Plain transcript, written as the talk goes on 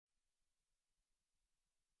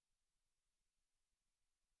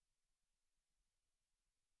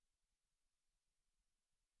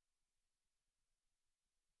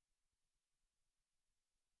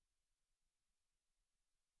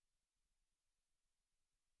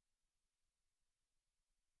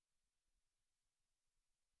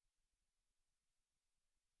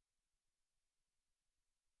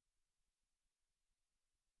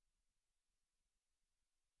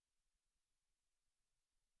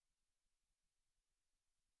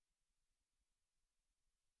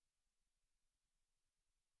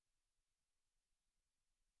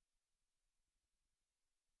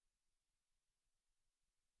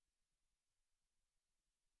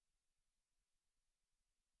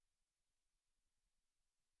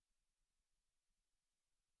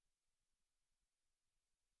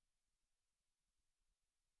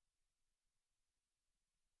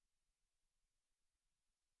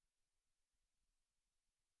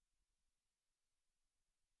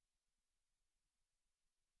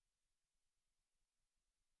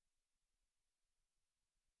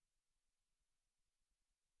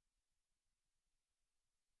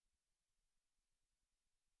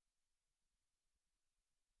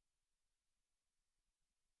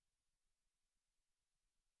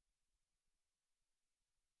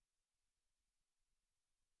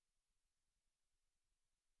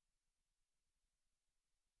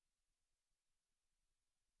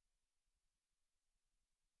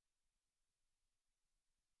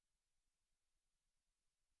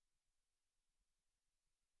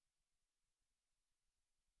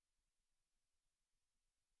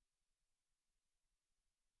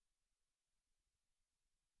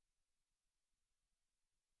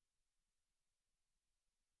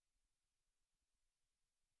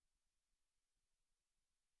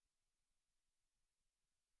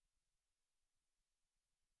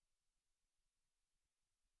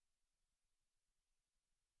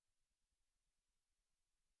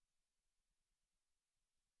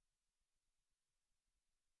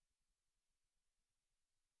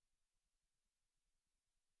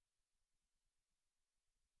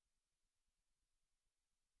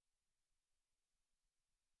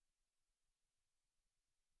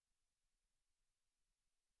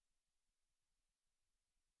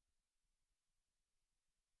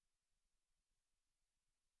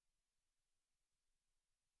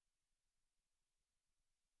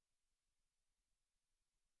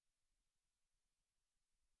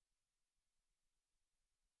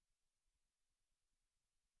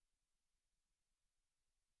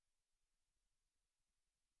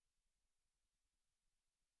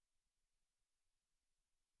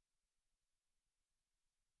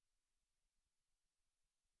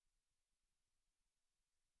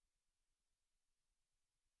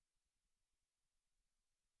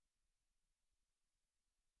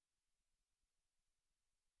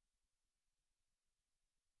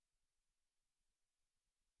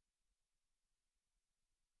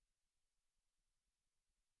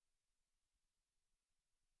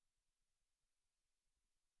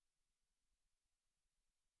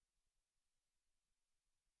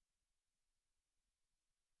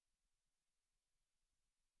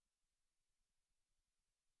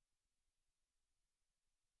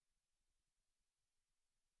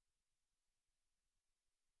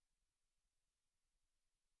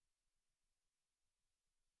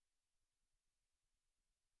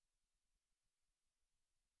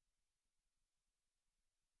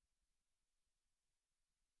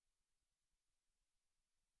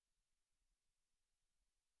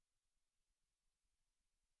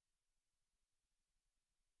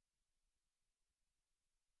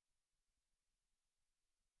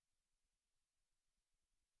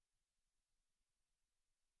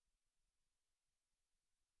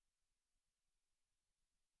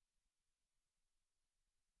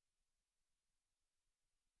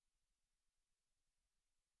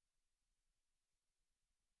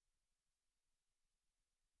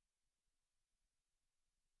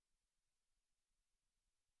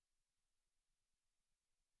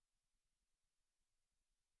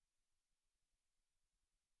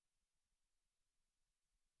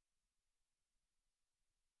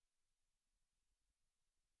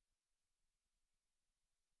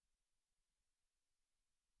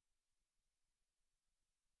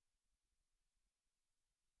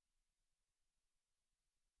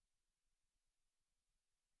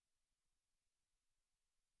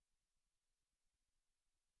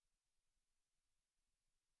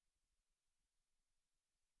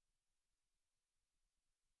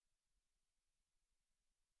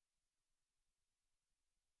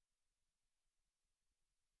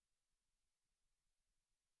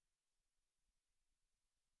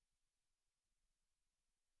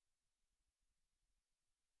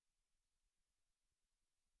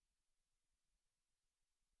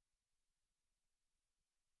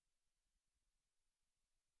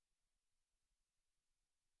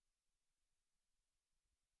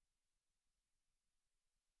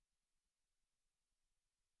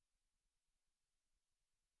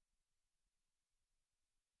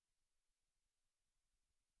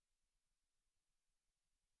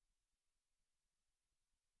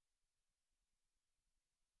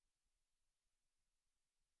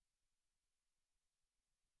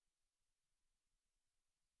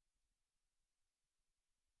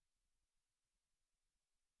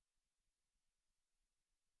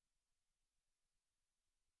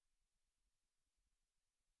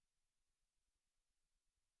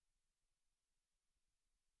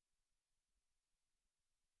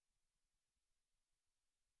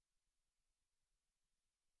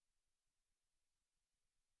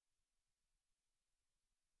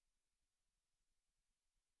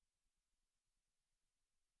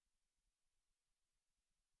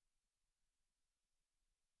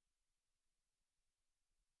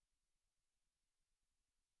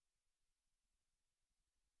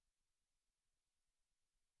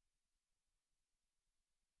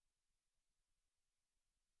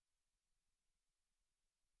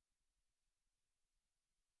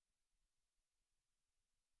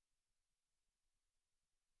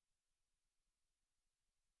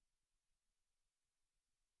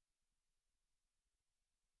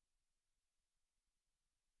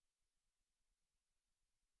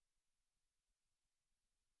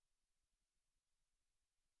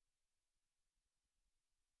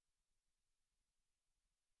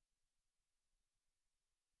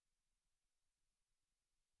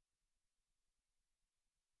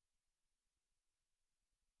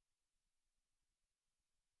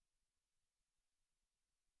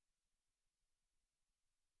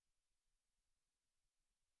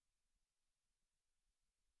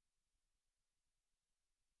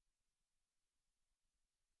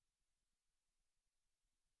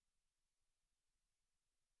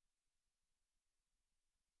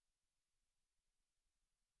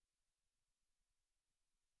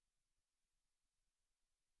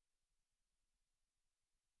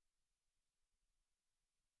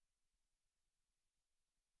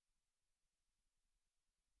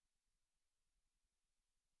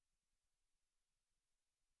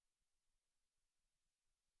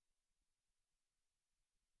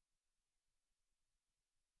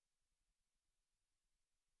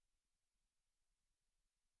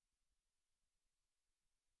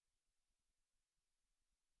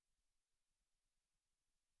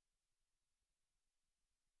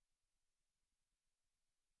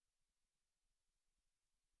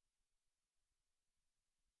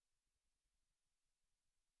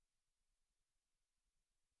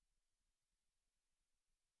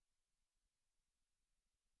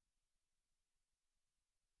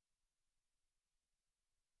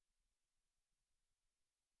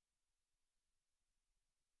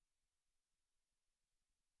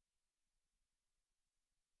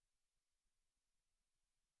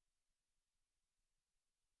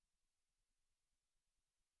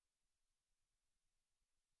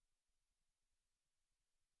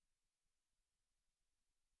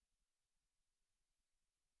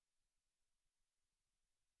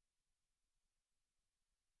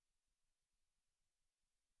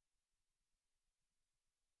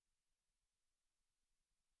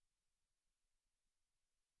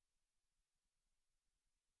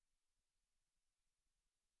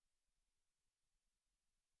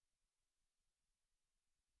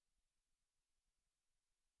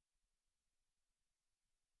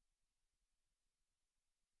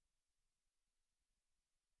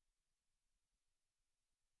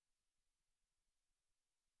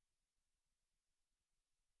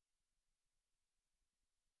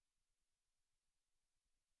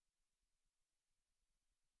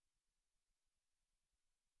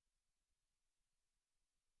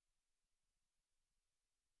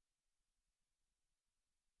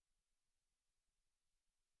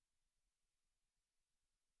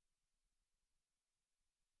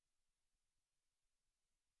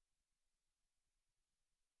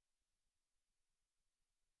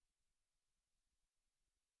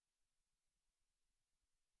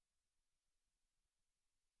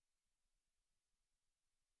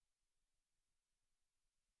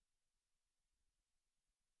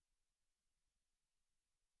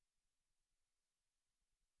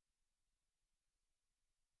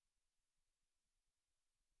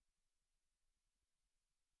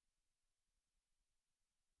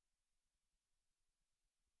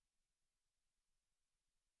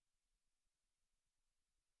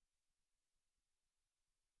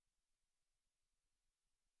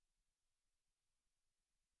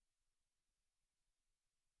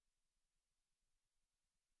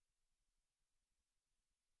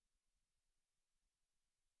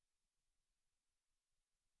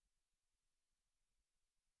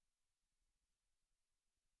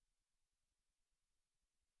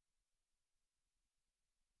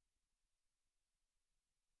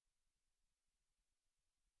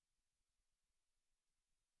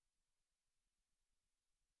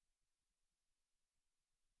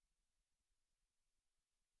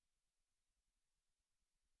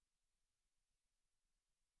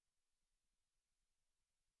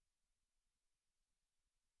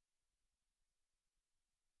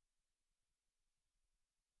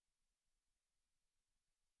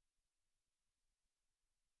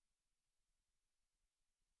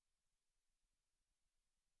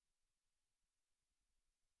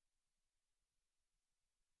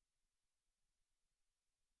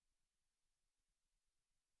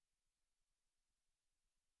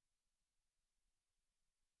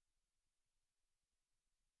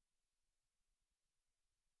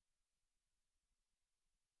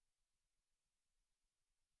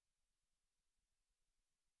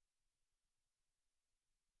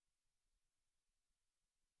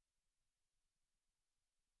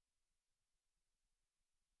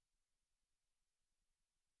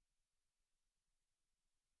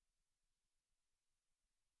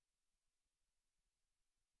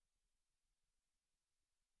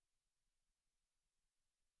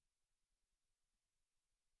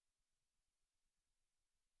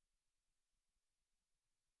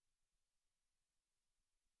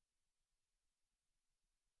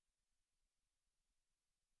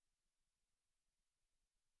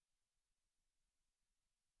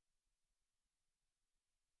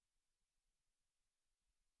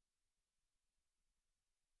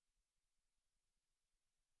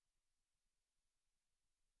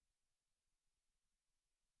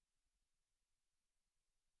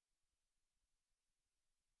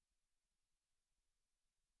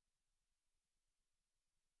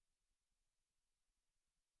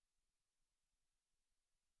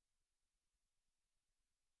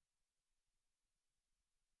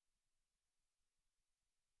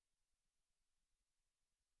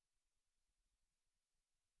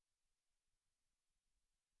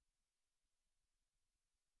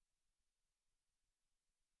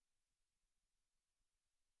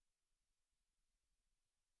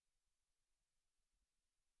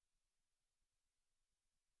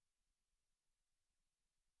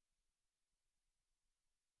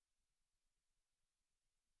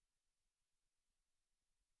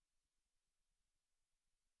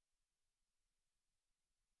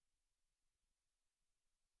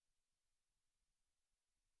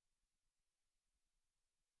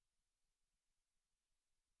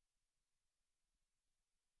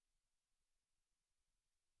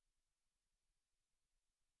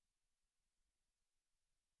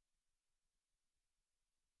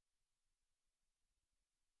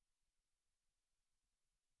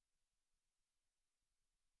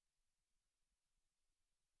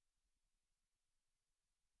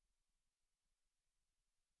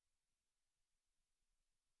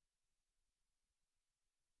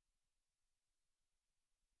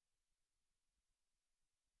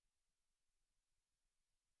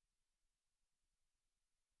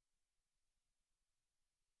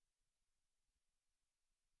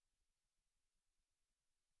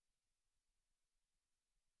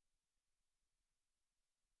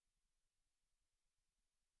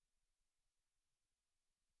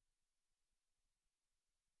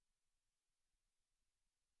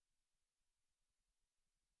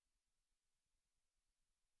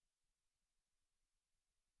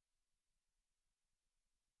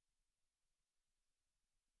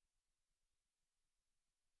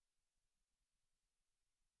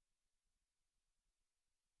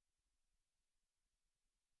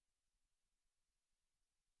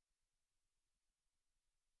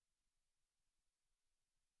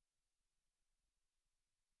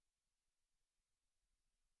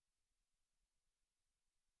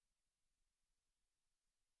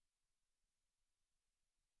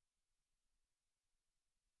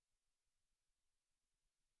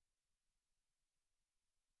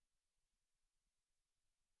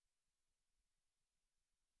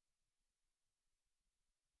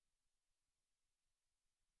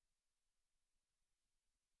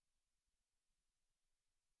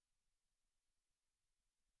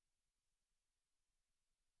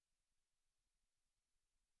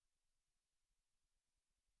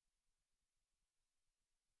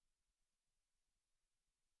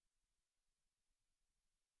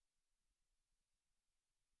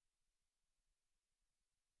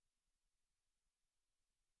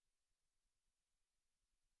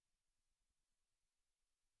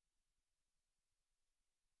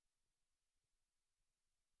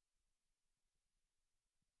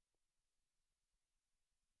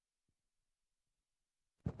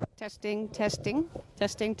Testing, testing,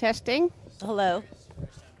 testing, testing. Hello.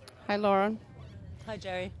 Hi, Lauren. Hi,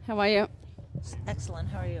 Jerry. How are you? Excellent.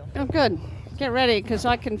 How are you? I'm good. Get ready, because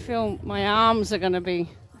I can feel my arms are going to be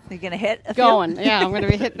You're gonna hit a going. few? Yeah, I'm going to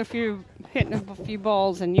be hitting a few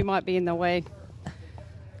balls, and you might be in the way.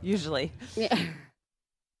 Usually. Yeah.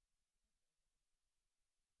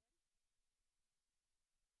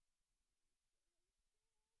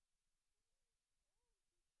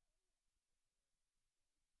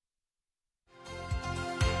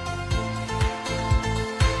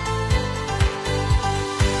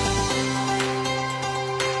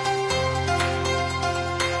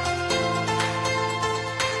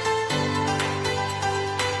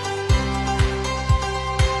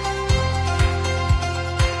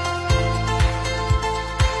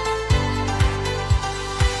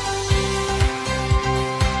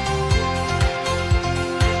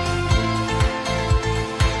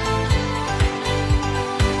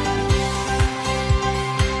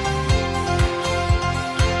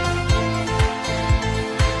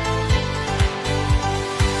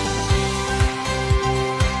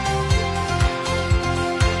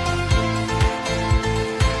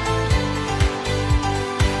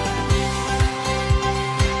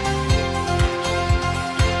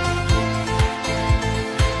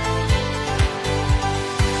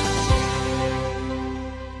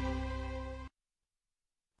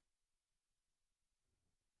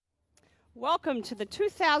 Welcome to the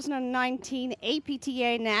 2019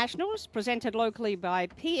 APTA Nationals, presented locally by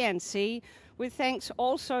PNC, with thanks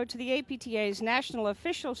also to the APTA's national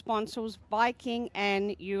official sponsors, Viking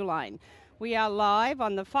and Uline. We are live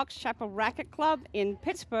on the Fox Chapel Racquet Club in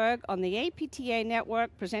Pittsburgh on the APTA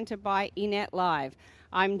network, presented by eNet Live.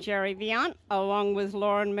 I'm Jerry Viant, along with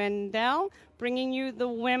Lauren Mendel, bringing you the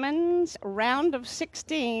women's round of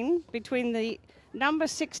 16 between the number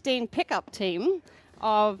 16 pickup team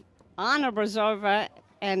of Anna Brzova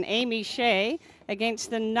and Amy Shey against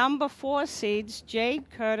the number 4 seeds, Jade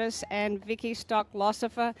Curtis and Vicky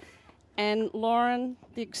Stokasova. And Lauren,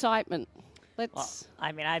 the excitement. Let's. Well,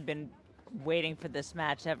 I mean, I've been waiting for this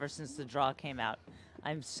match ever since the draw came out.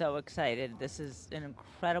 I'm so excited. This is an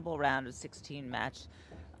incredible round of 16 match.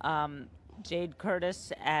 Jade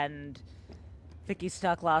Curtis and Vicky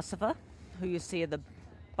Stokasova, who you see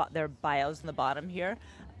their bios in the bottom here,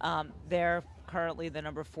 they're currently the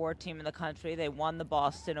number 4 team in the country. They won the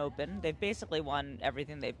Boston Open. They've basically won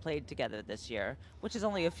everything they've played together this year, which is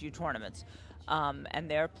only a few tournaments. And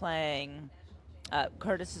they're playing.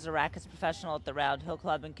 Curtis is a rackets professional at the Round Hill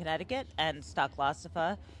Club in Connecticut, and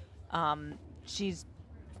Stokasova, she's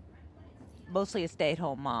mostly a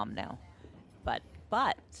stay-at-home mom now. But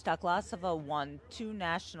Stokasova won 2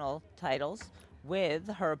 national titles with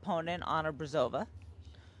her opponent, Anna Brzova,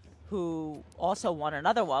 who also won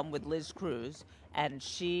another one with Liz Cruz, and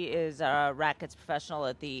she is a rackets professional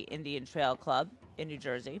at the Indian Trail Club in New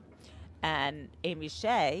Jersey. And Amy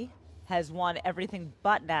Shey has won everything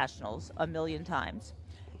but nationals a million times,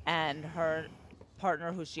 and her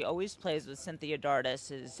partner, who she always plays with, Cynthia Dardis,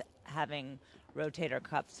 is having rotator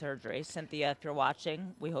cuff surgery. Cynthia, if you're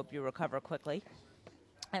watching, we hope you recover quickly.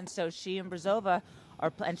 And so she and Brzova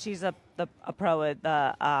are, and she's a pro at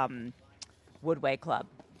the Woodway Club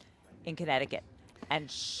in Connecticut, and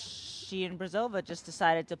she and Brzova just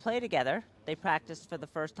decided to play together. They practiced for the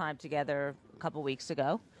first time together a couple weeks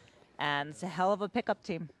ago, and it's a hell of a pickup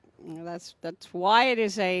team. That's why it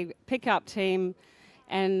is a pickup team,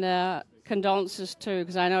 and condolences too,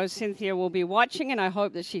 because I know Cynthia will be watching, and I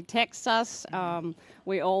hope that she texts us.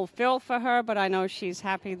 We all feel for her, but I know she's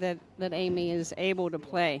happy that Amy is able to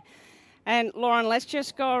play. And Lauren, let's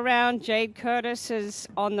just go around. Jade Curtis is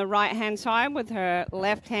on the right-hand side with her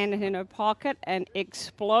left hand in her pocket. An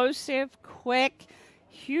explosive, quick,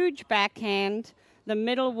 huge backhand. The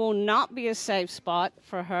middle will not be a safe spot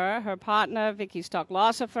for her. Her partner, Vicky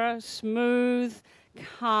Stokasova, smooth,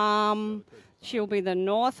 calm. She'll be the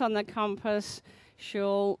north on the compass.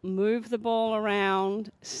 She'll move the ball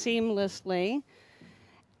around seamlessly.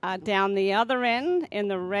 Down the other end in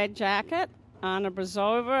the red jacket, Anna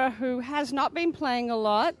Brzova, who has not been playing a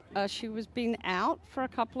lot. She was been out for a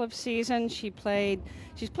couple of seasons. She's playing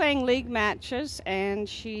league matches, and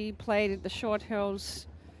she played at the Short Hills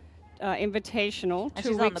Invitational And 2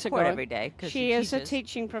 she's weeks on the court ago. every day. She is a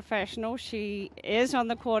teaching professional. She is on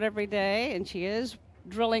the court every day, and she is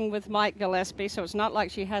drilling with Mike Gillespie, so it's not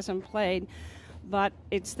like she hasn't played. But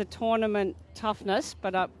it's the tournament toughness,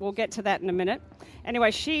 but we'll get to that in a minute.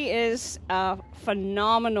 Anyway, she is a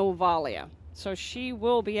phenomenal volleyer. So she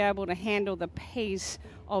will be able to handle the pace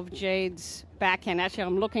of Jade's backhand. Actually,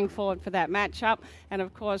 I'm looking forward for that matchup. And,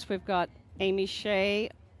 of course, we've got Amy Shey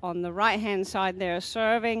on the right-hand side there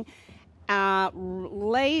serving.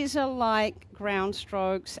 Laser-like ground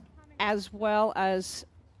strokes as well as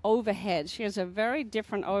overhead. She has a very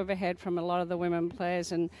different overhead from a lot of the women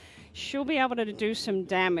players, and she'll be able to do some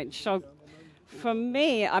damage. So for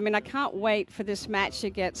me, I mean, I can't wait for this match to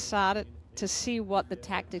get started to see what the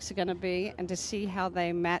tactics are going to be and to see how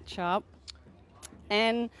they match up.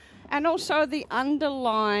 And also the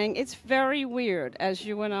underlying, it's very weird, as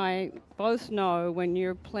you and I both know, when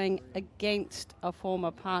you're playing against a former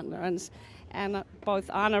partner. And both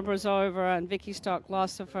Anna Brzova and Vicky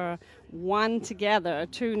Stokasova won together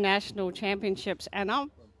 2 national championships. And I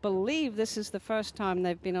believe this is the first time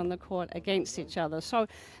they've been on the court against each other. So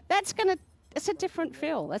it's a different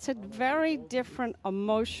feel. That's a very different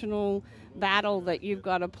emotional battle that you've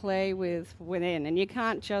got to play within. And you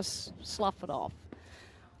can't just slough it off.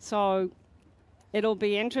 So it'll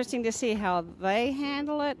be interesting to see how they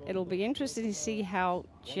handle it. It'll be interesting to see how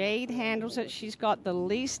Jade handles it. She's got the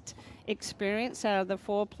least experience out of the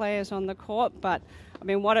 4 players on the court, but I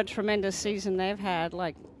mean, what a tremendous season they've had.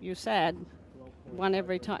 Like you said, won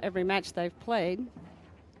every match they've played.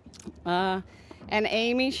 And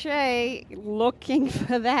Amy Shey looking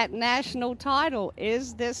for that national title.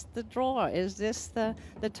 Is this the draw? Is this the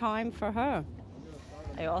time for her?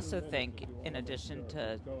 I also think, in addition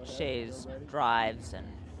to Shey's drives and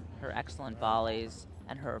her excellent volleys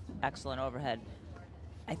and her excellent overhead,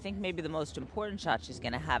 I think maybe the most important shot she's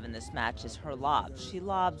going to have in this match is her lob. She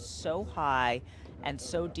lobs so high and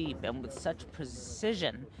so deep and with such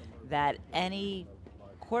precision that any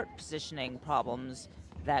court positioning problems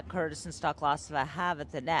that Curtis and Stokasova have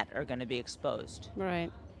at the net are going to be exposed.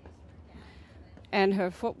 Right. And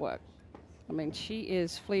her footwork. I mean, she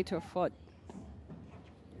is fleet of foot.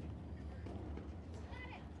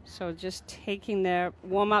 So just taking their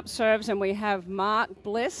warm-up serves, and we have Mark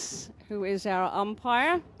Bliss, who is our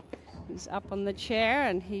umpire. He's up on the chair,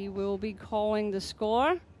 and he will be calling the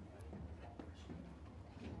score.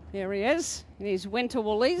 There he is in his winter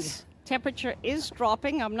woolies. Temperature is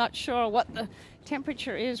dropping. I'm not sure what the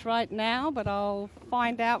temperature is right now, but I'll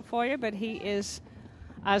find out for you. But he is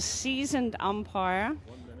a seasoned umpire.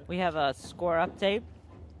 We have a score update.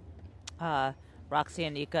 Roxy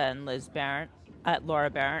Anika and Laura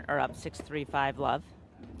Barrett are up 6-3-5 love.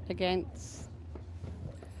 Against,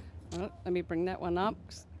 let me bring that one up.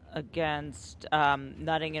 Against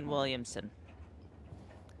Nutting and Williamson.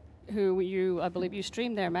 Who I believe you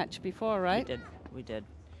streamed their match before, right? We did.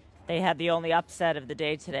 They had the only upset of the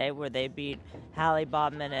day today, where they beat Hallie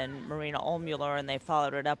Bodman and Marina Olmuller, and they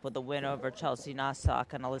followed it up with a win over Chelsea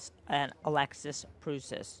Nostock and Alexis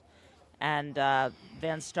Prusis. And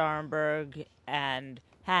Van Starenburg and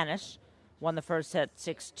Hanisch won the first set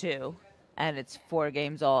 6-2, and it's 4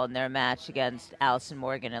 games all in their match against Allison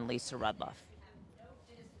Morgan and Lisa Rudloff.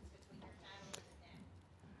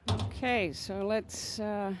 Okay, so let's,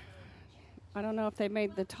 I don't know if they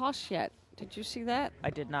made the toss yet. Did you see that? I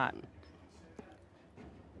did not.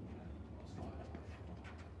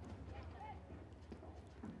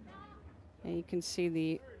 And you can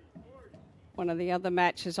see one of the other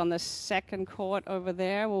matches on the second court over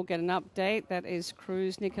there. We'll get an update. That is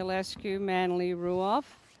Cruz Nicolescu, Manly Ruoff.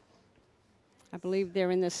 I believe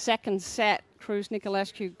they're in the second set. Cruz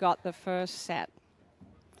Nicolescu got the first set.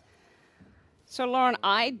 So, Lauren,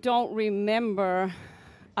 I don't remember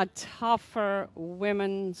a tougher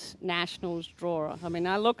women's nationals draw. I mean,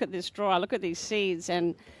 I look at this draw, I look at these seeds,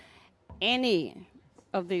 and any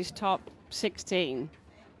of these top 16,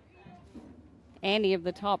 any of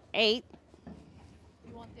the top 8.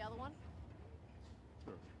 You want the other one?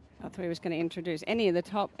 I thought he was going to introduce any of the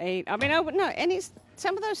top 8. I mean,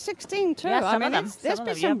 some of those 16 too. Yeah, I some mean, of them. there's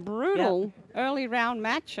been some brutal early round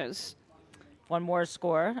matches. One more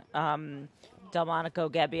score. Delmonico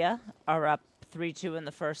Gebbia are up 3-2 in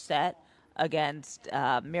the first set against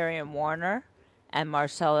Miriam Warner and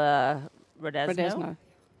Marcela Rodesno.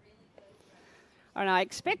 And I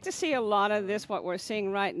expect to see a lot of this, what we're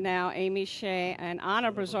seeing right now. Amy Shey and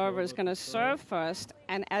Anna Brzova is going to serve first.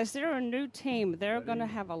 And as they're a new team, they're going to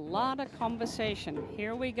have a lot of conversation.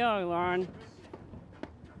 Here we go, Lauren.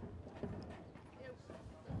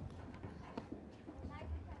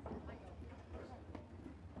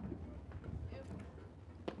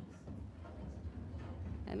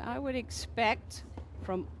 And I would expect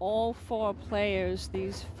from all 4 players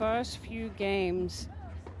these first few games,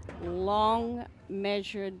 long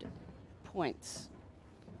measured points.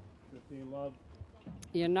 15 love.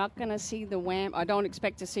 You're not going to see the wham. I don't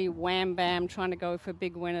expect to see wham bam trying to go for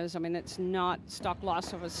big winners. I mean, it's not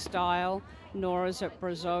Stokasova's style, nor is it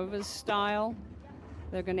Brzova's style.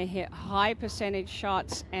 They're going to hit high percentage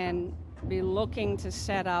shots and be looking to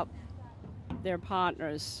set up their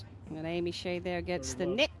partners. And Amy Shey there gets the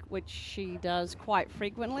nick, which she does quite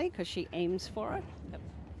frequently because she aims for it. Yep.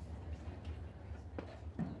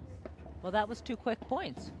 Well, that was 2 quick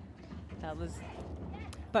points. That was...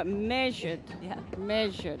 But measured. Yeah.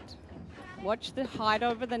 Measured. Watch the height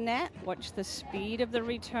over the net. Watch the speed of the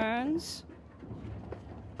returns.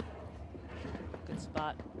 Good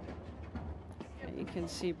spot. And you can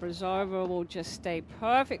see Brzova will just stay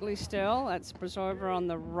perfectly still. That's Brzova on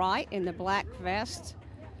the right in the black vest.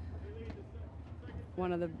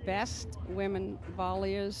 One of the best women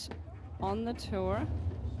volleyers on the tour.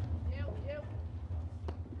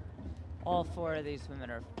 All 4 of these women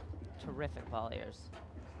are terrific volleyers.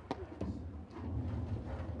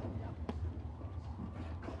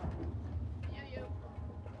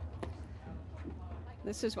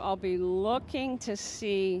 This is, I'll be looking to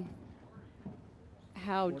see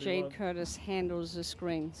how Jade Curtis handles the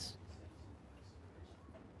screens.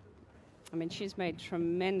 I mean, she's made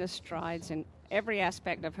tremendous strides in every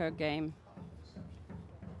aspect of her game.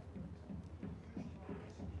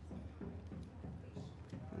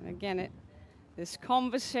 And again, this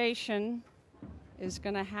conversation is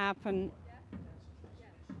going to happen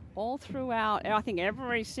all throughout. I think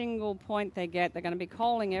every single point they get, they're going to be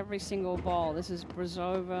calling every single ball. This is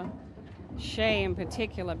Brzova, Shey in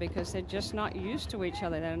particular, because they're just not used to each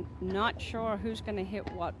other. They're not sure who's going to hit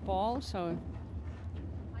what ball, so.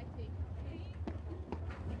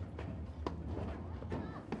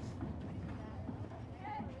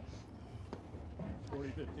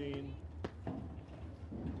 40-15.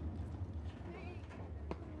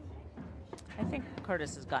 I think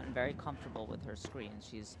Curtis has gotten very comfortable with her screens.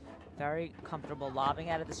 She's very comfortable lobbing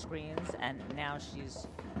out of the screens, and now she's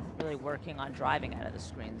really working on driving out of the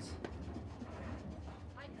screens.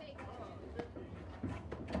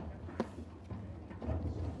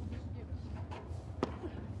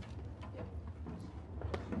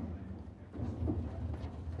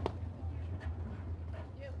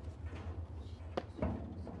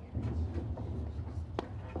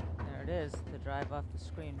 There it is, the drive off the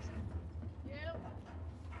screen.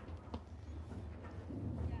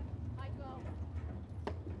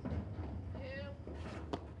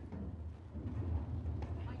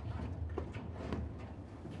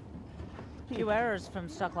 Few errors from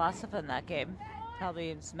Stokasova in that game.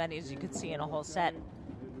 Probably as many as you could see in a whole set.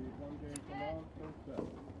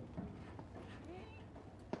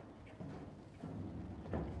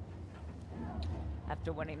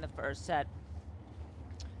 After winning the first set,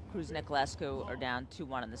 Cruz Nicolescu are down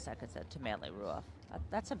 2-1 in the second set to Manly Ruoff.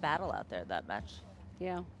 That's a battle out there, that match.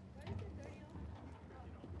 Yeah.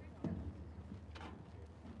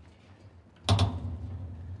 All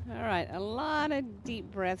right, a lot of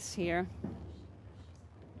deep breaths here.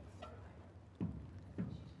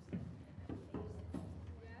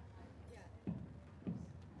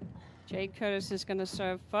 Jade Curtis is going to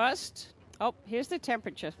serve first. Oh, here's the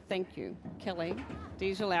temperature. Thank you, Kelly.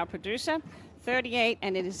 Diesel, our producer. 38,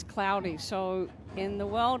 and it is cloudy. So in the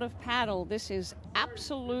world of paddle, this is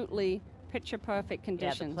absolutely picture-perfect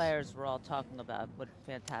conditions. Yeah, the players were all talking about what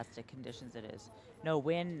fantastic conditions it is. No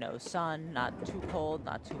wind, no sun, not too cold,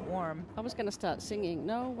 not too warm. I was going to start singing,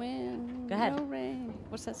 no wind, Go ahead. no rain.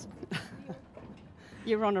 What's that?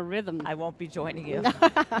 You're on a rhythm. I won't be joining you.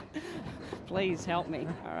 Please help me.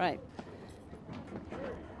 All right.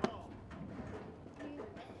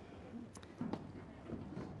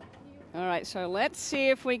 All right, so let's see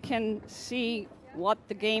if we can see what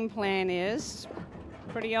the game plan is.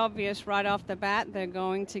 Pretty obvious right off the bat. They're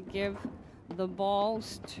going to give the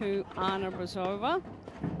balls to Anna Brzova.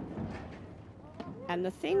 And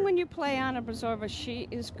the thing when you play Anna Brzova, she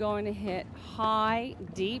is going to hit high,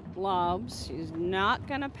 deep lobs. She's not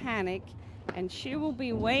going to panic, and she will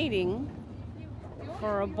be waiting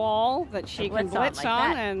for a ball that she can blitz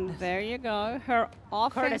on, and there you go. Her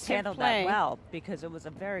offensive Curtis handled play. that well because it was a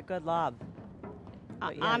very good lob.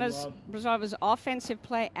 Anna's Brzova's offensive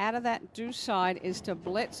play out of that deuce side is to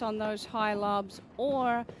blitz on those high lobs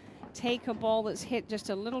or take a ball that's hit just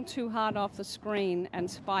a little too hard off the screen and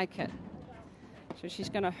spike it. So she's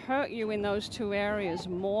going to hurt you in those two areas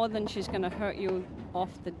more than she's going to hurt you off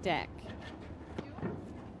the deck.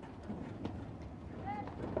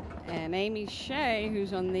 And Amy Shey,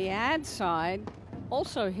 who's on the ad side,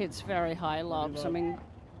 also hits very high lobs. I mean,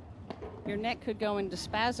 your neck could go into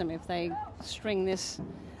spasm if they string this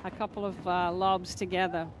a couple of lobs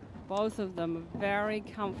together. Both of them are very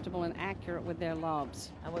comfortable and accurate with their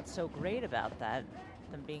lobs. And what's so great about that,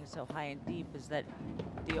 them being so high and deep, is that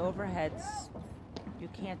the overheads, you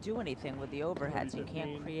can't do anything with the overheads. You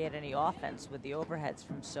can't create any offense with the overheads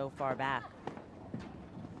from so far back.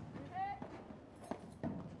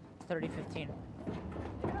 30-15.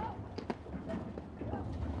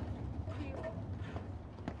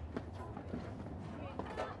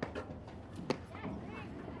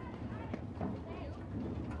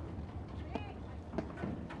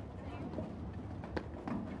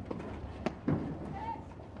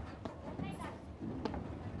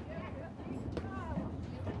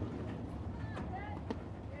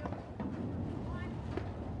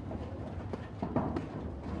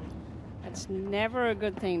 It's never a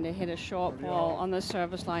good thing to hit a short ball on the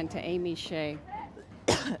service line to Amy Shey.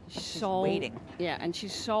 She's waiting. Yeah, and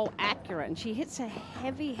she's so accurate, and she hits a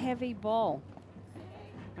heavy, heavy ball.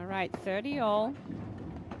 All right, 30-all.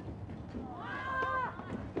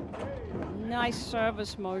 Nice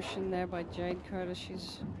service motion there by Jade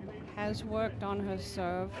Curtis. Has worked on her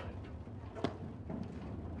serve.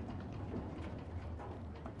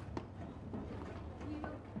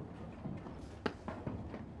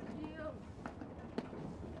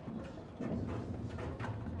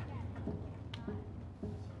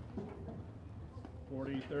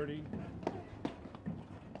 .30.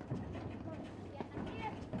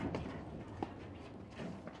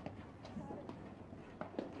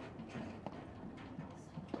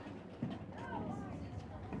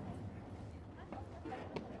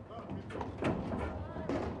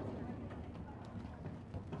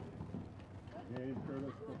 Game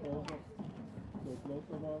Curtis Stokasova.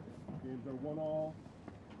 Games are 1-all.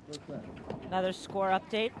 First set. Another score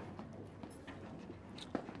update.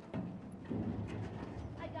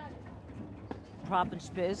 Prop and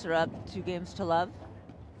Spiz are up 2 games to love.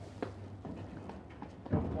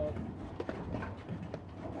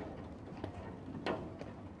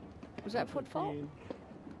 Was that foot fault?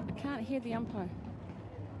 I can't hear the umpire.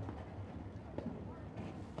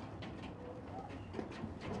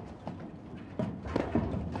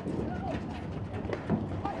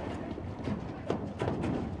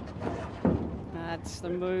 That's the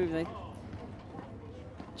move.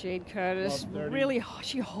 Jade Curtis really,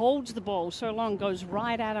 she holds the ball so long, goes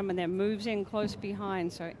right at him, and then moves in close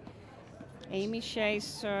behind. So Amy Shey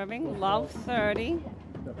serving, love 30.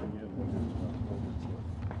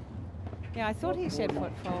 Yeah, I thought he said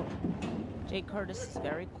foot fault. Jade Curtis is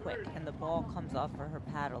very quick, and the ball comes off for her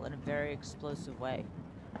paddle in a very explosive way.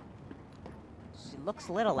 She looks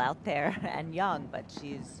little out there and young, but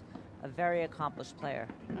she's a very accomplished player.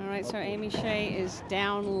 All right, so Amy Shey is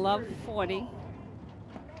down love 40.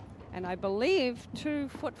 And I believe 2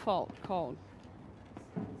 foot fault called.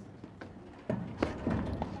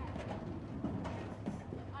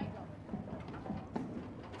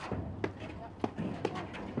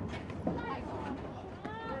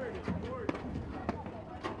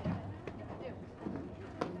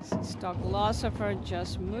 Stokasova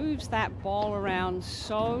just moves that ball around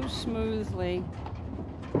so smoothly.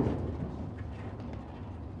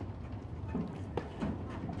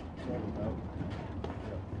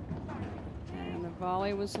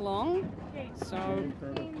 Volley was long, so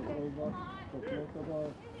they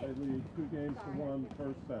lead 2 games to 1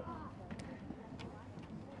 first set.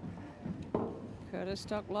 Curtis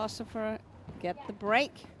Stokasova get the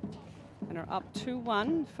break and are up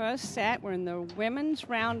 2-1 first set. We're in the women's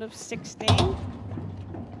round of 16.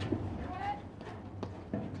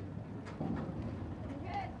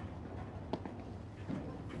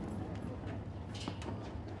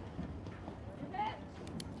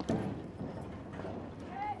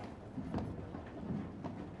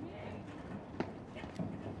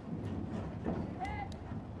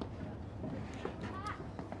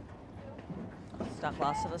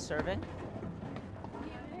 Stokasova serving.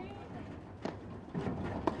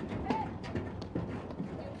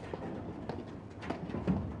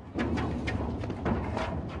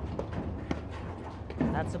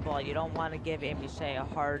 That's a ball. You don't want to give Amy Shey a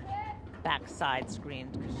hard backside screen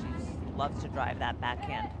because she loves to drive that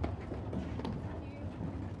backhand.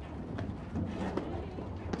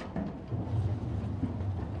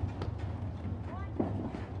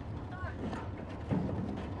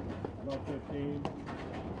 Love 15.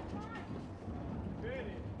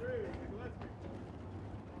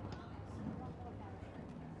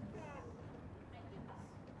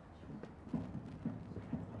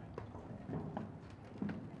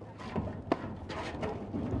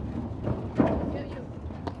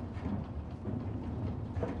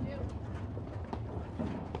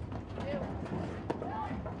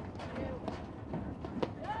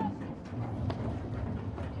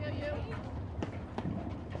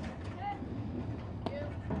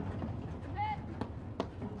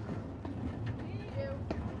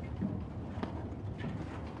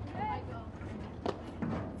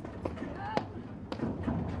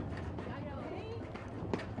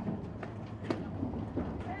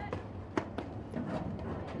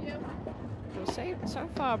 So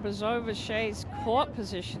far, Brzova, Shey's court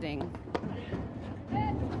positioning.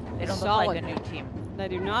 They don't Solid. look like a new team. They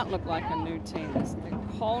do not look like a new team. They're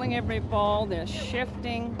calling every ball. They're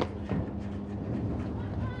shifting.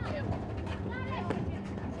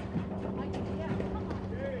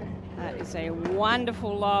 That is a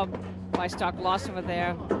wonderful lob by Stokasova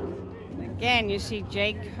there. Again, you see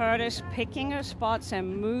Jade Curtis picking her spots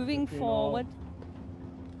and moving forward.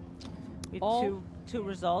 We had two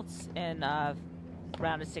results in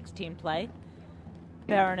round of 16 play.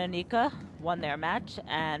 Baron and Nika won their match,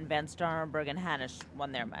 and Van Starnberg and Hannish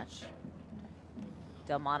won their match.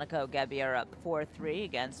 Delmonico Gebbia are up 4-3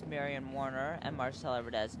 against Miriam Warner and Marcela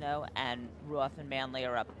Rodesno, and Ruoff and Manley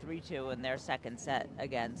are up 3-2 in their second set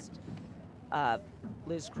against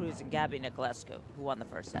Liz Cruz and Gabby Nicolescu, who won the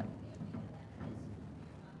first set.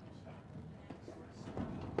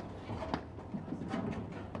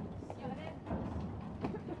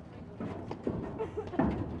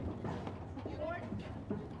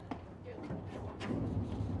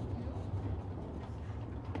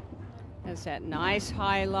 There's that nice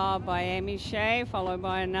high lob by Amy Shey, followed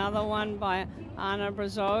by another one by Anna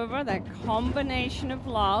Brzova. That combination of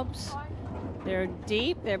lobs. They're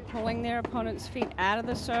deep. They're pulling their opponent's feet out of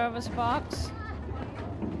the service box.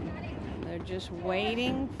 They're just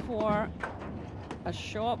waiting for a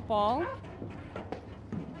short ball.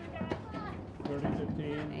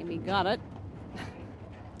 30-15. Amy got it.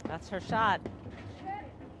 That's her shot.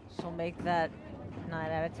 She'll make that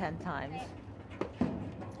 9 out of 10 times.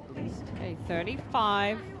 At least. Okay,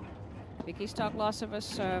 35. Vicky Stokasova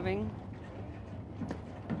serving.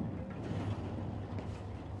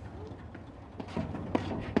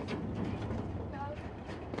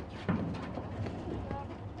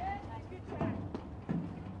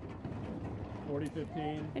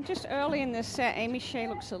 And just early in this set, Amy Shey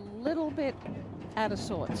looks a little bit out of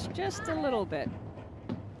sorts, just a little bit.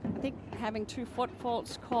 I think having 2 foot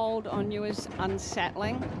faults called on you is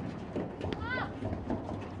unsettling.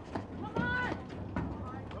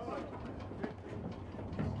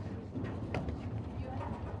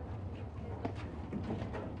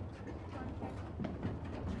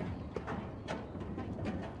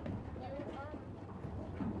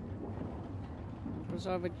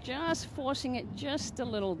 Brzova just forcing it just a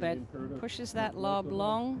little bit, pushes that lob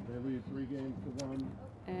long. They lead 3 games to 1.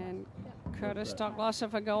 And Curtis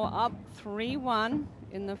Stokasova go up 3-1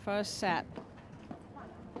 in the first set.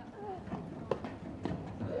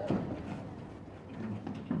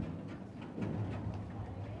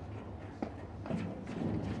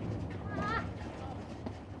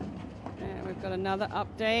 And we've got another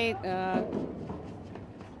update.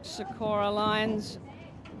 Sakura Lions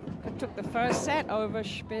took the first set over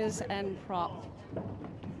Spiz and Prop.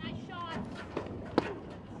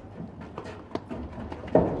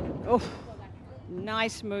 Oh,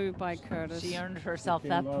 nice move by Curtis. She earned herself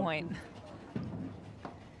that point.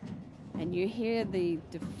 And you hear the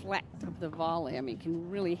deflect of the volley. I mean, you can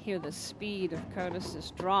really hear the speed of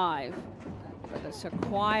Curtis's drive. But it's a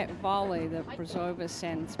quiet volley that Brzova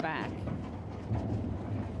sends back.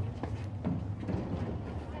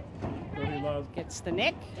 Gets the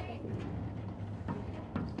nick.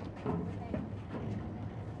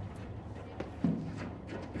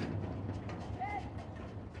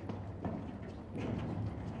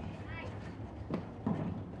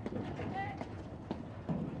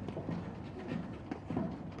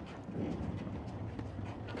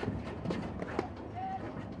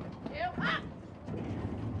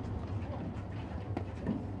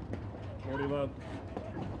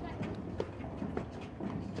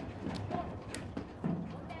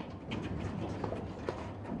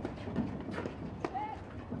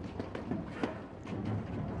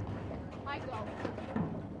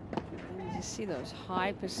 See those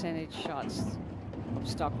high percentage shots of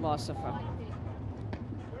Stokasova.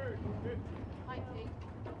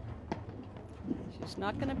 She's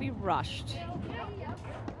not going to be rushed.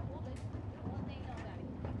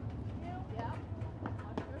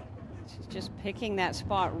 She's just picking that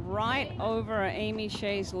spot right over Amy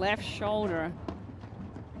Shey's left shoulder.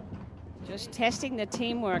 Just testing the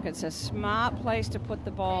teamwork. It's a smart place to put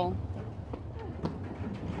the ball.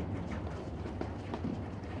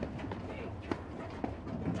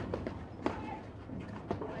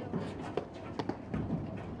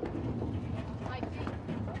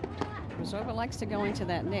 Brzova likes to go into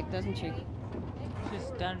that nick, doesn't she? She's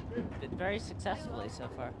done it very successfully so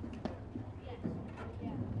far.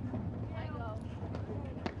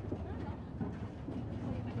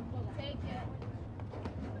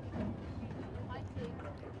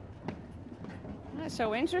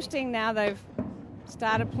 So interesting now they've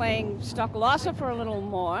started playing Stokasova for a little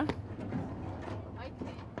more.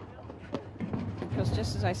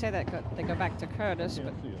 course, as I say that, they go back to Curtis.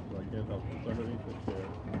 Can't see it, so I can't help it. It's underneath the chair.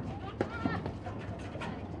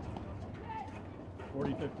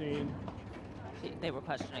 40-15. They were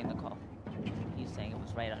questioning the call. He's saying it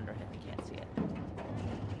was right under him. He can't see it.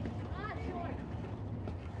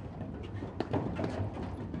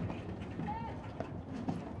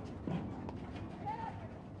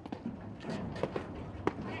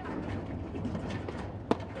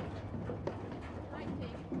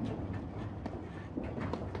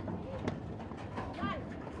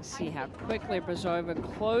 See how quickly Brzova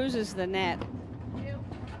closes the net.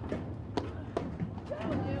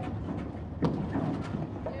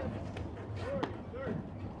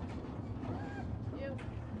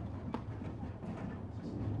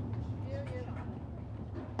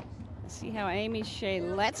 See how Amy Shey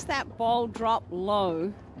lets that ball drop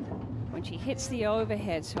low when she hits the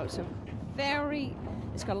overhead. So it's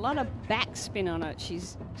it's got a lot of backspin on it.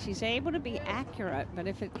 She's able to be accurate, but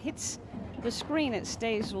if it hits the screen, it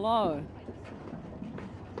stays low.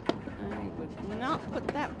 I would not put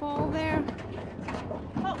that ball there.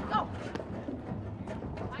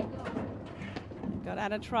 Got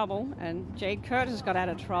out of trouble, and Jade Curtis got out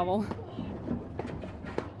of trouble.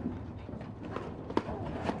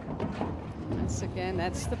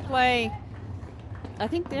 That's the play. I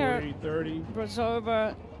think they're 40-30.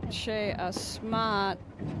 Brzova, Shey are smart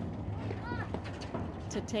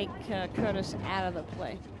to take Curtis out of the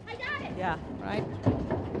play. Yeah.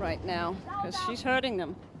 Right now, because she's hurting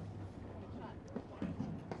them.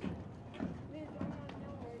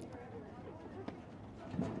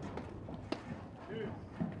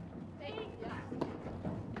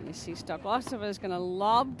 And you see Stokasova is going to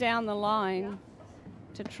lob down the line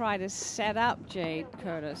to try to set up Jade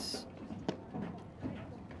Curtis.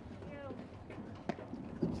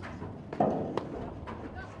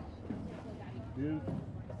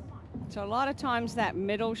 So a lot of times that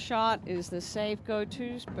middle shot is the safe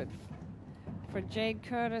go-tos, but for Jade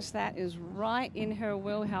Curtis, that is right in her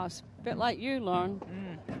wheelhouse. A bit like you, Lauren.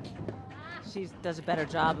 She does a better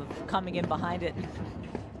job of coming in behind it,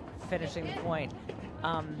 finishing the point.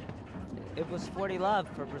 It was 40-love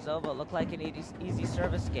for Brzova. It looked like an easy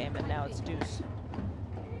service game, and now it's deuce.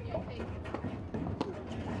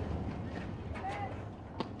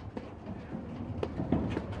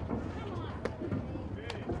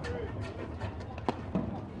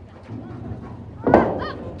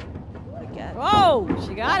 Oh,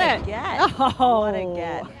 she got it. What a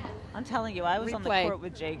get. I'm telling you, I was on the Replay. court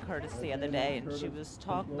with Jade Curtis the other day, and she was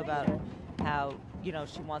talking about how, you know,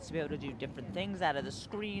 she wants to be able to do different things out of the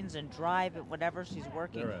screens and drive it, whatever. She's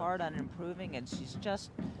working hard on improving, and she's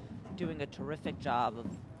just doing a terrific job of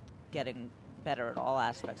getting better at all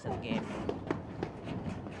aspects of the game.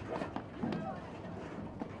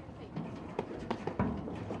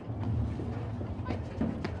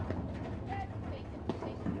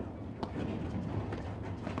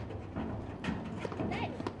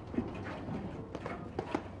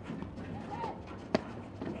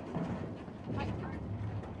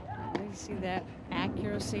 See that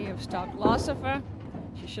accuracy of Stokasova.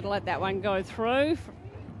 She should have let that one go through.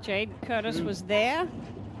 Jade Curtis was there.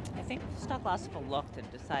 I think Stokasova looked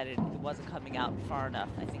and decided it wasn't coming out far enough.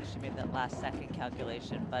 I think she made that last second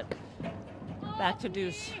calculation, but back to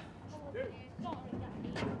deuce.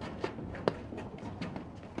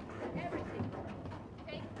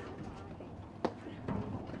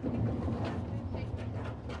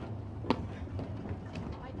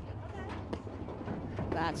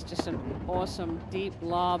 That's just an awesome deep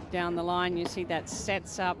lob down the line. You see that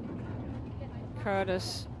sets up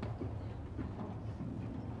Curtis.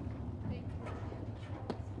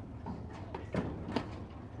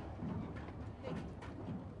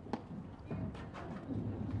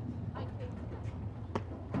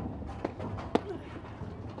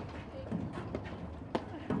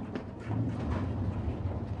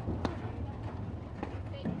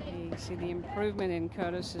 You see the improvement in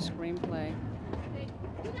Curtis's screenplay.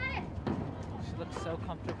 She looks so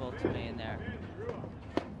comfortable to me in there.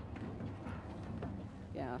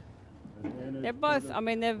 Yeah. They're both, I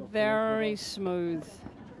mean, they're very smooth.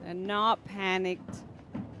 They're not panicked.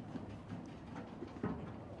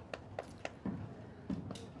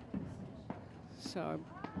 So,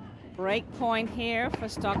 break point here for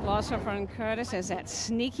Stokasova and Curtis as that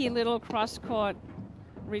sneaky little cross-court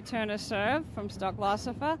returner serve from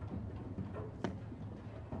Stokasova.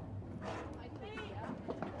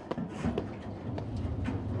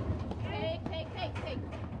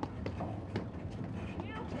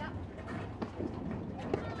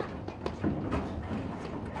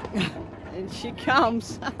 And she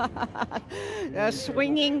comes. A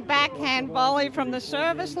swinging backhand volley from the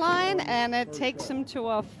service line, and it takes them to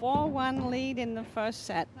a 4-1 lead in the first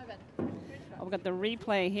set. We've got the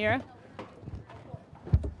replay here.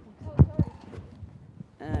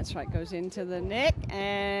 That's right, goes into the net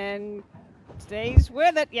and stays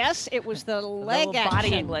with it. Yes, it was the leg action.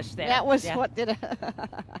 Body English there. That was what did it.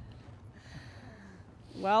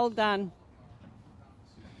 Well done.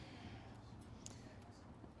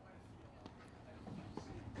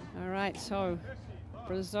 All right, so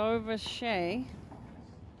Brzova, Shey,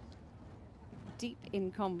 deep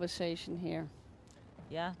in conversation here.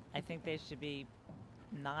 Yeah, I think they should be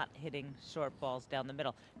not hitting short balls down the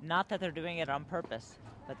middle. Not that they're doing it on purpose,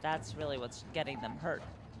 but that's really what's getting them hurt.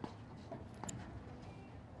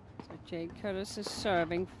 So Jade Curtis is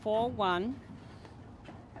serving 4-1.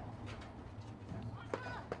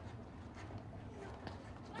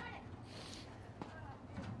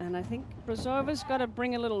 And I think Brzova's got to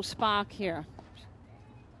bring a little spark here.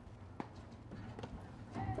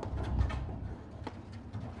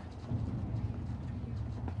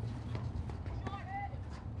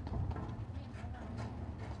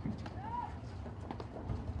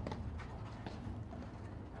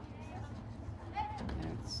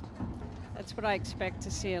 That's what I expect to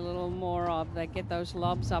see a little more of. They get those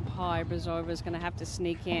lobs up high. Brzova's going to have to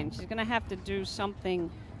sneak in. She's going to have to do something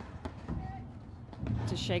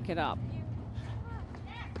to shake it up,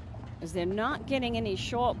 as they're not getting any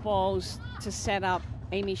short balls to set up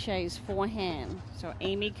Amy Shey's forehand, so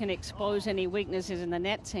Amy can expose any weaknesses in the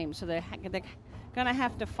net team. So they're going to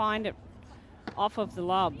have to find it off of the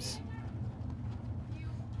lobs.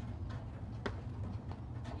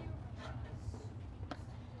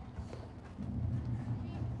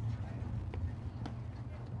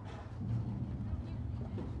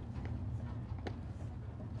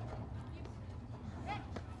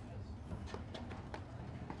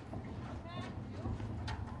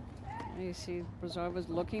 You see Brzova's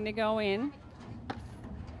looking to go in.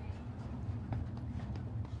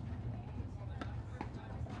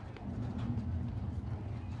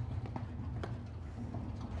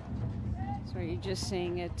 So you're just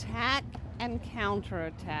seeing attack and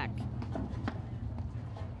counterattack.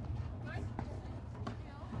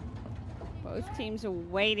 Both teams are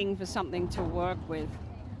waiting for something to work with.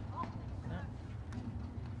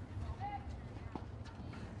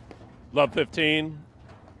 Love 15.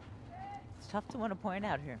 Tough to win a point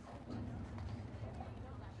out here.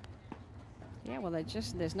 Yeah, well,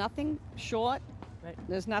 there's nothing short. Right.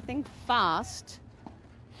 There's nothing fast.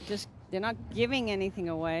 Just, they're not giving anything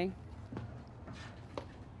away.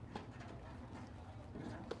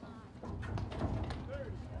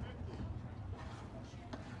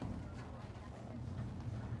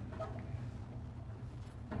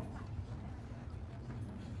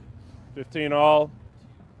 $15 all.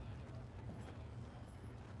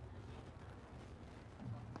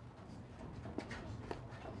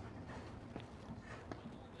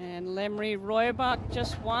 And Lemry Roybach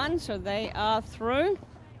just won, so they are through.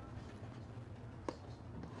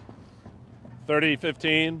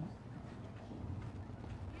 30-15.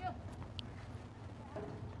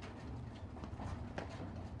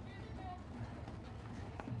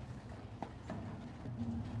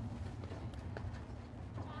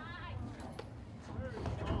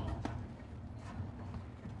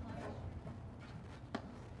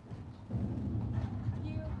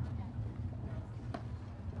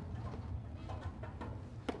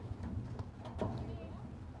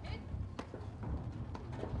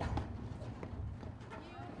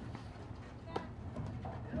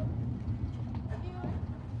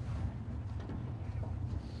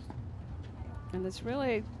 And it's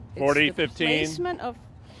really 40-15. The placement of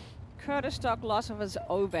Curtis Stokasova's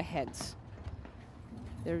overheads.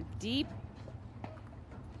 They're deep.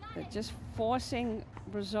 They're just forcing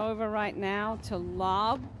Brzova right now to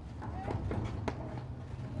lob.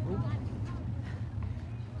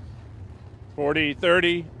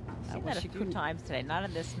 40-30. I've seen that a few times today, not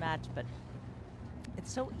in this match, but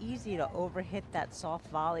it's so easy to overhit that soft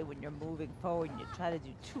volley when you're moving forward and you try to do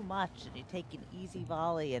too much and you take an easy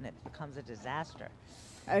volley and it becomes a disaster.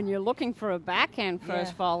 And you're looking for a backhand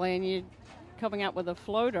first volley and you're coming out with a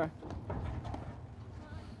floater.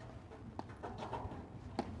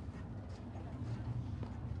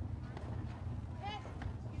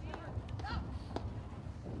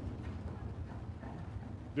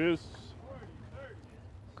 Deuce.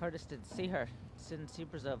 Curtis didn't see her, didn't see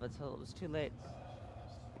Brzova until it was too late.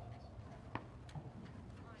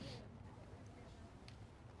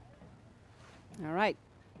 All right,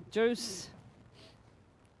 Juice.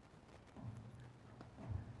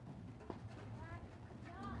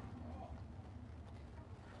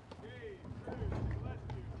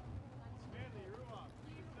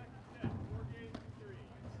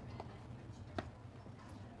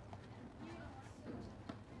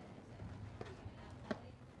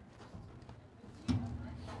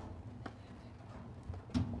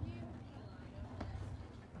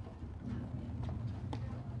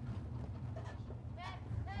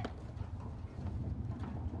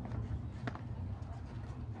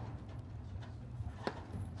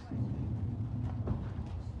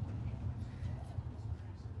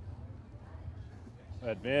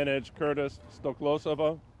 Advantage, Curtis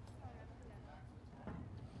Stokasova.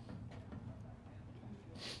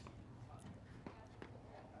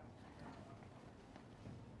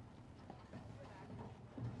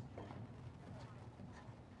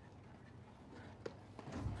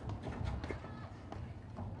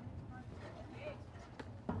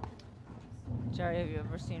 Jerry, have you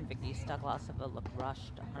ever seen Vicky Stokasova look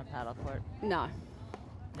rushed on a paddle court? No.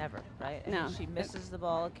 Never, right? No. She misses the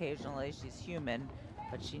ball occasionally. She's human,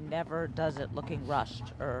 but she never does it looking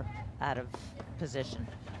rushed or out of position.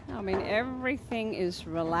 I mean, everything is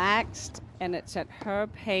relaxed and it's at her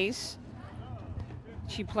pace.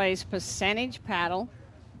 She plays percentage paddle.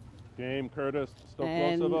 Game, Curtis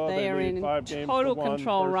And Stokasova. they are lead in 5 games to total 1,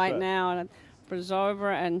 control first right set. now. And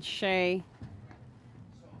Brzova and Shey.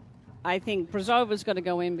 I think Brzova's got to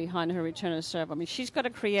go in behind her returner serve. I mean, she's got to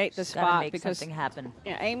create the She's gotta spot make because something happen.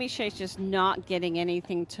 Amy Shey's just not getting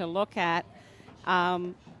anything to look at.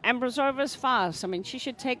 And Brzova's fast. I mean, she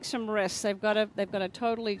should take some risks. They've got to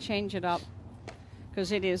totally change it up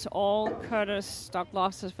because it is all Curtis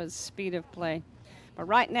Stokasova's speed of play. But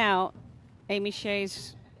right now, Amy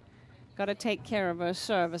Shey's got to take care of her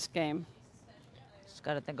service game. She's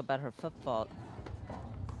got to think about her foot fault.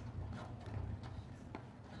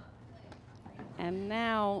 And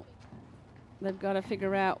now they've got to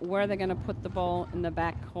figure out where they're going to put the ball in the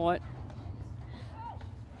back court.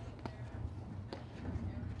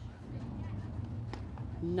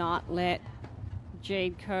 Not let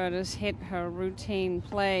Jade Curtis hit her routine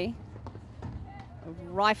play of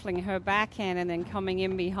rifling her backhand and then coming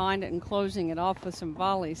in behind it and closing it off with some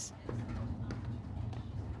volleys.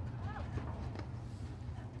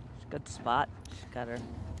 It's a good spot. She's got her.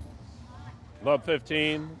 Love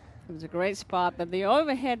 15. It was a great spot, but the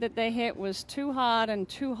overhead that they hit was too hard and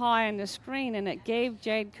too high on the screen, and it gave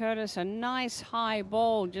Jade Curtis a nice high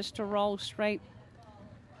ball just to roll straight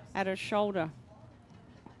at her shoulder.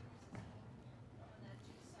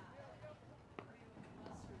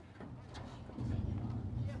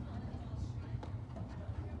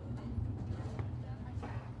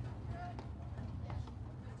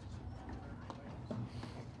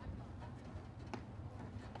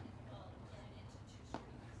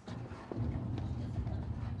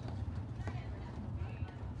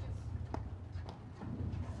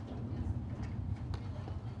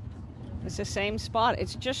 It's the same spot.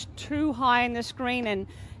 It's just too high in the screen, and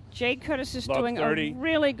Jade Curtis is Love doing 30. a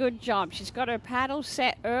really good job. She's got her paddle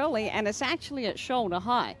set early, and it's actually at shoulder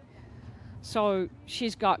high. So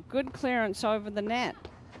she's got good clearance over the net.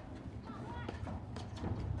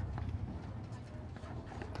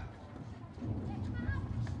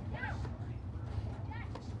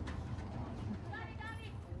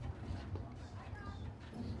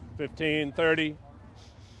 Fifteen, 30.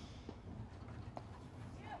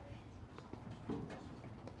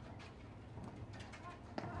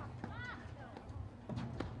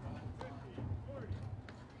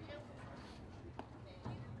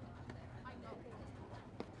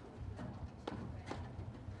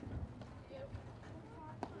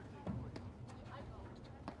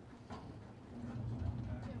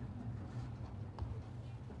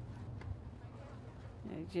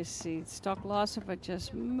 You just see Stokasova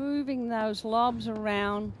just moving those lobs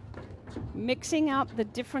around, mixing up the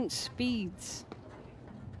different speeds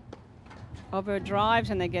of her drives,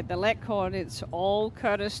 and they get the let court. It's all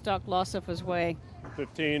Curtis Stokasova's way.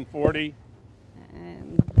 15, 40.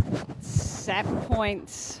 And set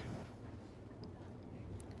points.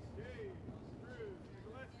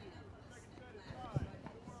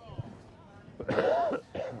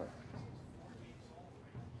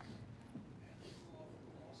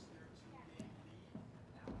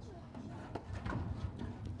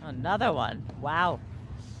 Another one. Wow.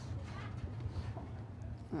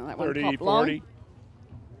 Well, that one 30, popped long. 40.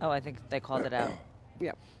 Oh, I think they called it out.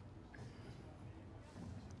 Yep.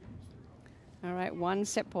 All right, one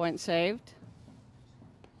set point saved.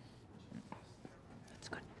 It's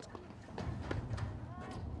good.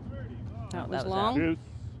 That was was long. Deuce.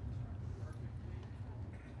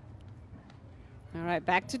 All right,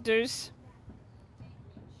 back to deuce.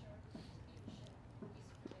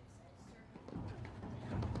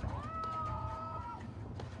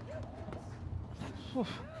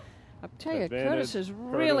 I'll tell you, Advantage, Curtis is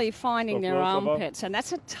really Curtis finding their Stokasova. armpits, and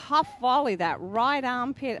that's a tough volley, that right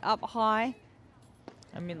armpit up high.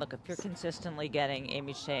 I mean, look, if you're consistently getting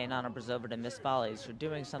Amy Shey and Anna Brzova to miss volleys, you're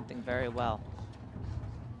doing something very well.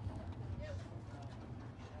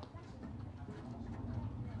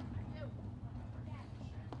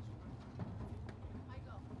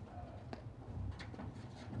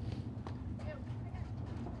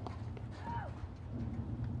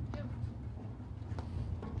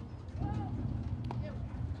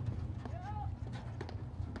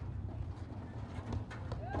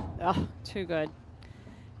 Oh, too good.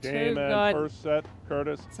 Game Too and good. first set,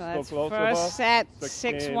 Curtis. So that's Stokasova, first set,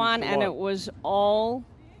 6-1, 6-1, and it was all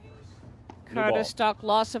New Curtis ball.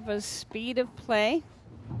 Stokasova's speed of play.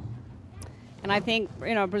 And I think,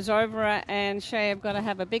 you know, Brzova and Shey have got to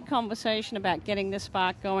have a big conversation about getting this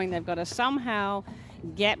spark going. They've got to somehow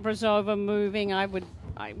get Brzova moving. I would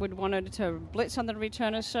want her to blitz on the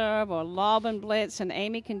returner serve or lob and blitz, and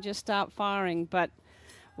Amy can just start firing. But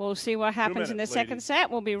we'll see what happens in the minutes, second ladies.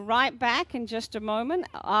 set. We'll be right back in just a moment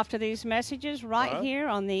after these messages right here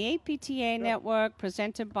on the APTA network,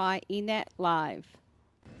 presented by eNet Live.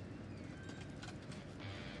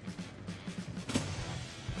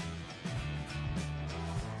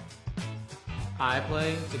 I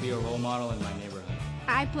play to be a role model in my neighborhood.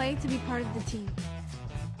 I play to be part of the team.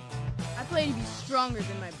 I play to be stronger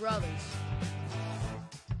than my brothers.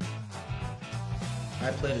 I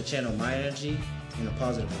play to channel my energy in a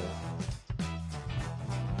positive way.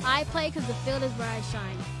 I play because the field is where I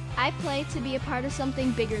shine. I play to be a part of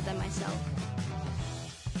something bigger than myself.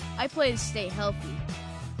 I play to stay healthy.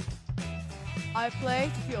 I play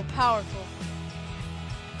to feel powerful.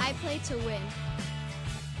 I play to win.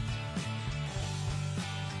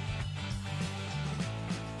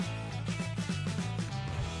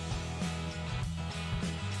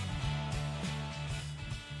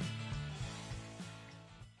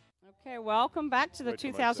 Okay, welcome back to the Wait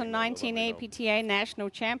till my signal, let 2019 me know. APTA National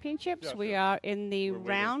Championships. Yeah, we sure. are in the We're waiting.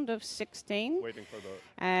 round of 16 Waiting for the booth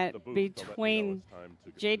to let me know between it's time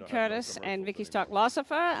to Jade not have no Curtis and commercial Vicky break.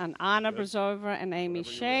 Stokasowa and Anna Good. Brzova and Amy Whenever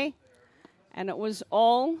you're Shey. ready. And it was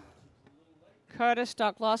all Curtis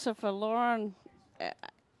Stokasowa, Lauren.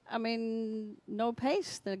 I mean, no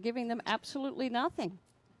pace. They're giving them absolutely nothing.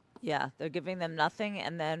 Yeah, they're giving them nothing,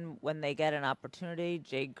 and then when they get an opportunity,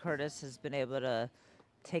 Jade Curtis has been able to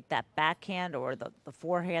take that backhand or the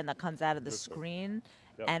forehand that comes out of the Yes, sir. screen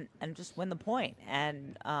Yep. and just win the point.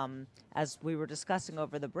 And as we were discussing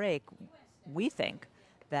over the break, we think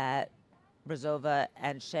that Brzova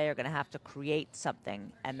and Shey are going to have to create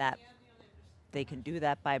something, and that they can do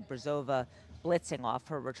that by Brzova blitzing off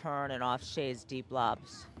her return and off Shey's deep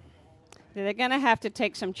lobs. They're going to have to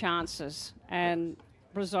take some chances, and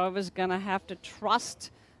Brzova's going to have to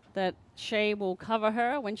trust that Shey will cover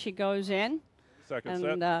her when she goes in. Second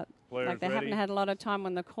And set. Players like they ready. haven't had a lot of time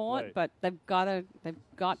on the court, Play. but they've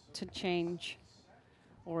got to change,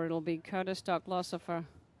 or it'll be Curtis Stokasowa.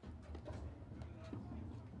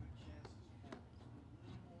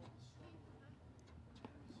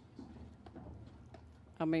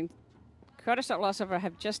 I mean, Curtis Stokasowa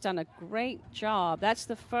have just done a great job. That's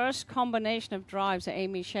the first combination of drives that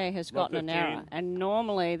Amy Shey has Love gotten an error, 15. and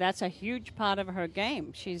normally that's a huge part of her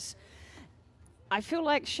game. I feel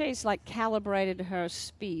like Shey's like calibrated her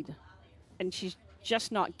speed, and she's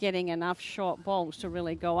just not getting enough short balls to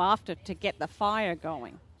really go after to get the fire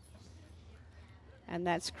going. And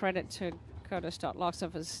that's credit to Curtis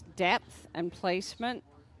Stokasowa's depth and placement.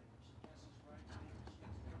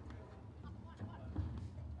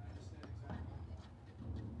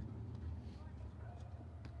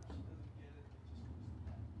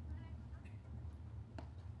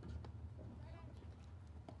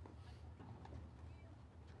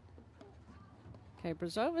 Okay,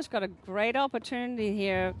 Brzova's got a great opportunity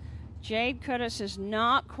here. Jade Curtis is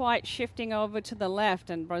not quite shifting over to the left,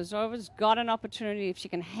 and Brzova's got an opportunity. If she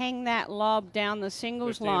can hang that lob down the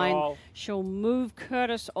singles 15 line, all. she'll move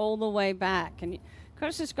Curtis all the way back. And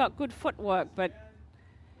Curtis has got good footwork, but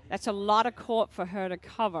that's a lot of court for her to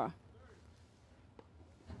cover.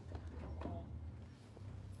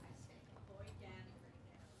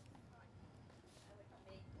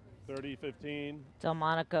 Fifteen.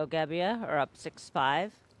 Delmonico Gebbia are up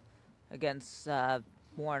 6-5 against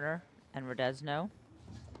Warner and Rodezno.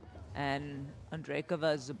 And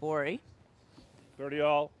Andreikova Zabori 30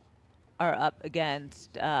 all. are up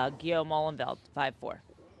against Guillaume Molenveld, 5-4.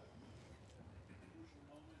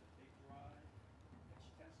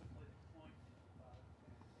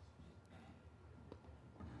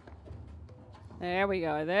 There we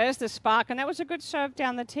go. There's the spark. And that was a good serve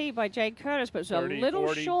down the tee by Jade Curtis, but it was 30, a little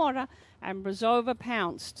 40. shorter, and Brzova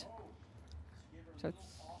pounced. So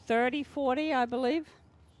 30-40, I believe.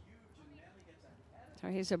 So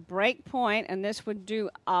here's a break point, and this would do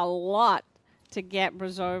a lot to get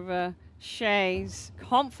Brzova Shey's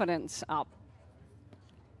confidence up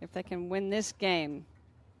if they can win this game.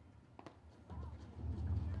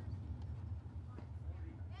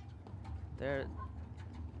 They're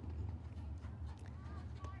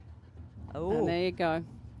And oh, there you go.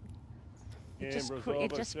 Game just Brzova,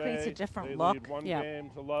 it just creates a Shey. different They look. lead one Yeah. game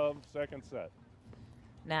to love. Second set.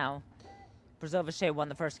 now Brzova Shey won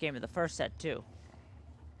the first game of the first set too.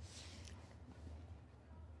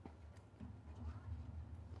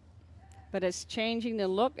 But it's changing the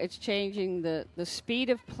look. It's changing the speed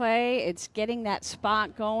of play. It's getting that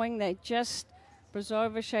spark going.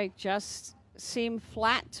 Brzova, Shey just seem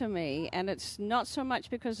flat to me. And it's not so much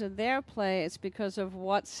because of their play. It's because of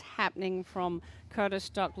what's happening from Curtis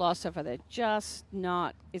Stokasova. They're just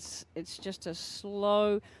not. It's just a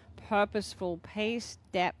slow, purposeful pace,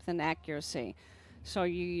 depth, and accuracy. So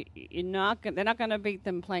they're not going to beat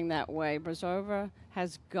them playing that way. Brzova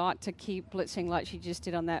has got to keep blitzing like she just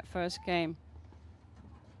did on that first game.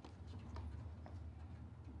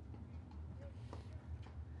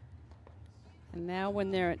 And now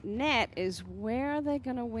when they're at net is where are they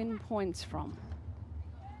going to win points from?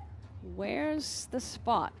 Where's the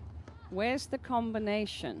spot? Where's the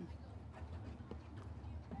combination?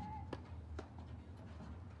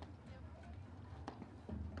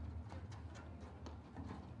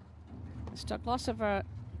 Stokasova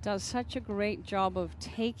does such a great job of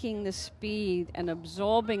taking the speed and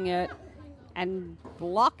absorbing it and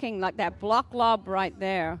blocking, like that block lob right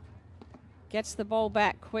there. Gets the ball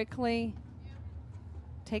back quickly,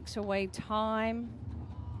 takes away time.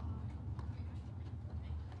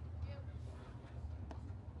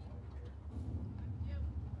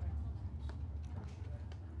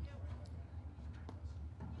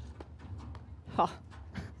 Oh.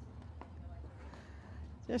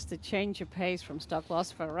 Just a change of pace from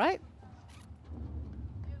Stokasova, right?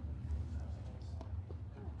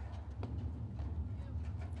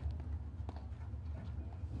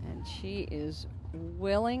 And she is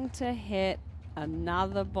willing to hit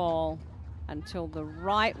another ball until the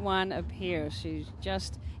right one appears. She's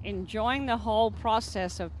just enjoying the whole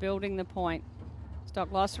process of building the point.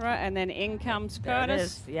 Stokasova, and then in comes There it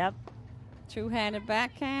Curtis. is. Yep. Two-handed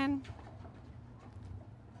backhand.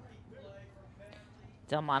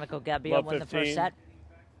 Delmonico Gabbia won the first 15. set.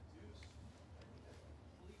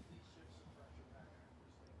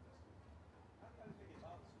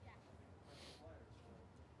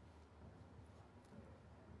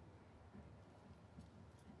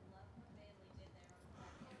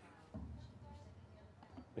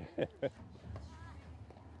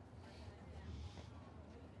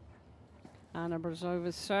 Anna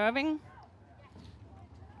Brzova serving.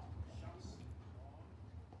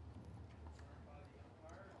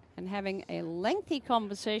 And having a lengthy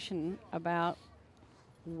conversation about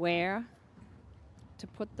where to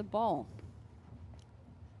put the ball.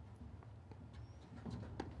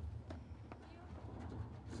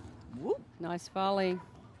 Whoop. Nice volley.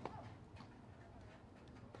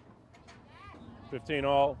 15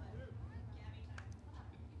 all.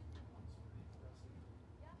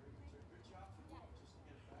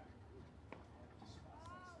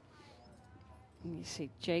 And you see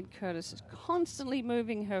Jade Curtis is constantly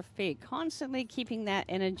moving her feet, constantly keeping that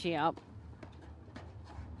energy up.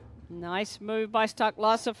 Nice move by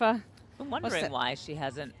Stokasova. I'm wondering why she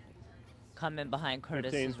hasn't come in behind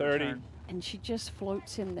Curtis's 15-30. return. And she just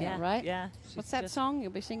floats in there, Yeah, right? yeah. What's that song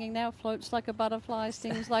you'll be singing now? Floats like a butterfly,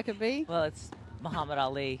 stings like a bee? Well, it's Muhammad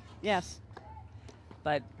Ali. Yes.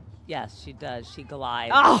 But yes, she does. She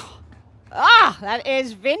glides. Oh! That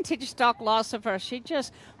is vintage Stokasova. She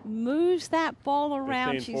just moves that ball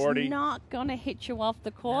around. 15-40. She's not going to hit you off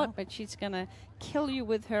the court, No. but she's going to kill you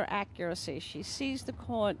with her accuracy. She sees the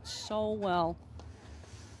court so well.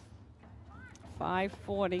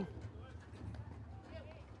 5:40.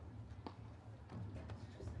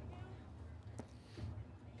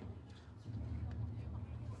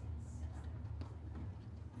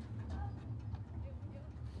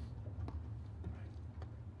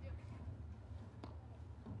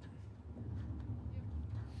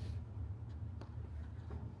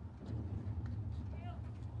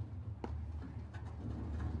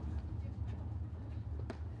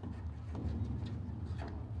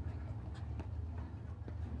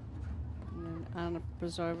 Anna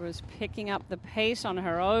Brzova is picking up the pace on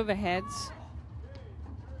her overheads.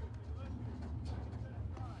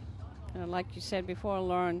 And like you said before,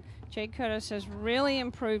 Lauren, Jade Curtis has really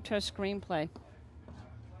improved her screenplay.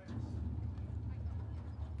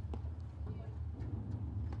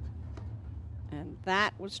 And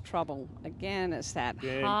that was trouble. Again, it's that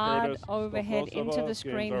Game, hard Curtis, overhead into Stokasova. the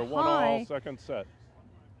screen Games are 1 high. all, second set.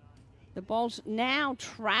 The ball's now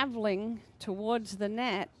traveling towards the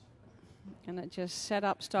net. And it just set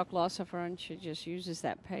up Stokasova, and she just uses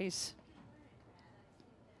that pace.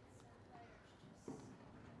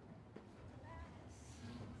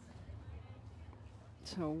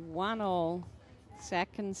 So 1-1,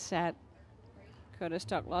 second set. Curtis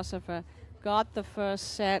Stokasova got the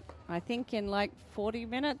first set, I think, in like 40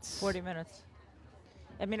 minutes. 40 minutes.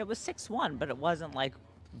 I mean, it was 6-1, but it wasn't like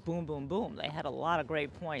boom, boom, boom. They had a lot of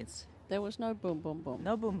great points. There was no boom, boom, boom.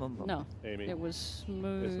 No boom, boom, boom. No. Amy. It was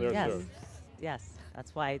smooth. It's their Yes. serve. Yes.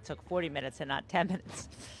 That's why it took 40 minutes and not 10 minutes.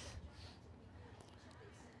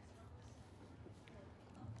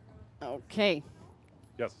 Okay.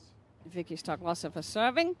 Yes. Vicky Stokasova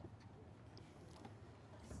serving.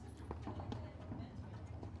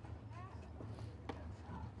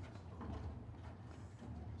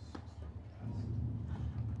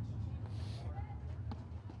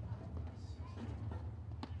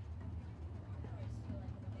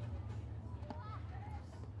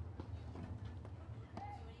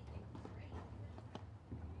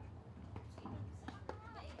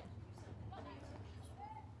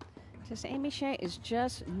 Just Amy Shey is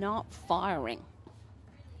just not firing.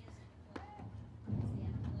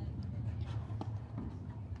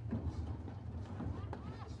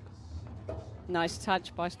 Nice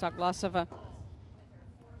touch by Stokasova.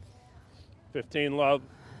 15 love.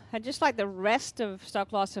 And just like the rest of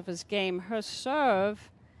Stokasova's game, her serve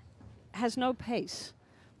has no pace,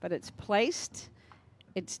 but it's placed,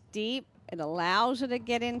 it's deep, it allows her to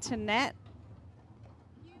get into net.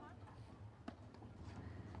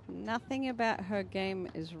 Nothing about her game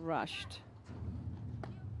is rushed.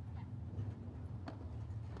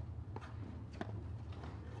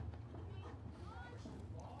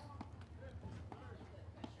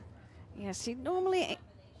 Yeah, see, normally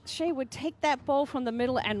Shey would take that ball from the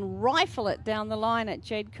middle and rifle it down the line at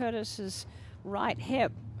Jade Curtis's right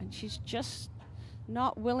hip, and she's just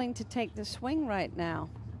not willing to take the swing right now.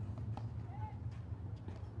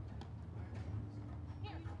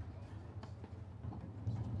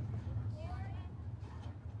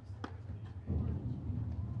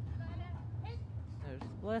 There's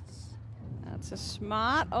blitz. That's a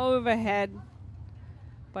smart overhead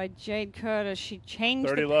by Jade Curtis. She changed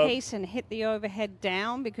 30 the love. pace and hit the overhead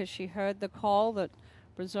down because she heard the call that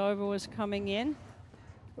Brzova was coming in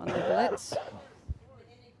on the blitz.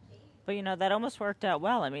 But you know that almost worked out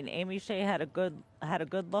well. I mean, Amy Shey had a good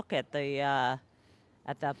look at the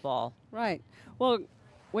at that ball. Right. Well,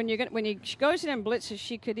 when she goes in and blitzes,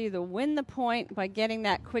 she could either win the point by getting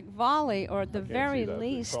that quick volley, or at the Can't very see that. They're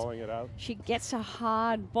least, calling it out. she gets a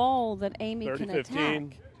hard ball that Amy 30, can 15.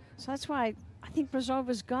 attack. So that's why I think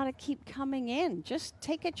Brzova's got to keep coming in. Just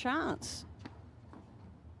take a chance.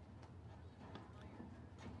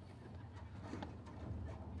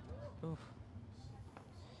 Oof.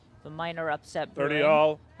 The minor upset 30 brewing.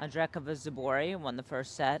 all. Andrekova Zabori won the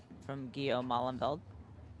first set from Guillaume Molenveld.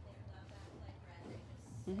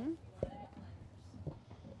 Mm-hmm.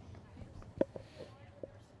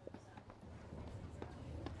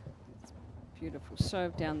 Beautiful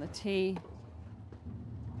serve down the tee.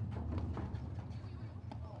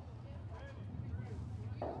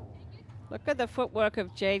 Look at the footwork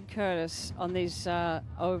of Jade Curtis on these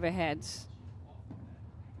overheads.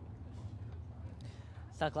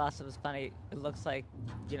 Stokasova was funny. It looks like,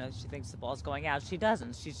 you know, she thinks the ball's going out. She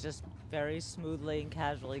doesn't. She's just very smoothly and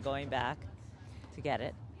casually going back to get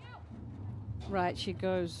it. Right, she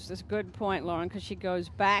goes, that's a good point, Lauren, because she goes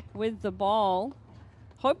back with the ball,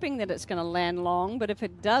 hoping that it's going to land long, but if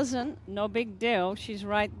it doesn't, no big deal. She's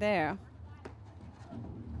right there.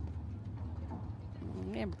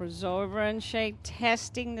 Yeah, Brzova and Shey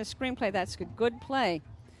testing the screenplay. That's a good play.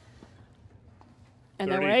 And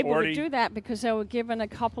 30, they were able 40. to do that because they were given a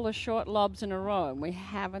couple of short lobs in a row. And we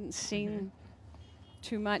haven't seen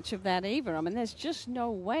too much of that either. I mean, there's just no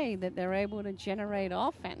way that they're able to generate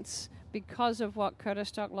offense because of what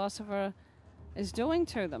Curtis Stokasova is doing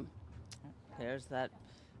to them. There's that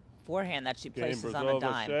forehand that she Game places on a Brzova,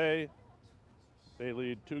 dime. Shey. They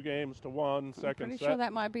lead 2 games to 1. I'm Second pretty set. sure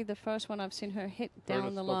that might be the first one I've seen her hit down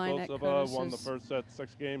Curtis the line at Stokasova won the Curtis's. first set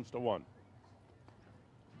 6 games to 1.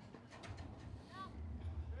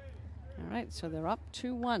 All right, so they're up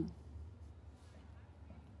 2-1.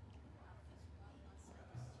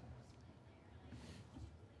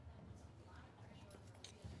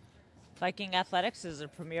 Viking Athletics is a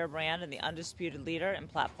premier brand and the undisputed leader in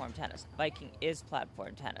platform tennis. Viking is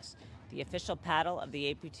platform tennis, the official paddle of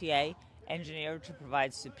the APTA, engineered to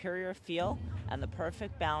provide superior feel and the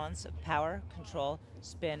perfect balance of power, control,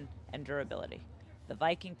 spin, and durability. The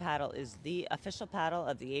Viking paddle is the official paddle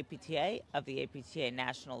of the APTA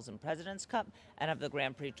Nationals and President's Cup, and of the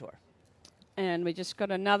Grand Prix Tour. And we just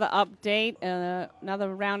got another update,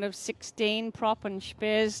 another round of 16. Prop and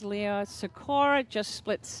Spears, Leah Sikora just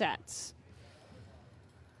split sets.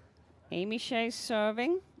 Amy Shey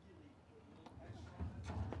serving.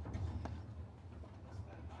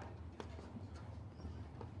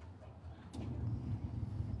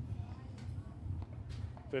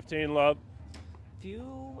 $15 love.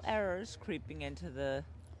 Few errors creeping into the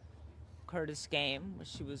Curtis game.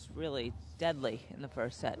 She was really deadly in the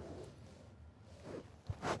first set.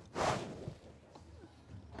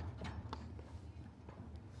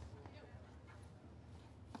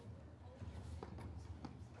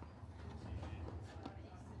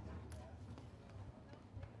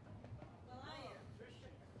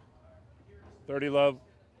 Love.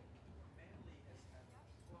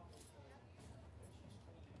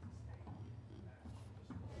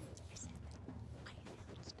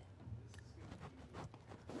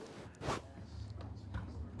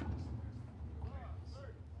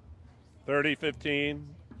 30-15.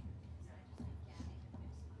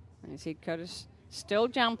 You see Curtis still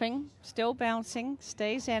jumping, still bouncing,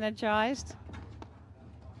 stays energized.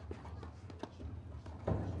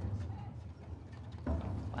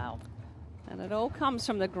 Wow. And it all comes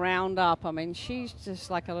from the ground up. I mean, she's just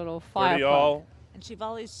like a little 30 fire all. plug. And she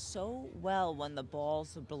volleys so well when the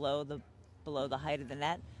balls are below the height of the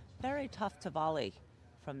net. Very tough to volley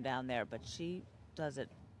from down there, but she does it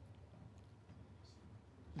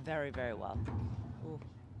very, very well. Ooh.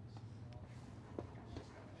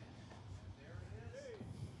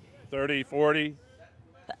 30-40.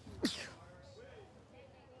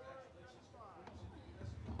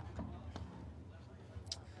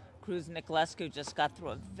 Cruz Nicolescu just got through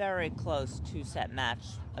a very close two-set match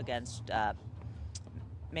against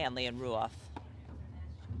Manley and Ruoff.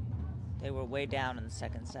 They were way down in the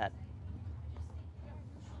second set.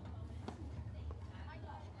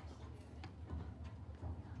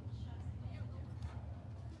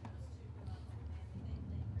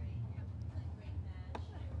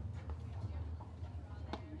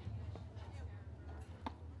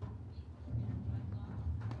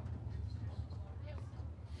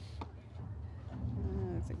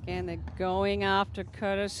 Again, they're going after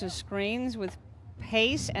Curtis's screens with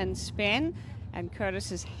pace and spin, and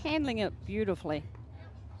Curtis is handling it beautifully.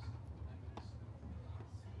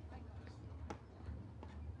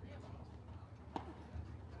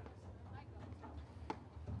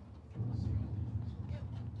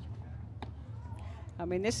 I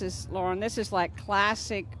mean, this is, Lauren, this is like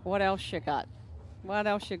classic, what else you got? What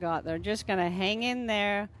else you got? They're just going to hang in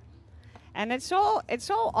there. And it's all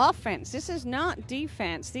offense. This is not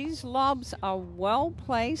defense. These lobs are well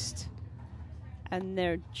placed, and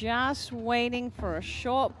they're just waiting for a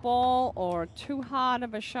short ball or too hard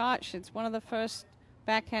of a shot. It's one of the first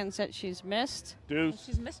backhands that she's missed. Deuce.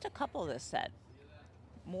 She's missed a couple this set.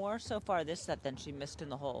 More so far this set than she missed in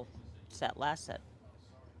the whole set last set.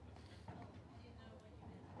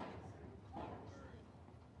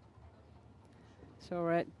 So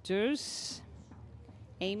we're at deuce.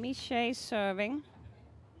 Amy Shey serving.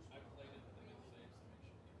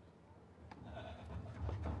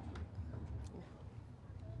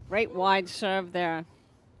 Great wide serve there.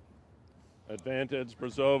 Advantage,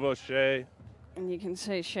 Brzova, Shey. And you can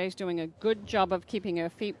see Shey's doing a good job of keeping her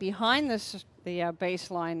feet behind the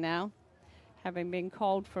baseline now, having been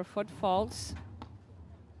called for foot faults.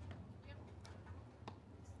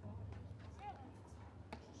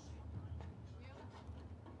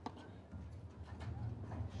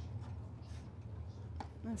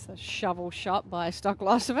 That's a shovel shot by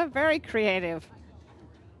Stokasova. Very creative.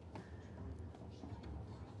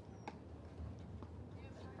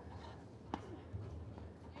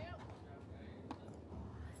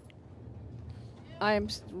 I am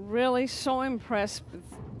really so impressed with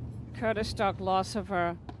Curtis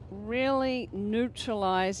Stokasova, really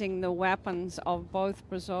neutralizing the weapons of both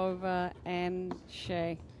Brzova and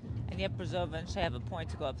Shey. And yet Brzova and Shey have a point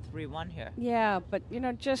to go up 3-1 here. Yeah, but, you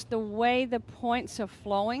know, just the way the points are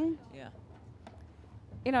flowing. Yeah.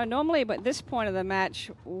 You know, normally at this point of the match,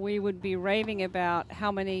 we would be raving about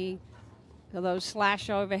how many of those slash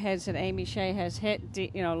overheads that Amy Shey has hit,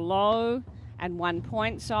 you know, low and 1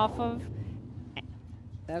 points off of.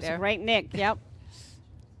 That's a great nick, yep.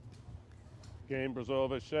 Game,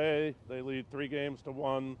 Brzova, Shey. They lead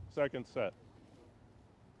 3-1, second set.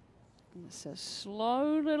 It's a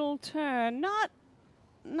slow little turn, not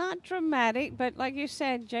dramatic, but like you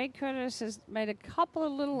said, Jay Curtis has made a couple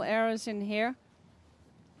of little errors in here.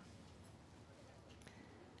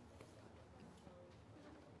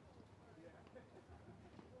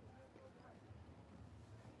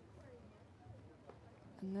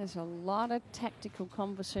 And there's a lot of tactical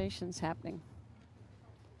conversations happening.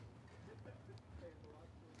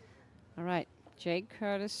 All right, Jay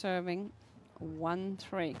Curtis serving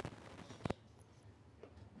 1-3.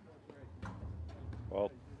 Well,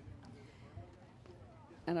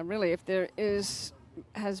 and really, if there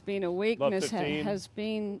has been a weakness, has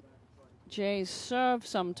been Jay's serve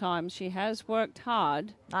sometimes. She has worked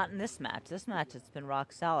hard. Not in this match. This match it's been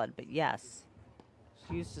rock solid, but yes.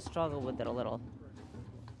 She used to struggle with it a little.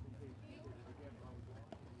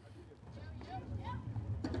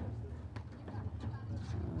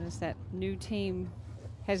 There's that new team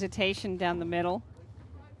hesitation down the middle.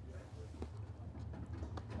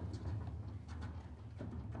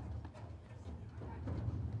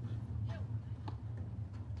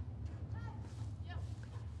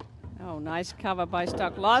 Oh, nice cover by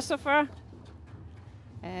Stokasova.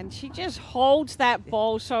 And she just holds that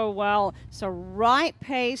ball so well. So right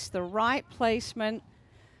pace, the right placement.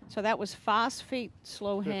 So that was fast feet,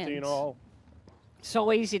 slow 15 hands. all.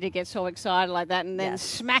 So easy to get so excited like that and then Yes.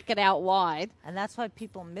 smack it out wide. And that's why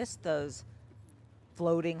people miss those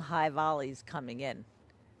floating high volleys coming in,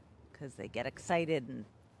 because they get excited and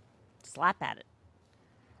slap at it.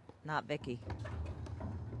 Not Vicky.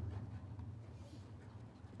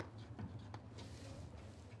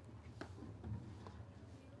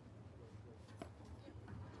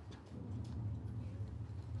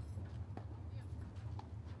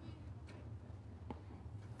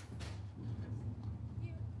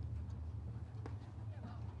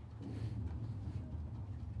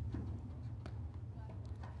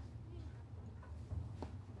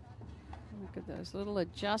 Look at those little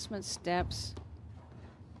adjustment steps.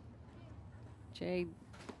 Jade.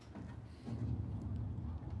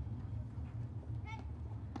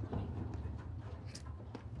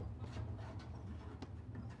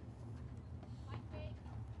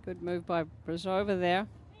 Good move by Brzova there.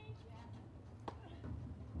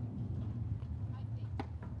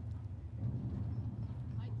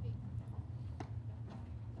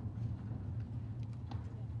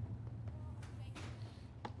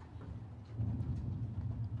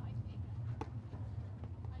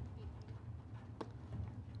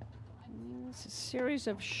 It's a series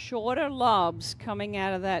of shorter lobs coming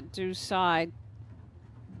out of that due side.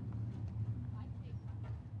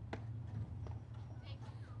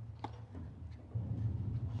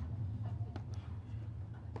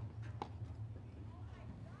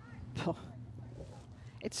 Oh.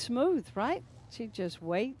 It's smooth, right? She just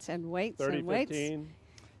waits and waits 30, and waits. 15.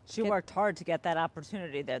 She worked hard to get that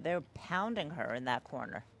opportunity there. They were pounding her in that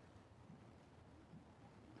corner.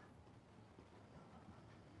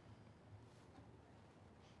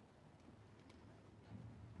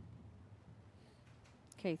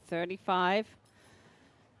 Okay, 35.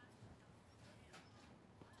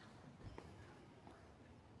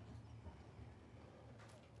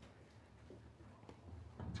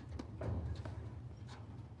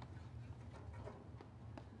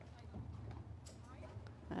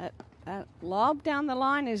 That lob down the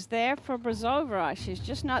line is there for Brzova. She's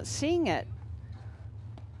just not seeing it.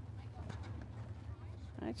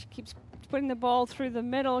 Right, she keeps putting the ball through the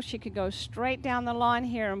middle. She could go straight down the line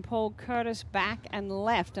here and pull Curtis back and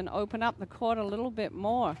left and open up the court a little bit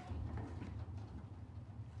more.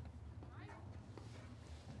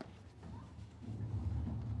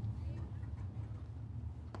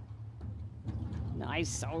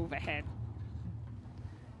 Nice overhead.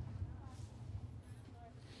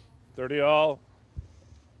 30 all.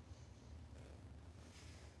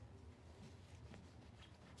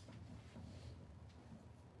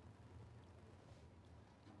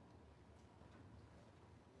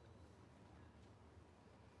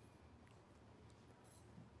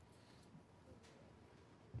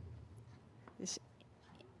 This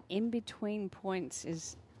in between points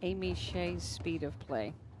is Amy Shey's speed of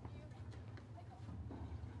play.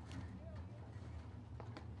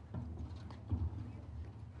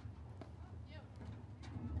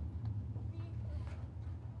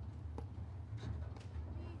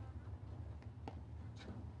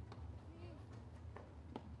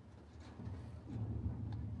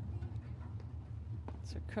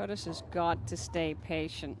 So Curtis has got to stay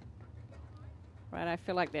patient. Right, I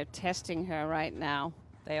feel like they're testing her right now.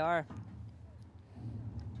 They are.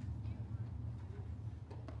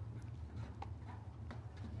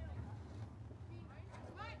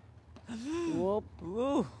 Whoop.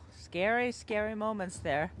 Ooh, scary, scary moments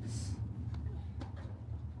there.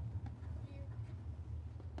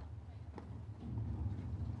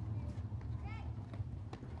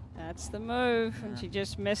 That's the move, and she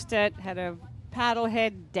just missed it. Had her paddle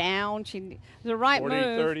head down. She the right 40,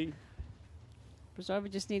 move. 30.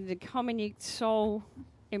 Brzova just needed to come in. It's so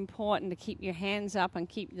important to keep your hands up and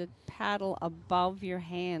keep the paddle above your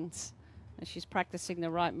hands. And she's practicing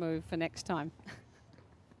the right move for next time.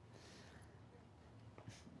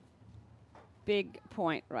 Big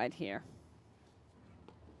point right here.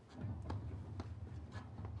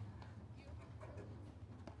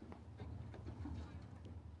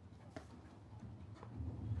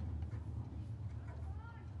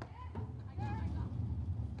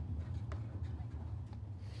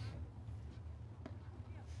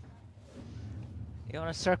 You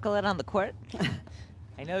want to circle it on the court?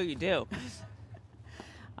 I know you do.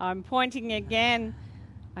 I'm pointing again.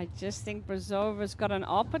 I just think Brzova's got an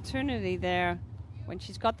opportunity there when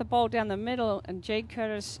she's got the ball down the middle and Jade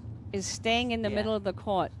Curtis is staying in the middle of the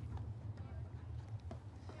court.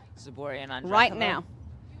 Zaborian on Right Drakova. now.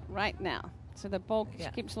 Right now. So the ball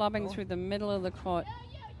keeps lobbing through the middle of the court.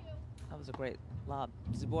 That was a great lob.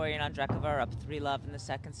 Zaborian on Drakova are up 3-love in the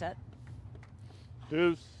second set.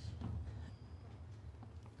 Deuce.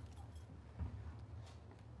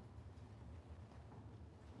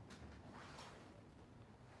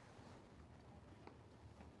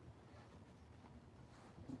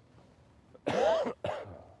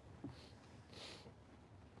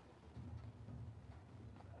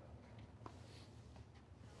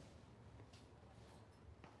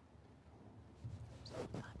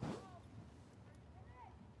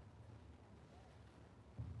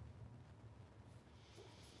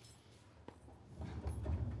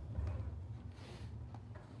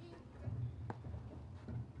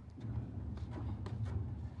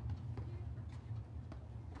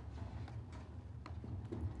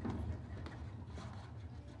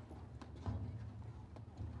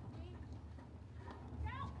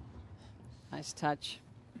 Nice touch.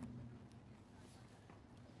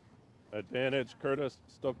 Advantage, Curtis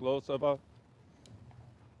Stokasova.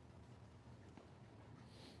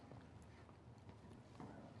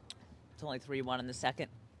 It's only 3-1 in the second.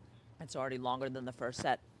 It's already longer than the first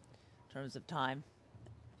set in terms of time.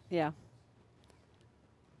 Yeah.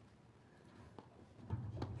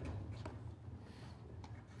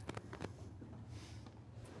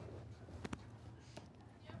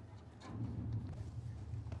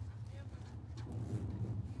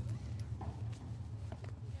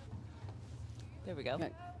 There we go. Okay.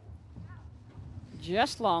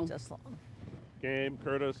 Just long. Just long. Game,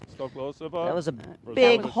 Curtis Stokasova. That was a Brzova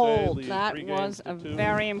big Shey hold. lead That 3 was games to a 2,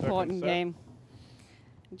 very second important set. game.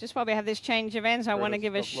 Just while we have this change of ends, I want to Curtis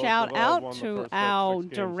give a Stokasova shout won out the to first set, our 6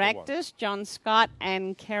 games to 1. directors, John Scott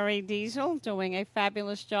and Kerry Diesel, doing a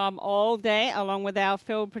fabulous job all day, along with our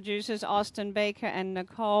field producers, Austin Baker and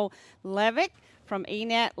Nicole Levick from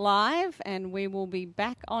eNet Live. And we will be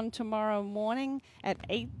back on tomorrow morning at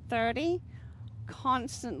 8:30.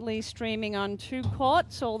 Constantly streaming on 2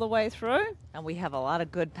 courts all the way through. And we have a lot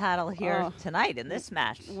of good paddle here tonight in this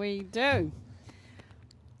match. We do.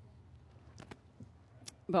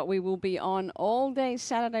 But we will be on all day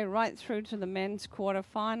Saturday right through to the men's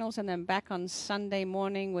quarterfinals and then back on Sunday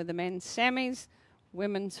morning with the men's semis,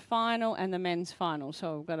 women's final and the men's final.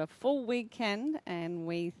 So we've got a full weekend and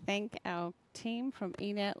we thank our team from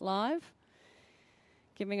eNet Live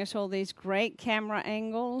giving us all these great camera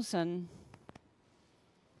angles and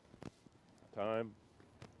Time.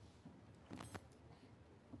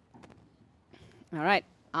 all right,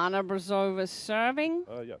 Anna Brzova serving.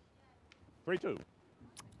 Yes. 3-2.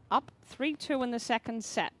 Up 3-2 in the second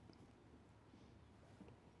set.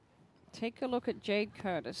 Take a look at Jade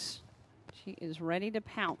Curtis. She is ready to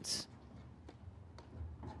pounce.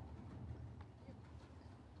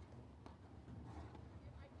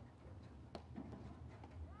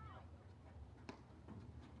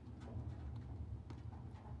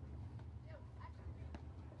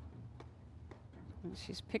 And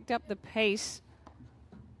she's picked up the pace.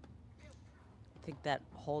 I think that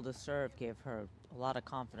hold of serve gave her a lot of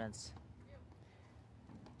confidence.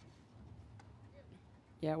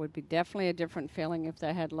 Yeah, it would be definitely a different feeling if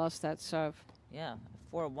they had lost that serve. Yeah,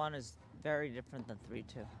 4-1 is very different than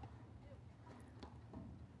 3-2.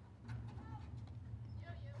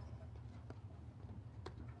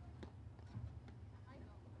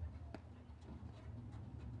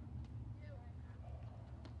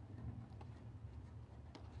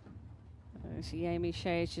 See Amy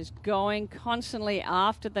Shey is just going constantly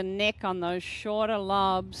after the neck on those shorter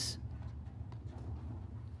lobs.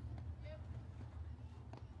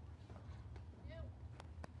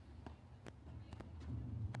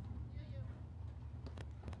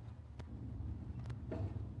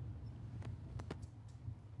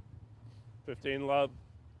 $15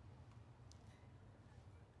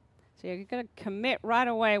 So you've got to commit right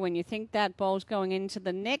away when you think that ball's going into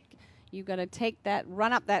the neck. You've got to take that,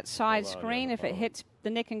 run up that side Hold on, screen. yeah, If it hold on. hits the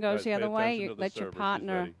neck and goes Guys, the pay other way, attention you to the let your serve. She's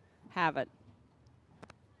partner ready. have it.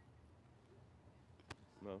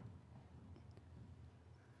 No.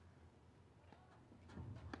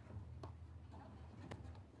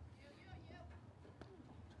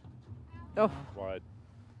 Oh, Wide.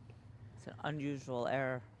 It's an unusual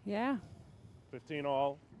error. yeah. 15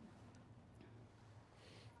 all.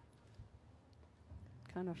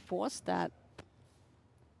 Kind of forced that.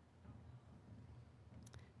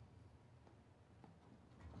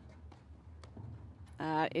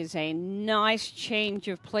 Is a nice change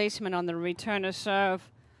of placement on the returner serve.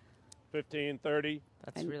 15-30.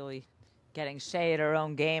 That's really getting Shey at her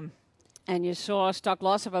own game. And you saw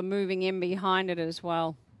Stokasova moving in behind it as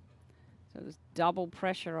well. So there's double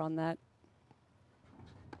pressure on that.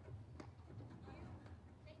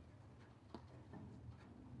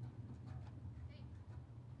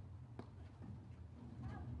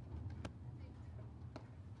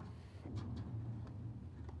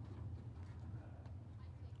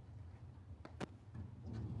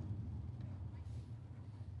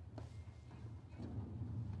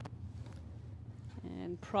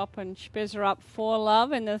 And Prop and Spiz are up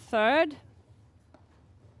 4-love in the third.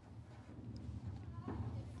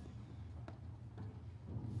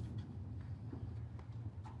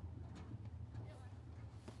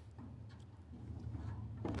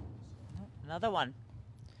 Another one.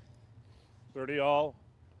 30 all.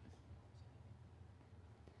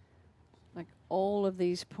 Like all of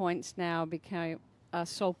these points now are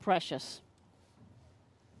so precious.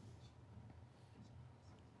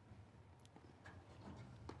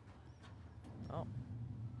 Oh.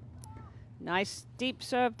 Nice deep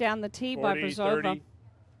serve down the tee by 40, Brzova. 30.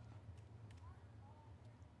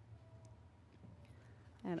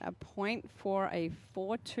 And a point for a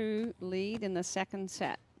 4-2 lead in the second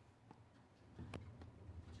set.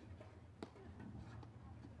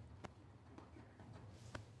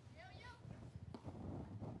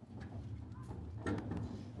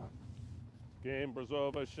 Game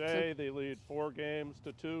Brzova, Shey. They lead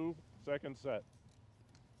 4-2, second set.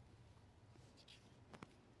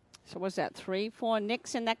 So was that 3-4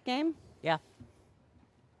 nicks in that game? Yeah.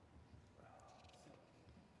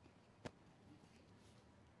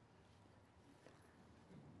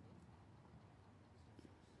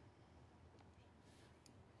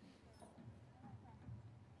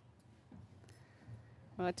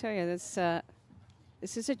 Well, I tell you,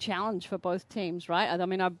 this is a challenge for both teams, right? I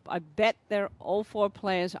mean, I bet all four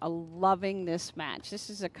players are loving this match. This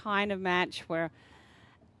is a kind of match where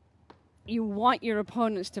you want your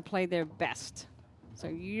opponents to play their best. So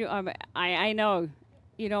I know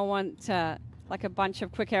you don't want like a bunch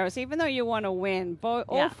of quick arrows, even though you want to win.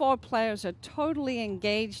 All four players are totally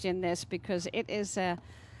engaged in this because it is a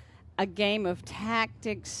game of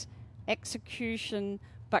tactics, execution,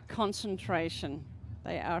 but concentration.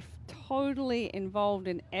 They are totally involved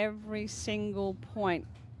in every single point.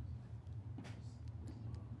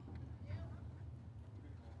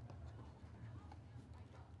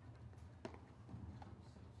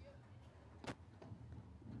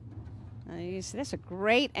 That's a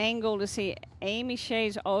great angle to see Amy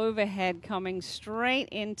Shey's overhead coming straight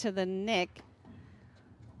into the neck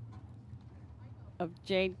of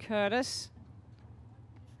Jade Curtis.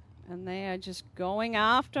 And they are just going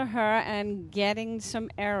after her and getting some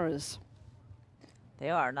errors. They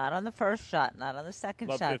are, not on the first shot, not on the second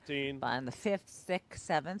Love shot. 15. But on the fifth, sixth,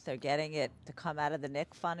 seventh, they're getting it to come out of the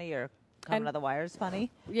nick funny or come out of the wires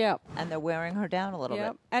funny. Yeah. And they're wearing her down a little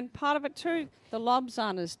bit. And part of it too, the lobs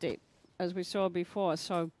aren't as deep as we saw before.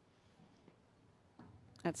 So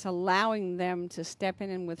that's allowing them to step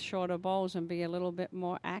in with shorter balls and be a little bit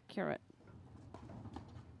more accurate.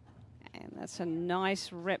 And that's a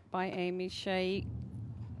nice rip by Amy Shey.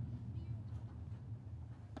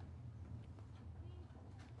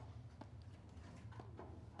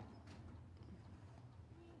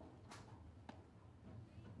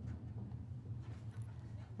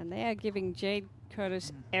 And they are giving Jade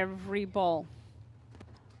Curtis every ball.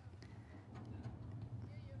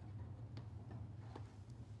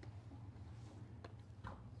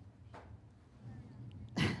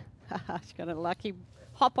 She's got a lucky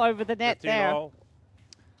hop over the net there. All.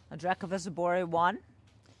 Andreka Zabori won.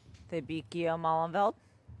 They beat Guillaume Molenveld.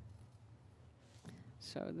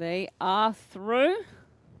 So they are through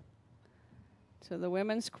to the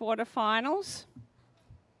women's quarterfinals.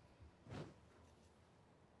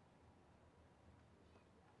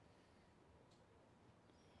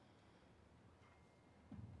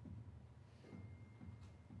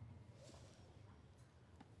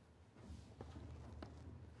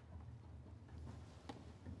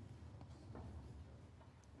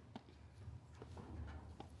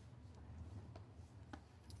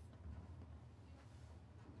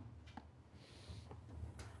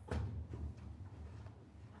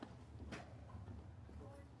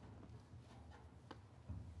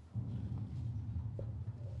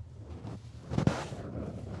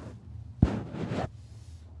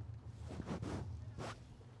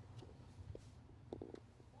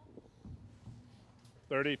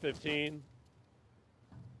 Thirty 15.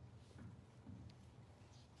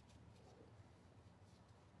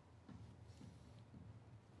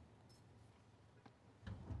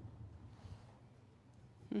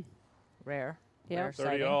 Rare. Yep. Rare 30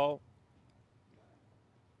 sighting. all.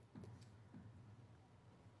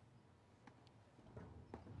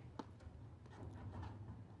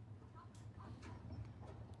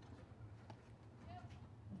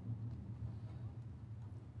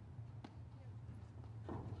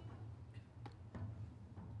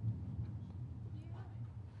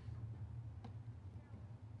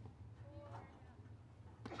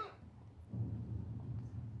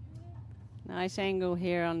 Nice angle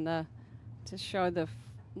here on the to show the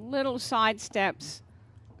little side steps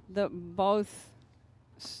that both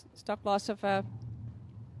Stokasova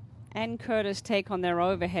and Curtis take on their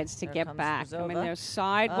overheads to There get comes back. I mean, Brzova. they're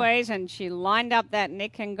sideways, and she lined up that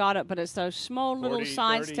nick and got it, but it's those small little 40,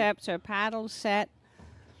 side 30. steps, her paddle set.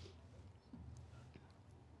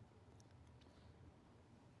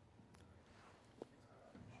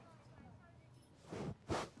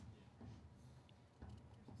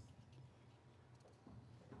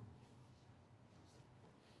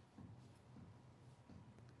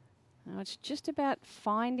 Now it's just about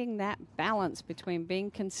finding that balance between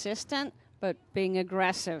being consistent but being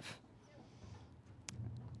aggressive.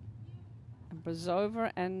 And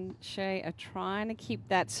Brzova and Shey are trying to keep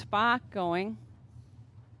that spark going.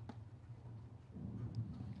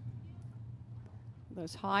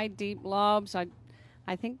 Those high, deep lobs.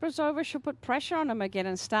 I think Brzova should put pressure on him again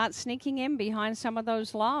and start sneaking in behind some of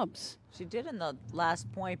those lobs. She did in the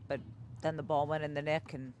last point, but then the ball went in the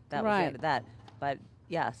nick, and that was Right. the end of that. But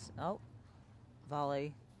yes. Oh,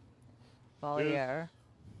 volley Deuce. error.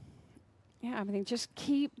 Yeah, I mean, just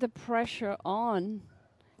keep the pressure on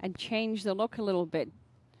and change the look a little bit.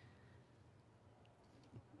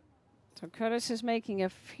 So Curtis is making a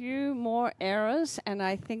few more errors, and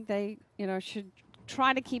I think they, should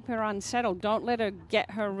try to keep her unsettled. Don't let her get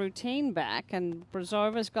her routine back. And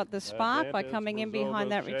Brzova's got the spark by Advantage, coming in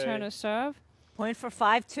behind that Brzova, return Shey. of serve. Point for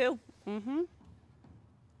 5-2. Mm-hmm.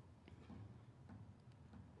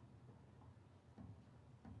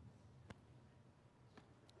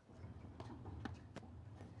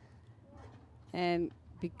 And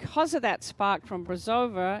because of that spark from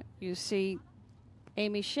Brzova, you see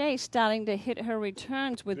Amy Shey starting to hit her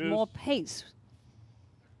returns with Deuce. more pace.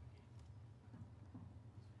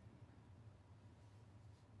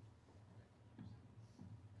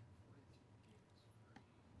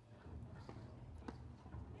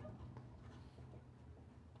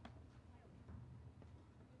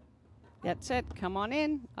 That's it. Come on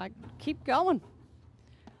in. I keep going.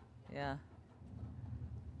 Yeah.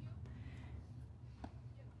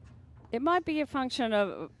 It might be a function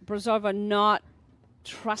of Brzova not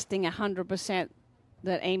trusting 100%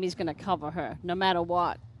 that Amy's going to cover her, no matter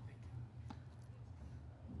what.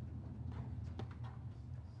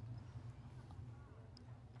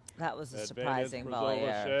 That was a Advantage, surprising volley Brzova,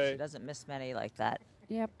 error. Shey. She doesn't miss many like that.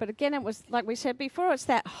 Yeah, but again, it was like we said before, it's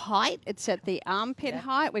that height. It's at the armpit Yeah.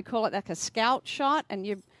 height. We call it like a scout shot, and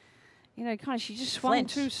she just swung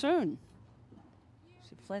Flinch. too soon.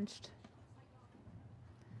 She flinched.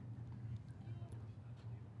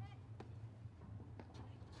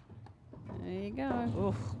 There you go.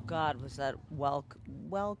 Oh, God, was that well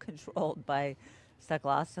controlled by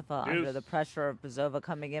Stokasova under Deuce. the pressure of Brzova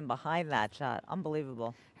coming in behind that shot.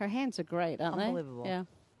 Unbelievable. Her hands are great, aren't they? Unbelievable. Yeah.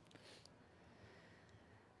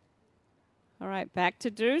 All right, back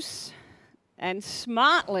to deuce. And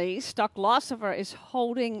smartly, Stokasova is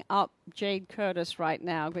holding up Jade Curtis right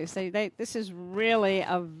now because this is really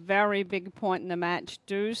a very big point in the match.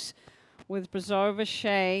 Deuce with Brzova,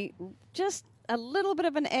 Shey, just a little bit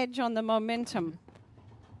of an edge on the momentum.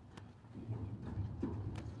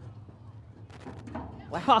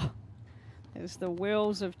 Wow. There's the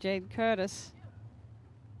wheels of Jade Curtis.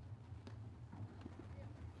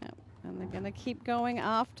 Yep. And they're going to keep going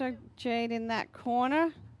after Jade in that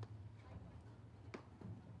corner.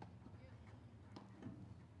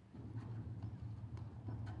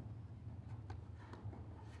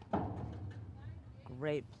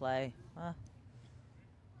 Great play. Huh.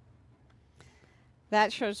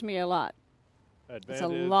 That shows me a lot. It's a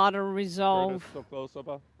Advantage, lot of resolve Curtis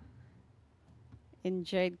Stokasova. in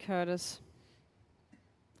Jade Curtis.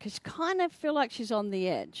 Because you kind of feel like she's on the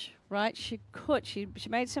edge, right? She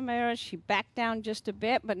made some errors. She backed down just a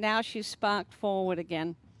bit, but now she's sparked forward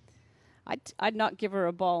again. I'd not give her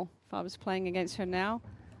a ball if I was playing against her now.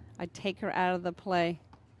 I'd take her out of the play.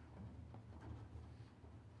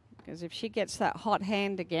 Because if she gets that hot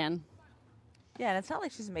hand again. Yeah, and it's not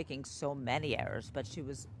like she's making so many errors, but she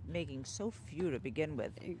was making so few to begin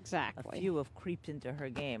with. Exactly. A few have creeped into her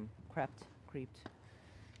game. Creeped.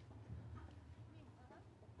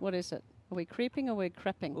 What is it? Are we creeping or are we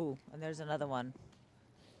creeping? Ooh, and there's another one.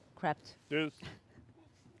 Crept. Deuce.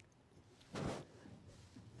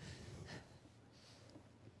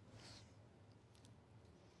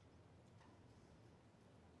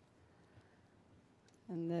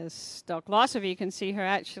 And there's Stokasova. You can see her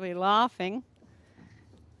actually laughing.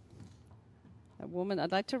 A woman,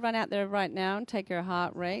 I'd like to run out there right now and take her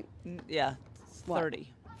heart rate. Yeah, it's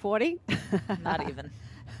 30. 40? Not even.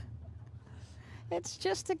 It's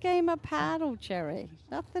just a game of paddle, Cherry.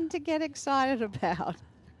 Nothing to get excited about.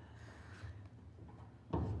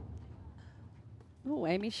 Oh,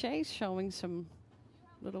 Amy Shey's showing some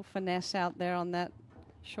little finesse out there on that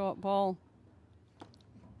short ball.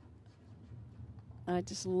 I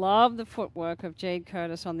just love the footwork of Jade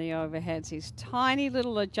Curtis on the overheads. These tiny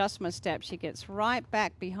little adjustment steps. She gets right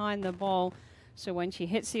back behind the ball, so when she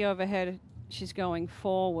hits the overhead, she's going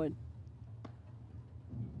forward.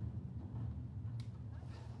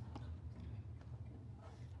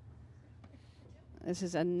 This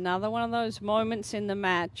is another one of those moments in the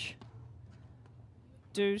match.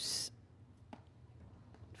 Deuce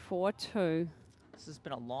 4-2. This has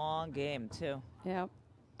been a long game, too. Yep.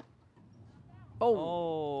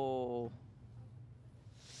 Oh.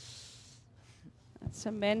 That's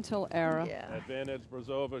a mental error. Yeah. Advantage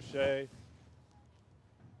Brzova, Shey.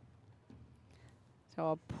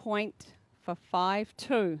 So a point for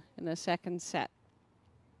 5-2 in the second set.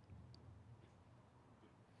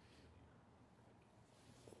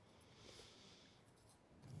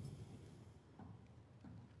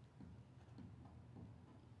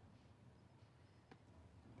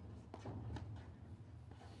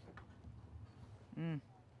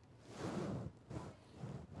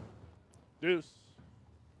 Deuce.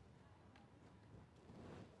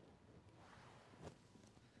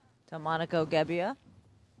 Delmonico Gebbia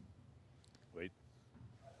Wait.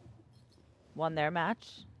 won their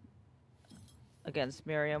match against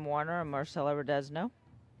Miriam Warner and Marcela Redesno.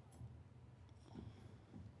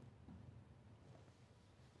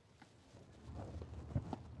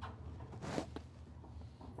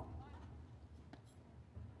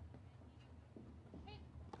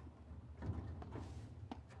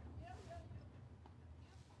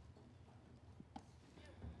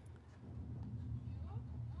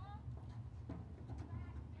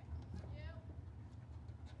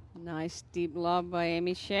 Nice deep lob by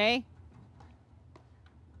Amy Shey.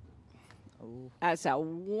 Oh. That's a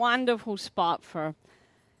wonderful spot for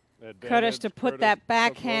Advantage Curtis to put that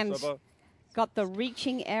backhand. Stokasova. Got the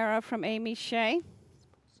reaching error from Amy Shey.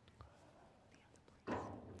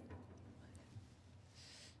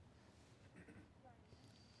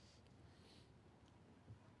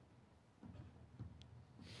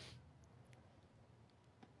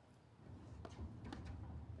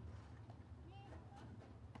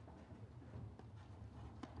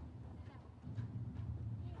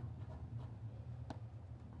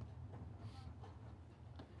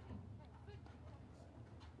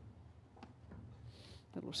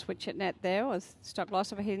 Little switch at net there with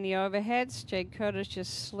Stokasova hitting the overheads. Jade Curtis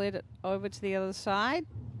just slid it over to the other side.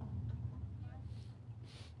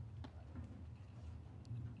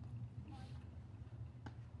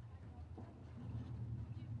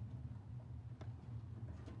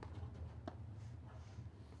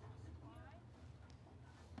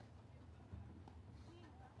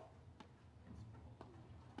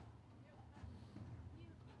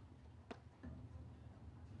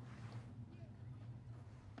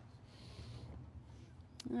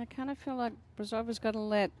 I kind of feel like Brzova's got to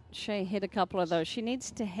let Shey hit a couple of those. She needs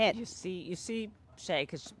to hit. You see Shey,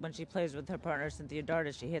 because when she plays with her partner Cynthia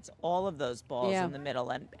Dartis, she hits all of those balls Yeah. in the middle,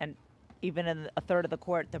 and even in a third of the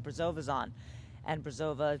court that Brzova's on, and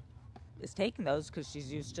Brzova is taking those because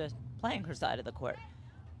she's used to playing her side of the court.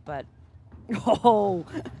 But Oh,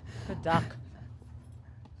 good duck.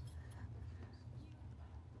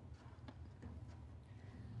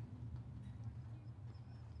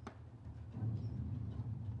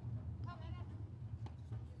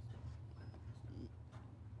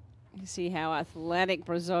 you see how athletic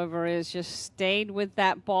Brzova is. Just stayed with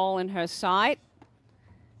that ball in her sight.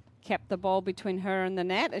 Kept the ball between her and the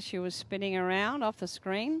net as she was spinning around off the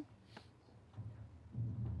screen.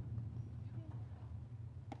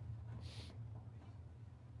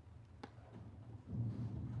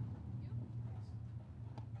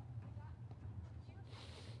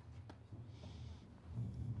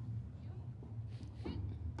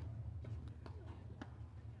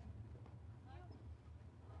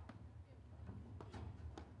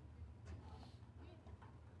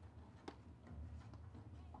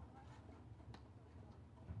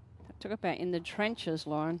 Talk about in the trenches,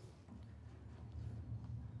 Lauren.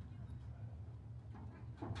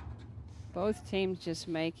 Both teams just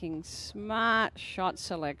making smart shot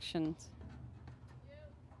selections.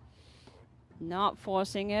 Not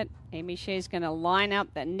forcing it. Amy Shey's going to line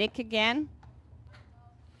up the nick again.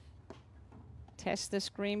 Test the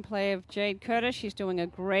screenplay of Jade Curtis. She's doing a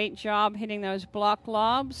great job hitting those block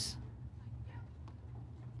lobs.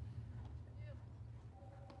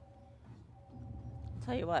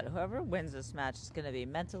 Tell you what, whoever wins this match is going to be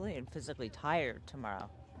mentally and physically tired tomorrow.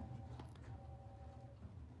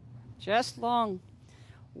 Just long.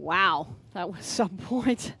 Wow, that was some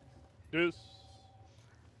point. Deuce.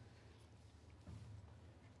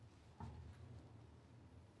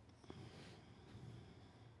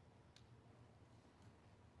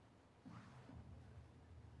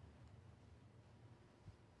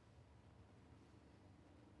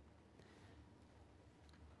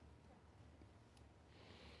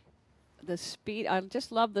 The speed, I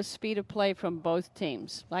just love the speed of play from both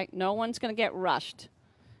teams. Like, no one's going to get rushed.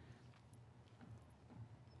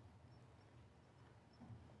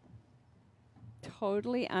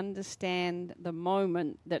 Totally understand the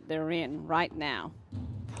moment that they're in right now.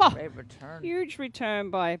 Great return. Huge return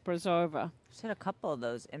by Brzova. She's hit a couple of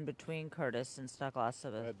those in between Curtis and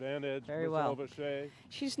Stokasova. Advantage. Very well. Brzova, Shey.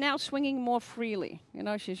 She's now swinging more freely. You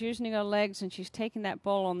know, she's using her legs and she's taking that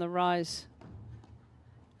ball on the rise.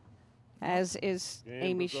 As is Game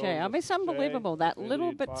Amy Brzova, Shea. I mean, it's unbelievable. Shey. That They little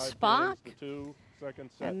lead bit 5 spark. games to 2,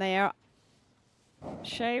 second set. And they are,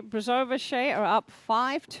 Brzova, Shea are up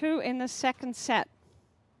 5-2 in the second set.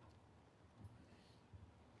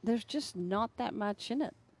 There's just not that much in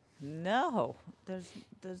it. No,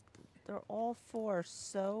 they're all four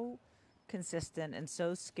so consistent and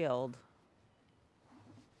so skilled.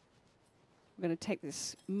 We're going to take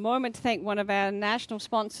this moment to thank one of our national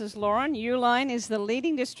sponsors, Lauren. Uline is the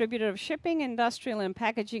leading distributor of shipping, industrial and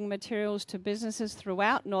packaging materials to businesses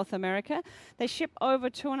throughout North America. They ship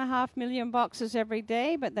over 2.5 million boxes every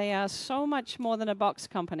day, but they are so much more than a box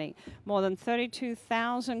company. More than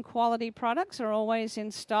 32,000 quality products are always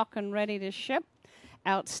in stock and ready to ship.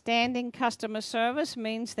 Outstanding customer service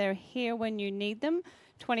means they're here when you need them,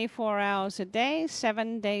 24 hours a day,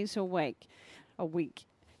 7 days a week.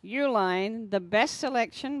 Uline, the best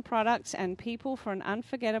selection, products, and people for an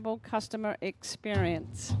unforgettable customer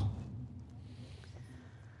experience.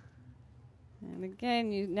 And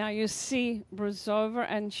again, now you see Brzova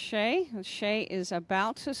and Shey. Shey is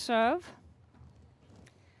about to serve.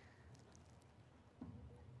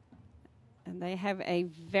 And they have a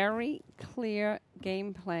very clear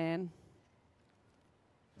game plan.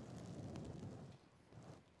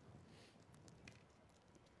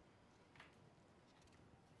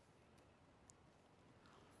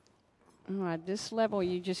 At this level,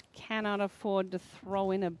 you just cannot afford to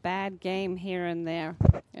throw in a bad game here and there.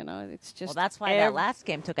 You know, it's just. Well, that's why that last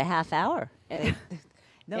game took a half hour.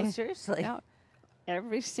 No, Yeah. seriously. No,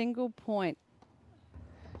 every single point.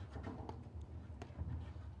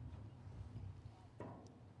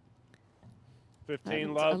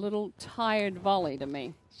 Fifteen It's love. a little tired volley to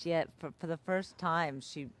me. She had, for the first time,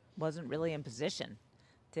 she wasn't really in position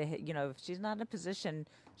to hit. You know, if she's not in a position,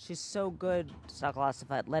 she's so good,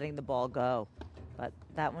 Stokasova, at letting the ball go. But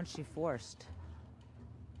that one she forced.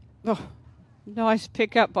 Oh, nice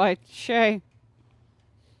pickup by Shey.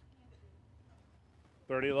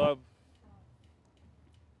 30 love.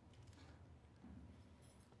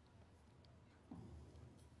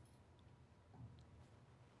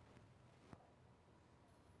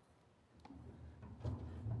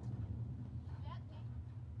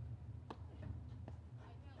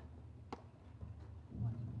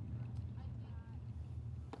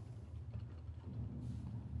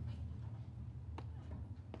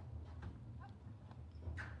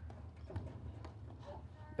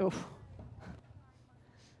 Oof.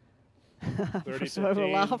 30 So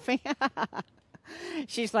 15. laughing.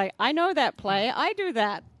 She's like, I know that play. I do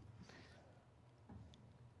that.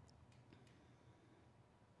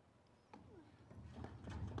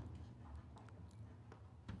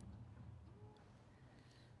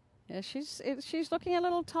 Yeah, she's looking a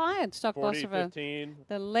little tired, 40 Stokasova. 15.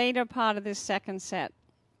 The later part of this second set.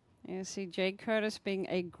 You see Jade Curtis being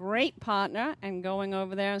a great partner and going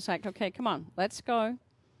over there and it's like, okay, come on, let's go.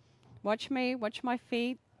 Watch me, watch my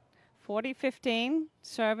feet. 40-15,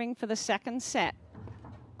 serving for the second set.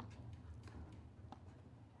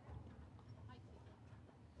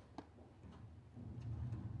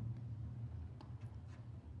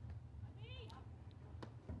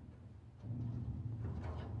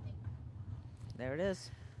 There it is.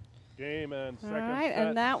 Game and All second right, set.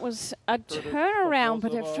 and that was a Curtis turnaround,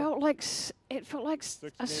 but it Stokasova. felt like Six a games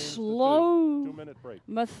to slow, 2 minute break.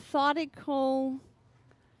 methodical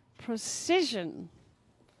precision.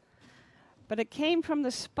 But it came from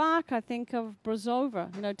the spark, I think, of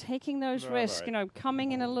Brzova, you know, taking those All risks, right. you know,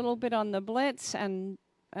 coming in a little bit on the blitz and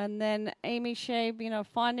And then Amy Shey,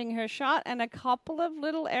 finding her shot and a couple of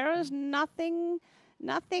little errors, nothing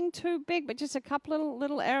too big, but just a couple of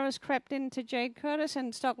little errors crept into Jade Curtis,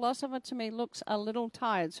 and Stokasova to me looks a little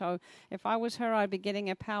tired. So if I was her, I'd be getting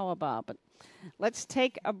a power bar. But let's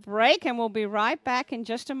take a break, and we'll be right back in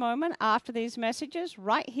just a moment after these messages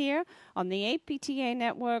right here on the APTA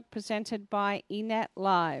Network presented by eNet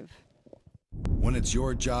Live. When it's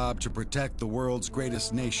your job to protect the world's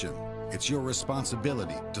greatest nation, it's your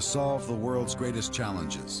responsibility to solve the world's greatest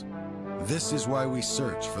challenges. This is why we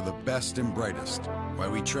search for the best and brightest, why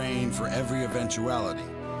we train for every eventuality,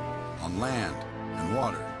 on land and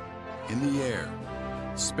water, in the air,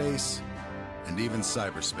 space, and even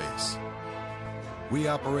cyberspace. We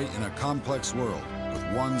operate in a complex world with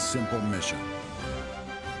one simple mission: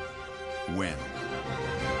 win.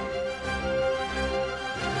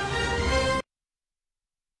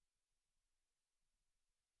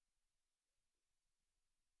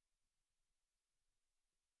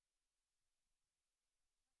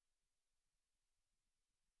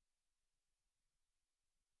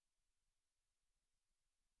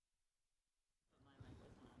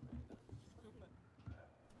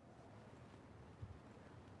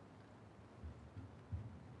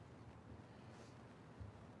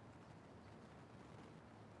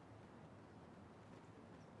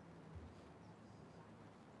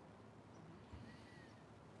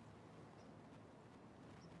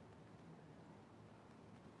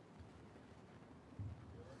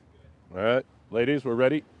 All right, ladies, we're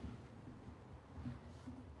ready.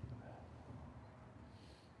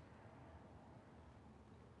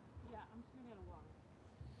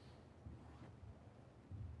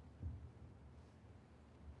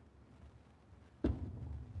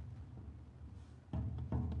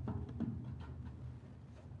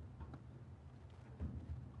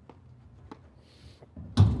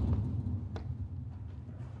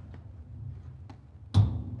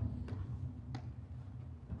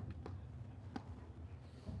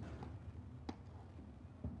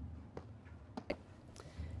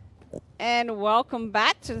 And welcome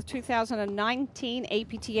back to the 2019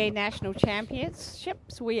 APTA National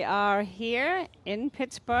Championships. We are here in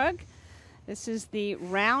Pittsburgh. This is the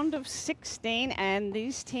round of 16, and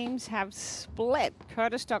these teams have split.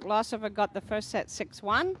 Curtis Stokasova got the first set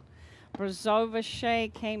 6-1. Brzova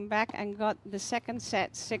Shey came back and got the second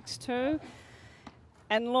set 6-2.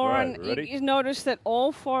 And Lauren, right, you notice that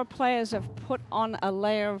all four players have put on a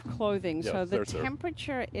layer of clothing. Yes, so the sir.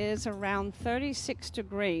 temperature is around 36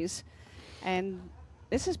 degrees. And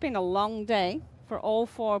this has been a long day for all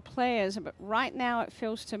four players. But right now it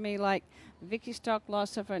feels to me like Vicky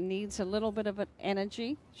Stokasova needs a little bit of an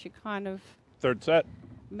energy. She kind of Third set.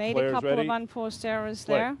 made Players a couple ready. of unforced errors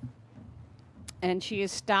Play. there. And she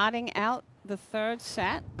is starting out the third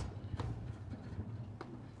set.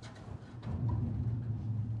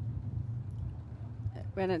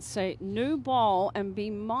 And it's a new ball, and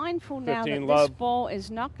be mindful now that 15 this love. ball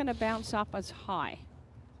is not going to bounce up as high.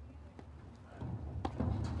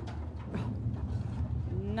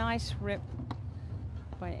 Nice rip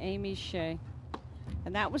by Amy Shey.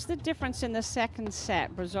 And that was the difference in the second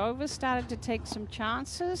set. Brzova started to take some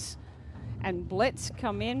chances, and Blitz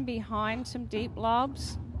come in behind some deep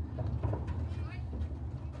lobs.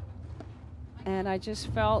 And I just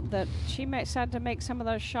felt that she started to make some of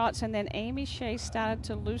those shots, and then Amy Shey started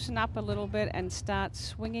to loosen up a little bit and start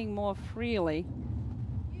swinging more freely.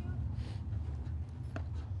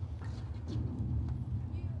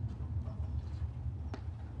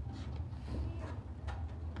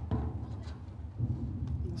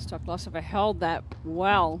 Stokasova held that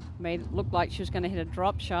well, made it look like she was going to hit a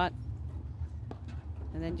drop shot,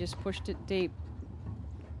 and then just pushed it deep.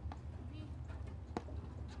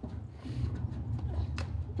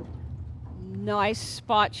 Nice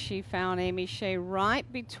spot she found, Amy Shey, right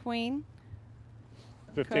between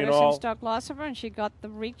 15 Curtis all. and Stokasova, and she got the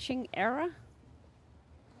reaching error.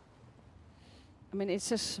 I mean,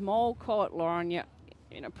 it's a small court, Lauren. You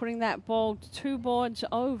know, putting that ball 2 boards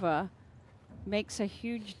over makes a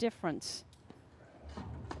huge difference.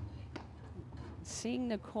 Seeing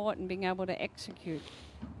the court and being able to execute.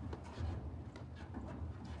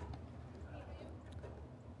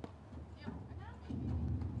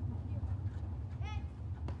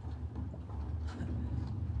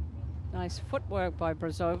 Nice footwork by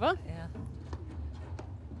Brzova. Yeah.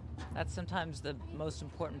 That's sometimes the most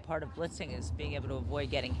important part of blitzing, is being able to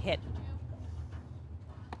avoid getting hit.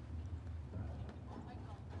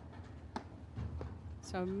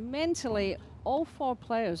 So mentally, all 4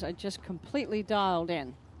 players are just completely dialed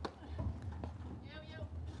in.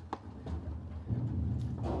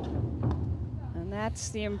 And And that's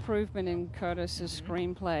the improvement in Curtis's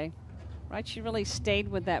screenplay. Right, she really stayed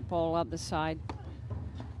with that ball up the side.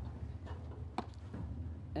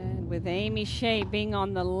 And with Amy Shey being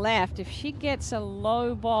on the left, if she gets a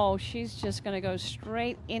low ball, she's just going to go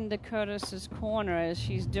straight into Curtis's corner as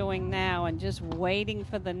she's doing now and just waiting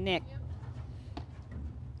for the nick.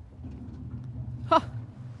 Huh.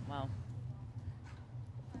 Wow.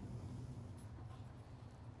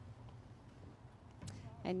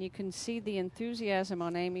 And you can see the enthusiasm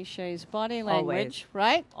on Amy Shey's body language, Always.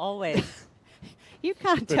 right? Always. You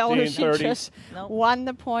can't tell her she 15-30. just Nope. won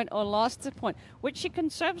the point or lost the point, which she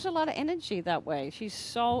conserves a lot of energy that way.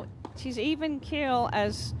 She's even keel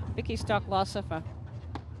as Vicky Stokasova.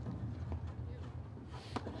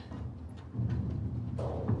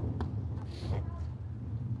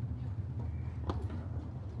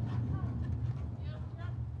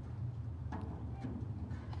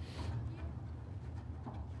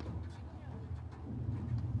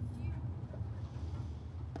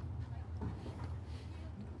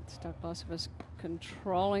 Stokasova's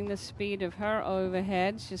controlling the speed of her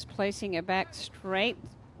overheads, just placing it back straight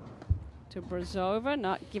to Brzova,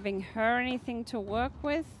 not giving her anything to work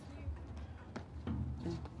with.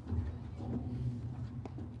 And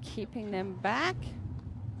keeping them back.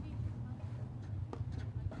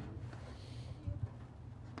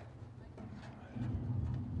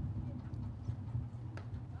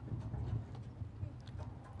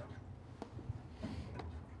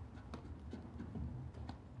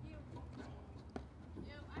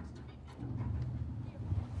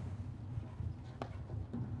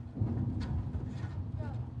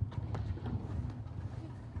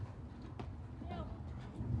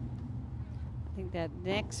 I think that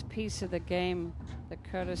next piece of the game that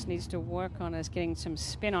Curtis needs to work on is getting some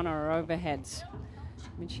spin on her overheads.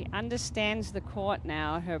 I mean, she understands the court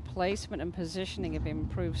now. Her placement and positioning have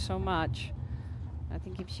improved so much. I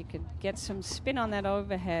think if she could get some spin on that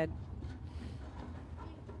overhead.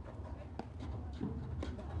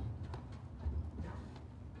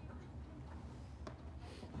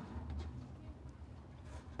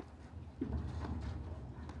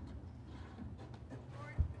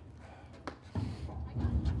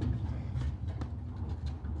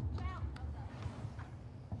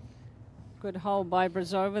 Good hold by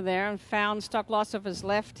Brzova there and found Stokasova's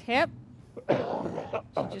left hip.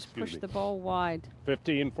 She just pushed the ball wide.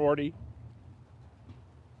 15-40.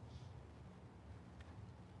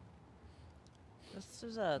 This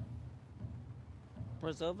is a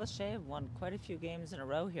Brzova. Shey have won quite a few games in a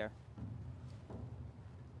row here.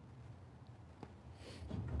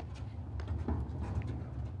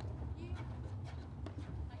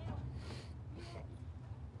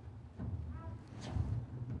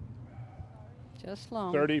 Just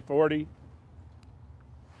long. 30-40.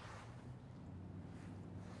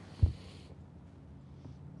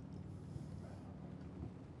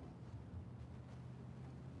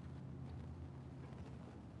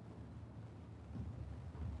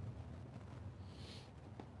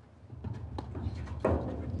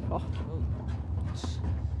 Oh.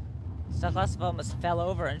 Stokasova almost fell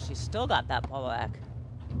over and she still got that ball back.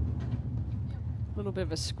 A little bit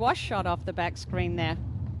of a squash shot off the back screen there.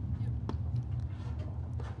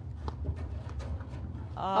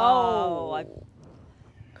 Oh,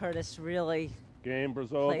 Curtis really Game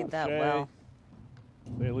Brzova. played that Shey. well.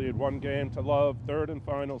 They lead 1-0 third and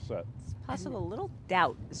final set. It's possible a little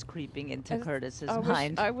doubt is creeping into Curtis's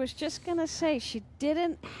mind. I was just going to say, she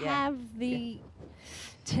didn't Yeah. have the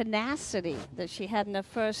tenacity that she had in the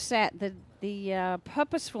first set, the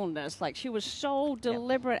purposefulness. Like, she was so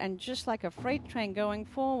deliberate and just like a freight train going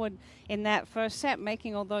forward in that first set,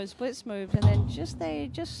 making all those blitz moves. And then they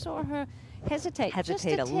just saw her hesitate. Just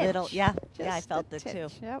a little. titch. Yeah, yeah, I Just felt a it too.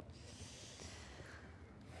 titch, Yep.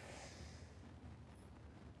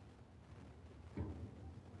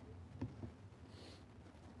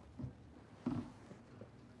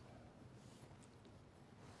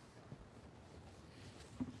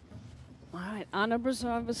 All right, Anna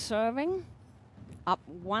Brzova serving, up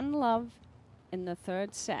 1-love in the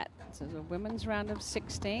third set. This is a women's round of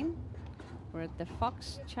 16. We're at the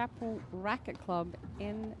Fox Chapel Racket Club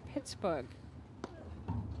in Pittsburgh.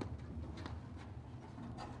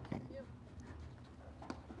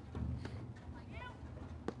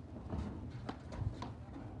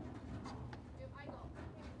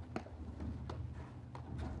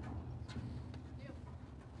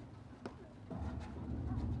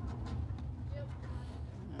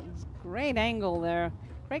 Great angle there.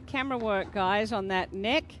 Great camera work, guys, on that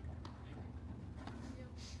nick.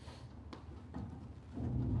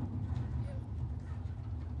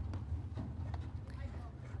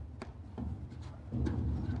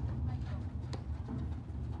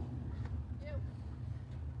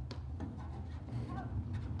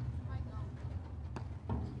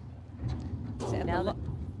 now the, that,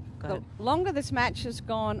 go the ahead. longer this match has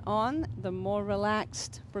gone on, the more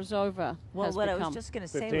relaxed Brzova Well, has what I become. was just going to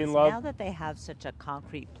say 15 was love. now that they have such a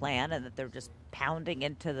concrete plan and that they're just pounding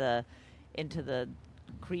into the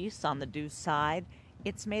crease on the deuce side,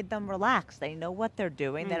 it's made them relax. They know what they're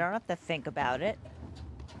doing. They don't have to think about it.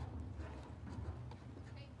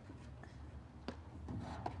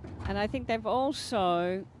 And I think they've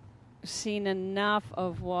also seen enough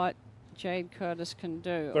of what Jade Curtis can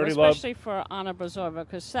do, 30 love. especially for Anna Brzova,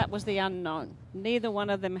 because that was the unknown. Neither one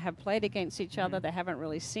of them have played against each other. They haven't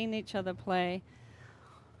really seen each other play.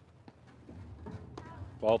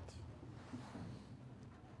 Fault.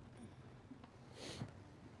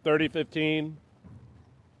 30-15.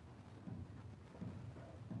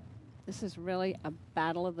 This is really a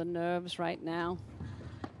battle of the nerves right now.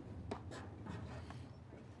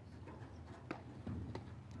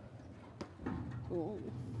 Ooh.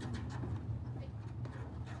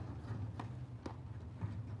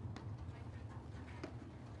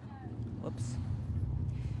 Whoops.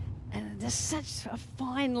 And there's such a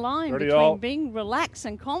fine line 30 between all. being relaxed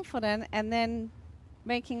and confident and then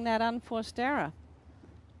making that unforced error.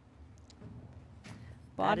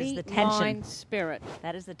 That is Body, the tension. mind, spirit.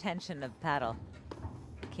 That is the tension of paddle.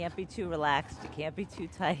 You can't be too relaxed. You can't be too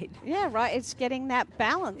tight. Yeah, right. It's getting that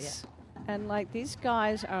balance. And like these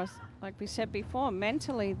guys are, like we said before,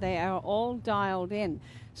 mentally they are all dialed in.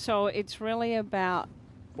 So it's really about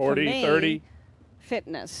 40, for me, 30.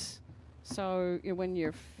 fitness. So when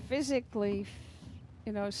you're physically,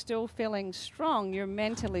 still feeling strong, you're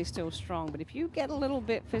mentally still strong. But if you get a little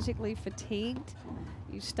bit physically fatigued,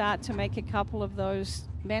 you start to make a couple of those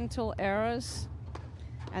mental errors,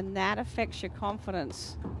 and that affects your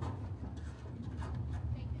confidence.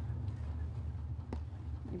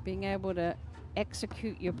 Being able to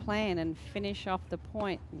execute your plan and finish off the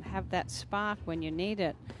point and have that spark when you need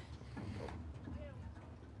it.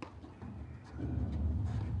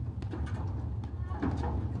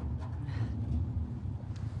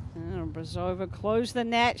 Brzova closed the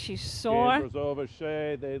net. She saw. Game Brzova,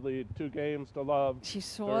 Shey, they lead 2 games to love. She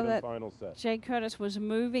saw Third that and final set. Jade Curtis was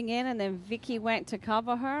moving in, and then Vicky went to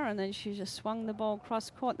cover her, and then she just swung the ball cross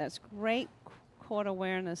court. That's great court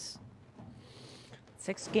awareness.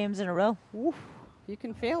 6 games in a row. Oof, you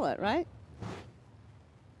can feel it, right?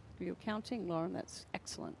 You're counting, Lauren. That's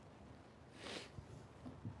excellent.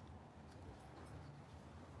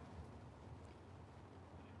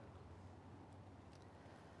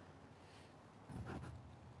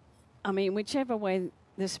 I mean, whichever way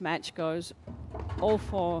this match goes, all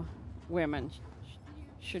 4 women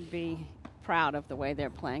should be proud of the way they're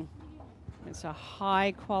playing. It's a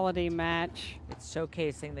high-quality match. It's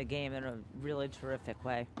showcasing the game in a really terrific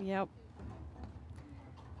way. Yep.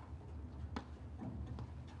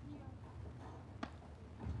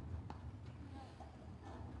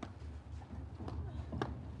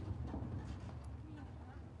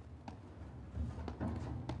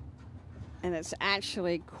 And it's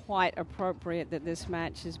actually quite appropriate that this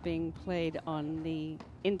match is being played on the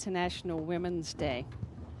International Women's Day.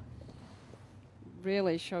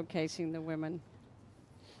 Really showcasing the women.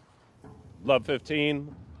 Love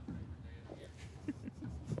 15.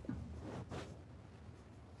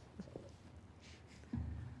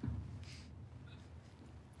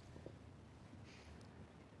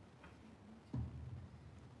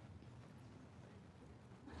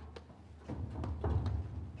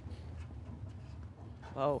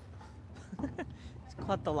 Whoa. It's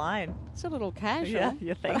caught the line. It's a little casual. Yeah,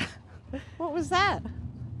 you think? What was that?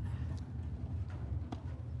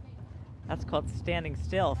 That's called standing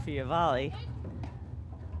still for your volley.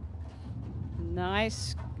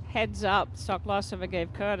 Nice heads up Stokasova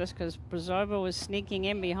gave Curtis, because Brzova was sneaking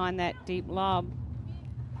in behind that deep lob.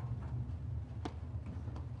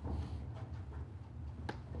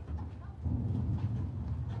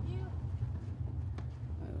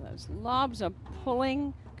 Those lobs are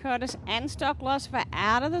pulling Curtis and Stokasova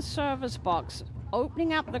out of the service box,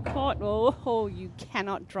 opening up the court. Oh, you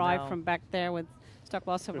cannot drive No. from back there with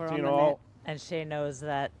Stokasova on 15 the all. net. And Shey knows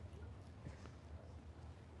that.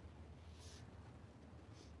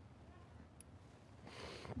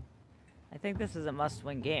 I think this is a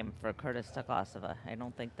must-win game for Curtis Stokasova. I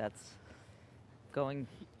don't think that's going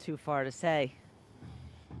too far to say.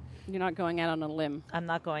 You're not going out on a limb. I'm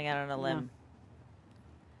not going out on a limb.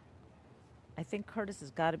 I think Curtis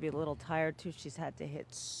has got to be a little tired too. She's had to hit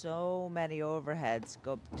so many overheads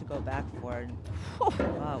to go back for it.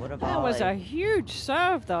 Wow, what a volley. That was a huge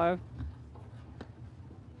serve, though.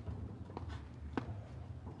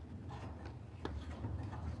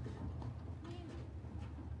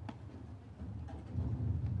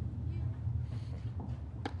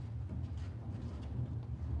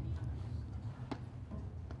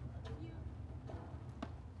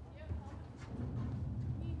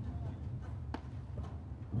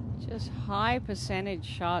 Just high percentage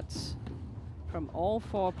shots from all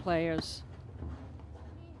four players.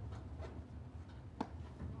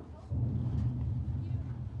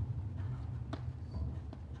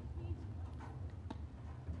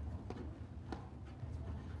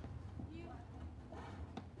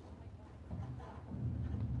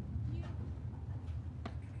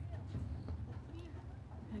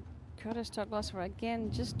 Curtis Stokasova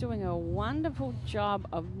again just doing a wonderful job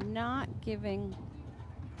of not giving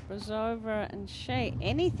Brzova and Shey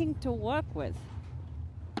anything to work with.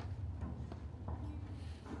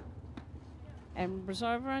 And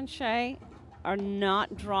Brzova and Shey are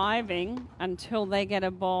not driving until they get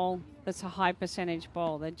a ball that's a high percentage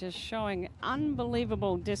ball. They're just showing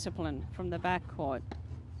unbelievable discipline from the backcourt.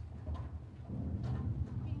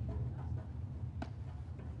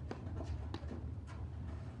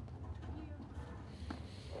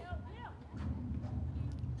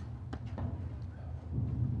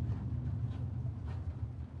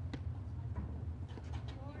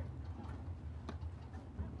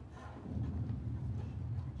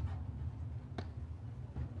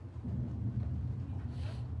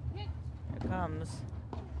 Comes.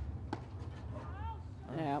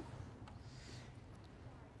 Yeah.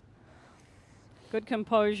 Good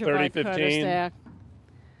composure by Curtis there.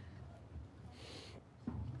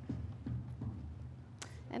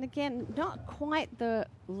 And again, not quite the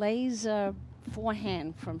laser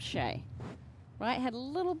forehand from Shey. Right? Had a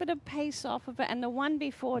little bit of pace off of it, and the one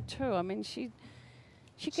before too. I mean, she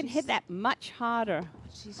can hit that much harder.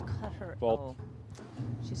 She's cut her. Fault.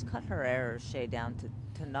 She's cut her errors, Shey, down to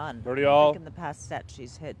none. 30 all. I think in the past set,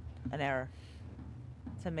 she's hit an error.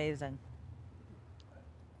 It's amazing.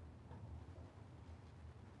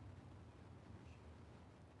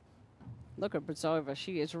 Look at Brzova.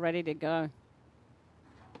 She is ready to go.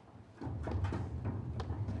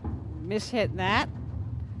 Mishit that,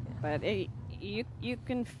 but you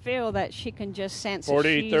can feel that she can just sense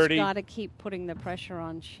 40, she's 30. got to keep putting the pressure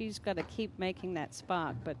on. She's got to keep making that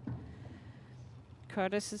spark. But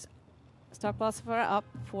Curtis is Stokasova up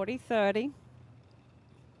 40-30.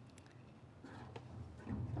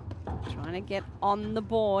 Trying to get on the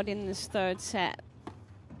board in this third set.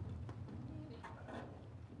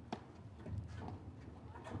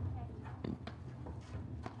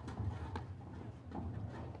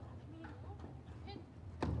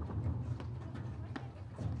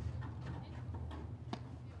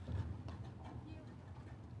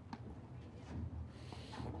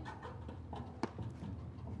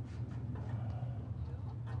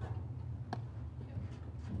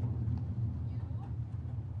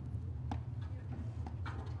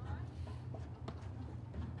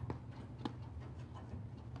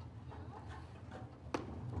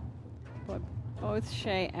 Both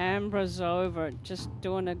Shey and Brzova just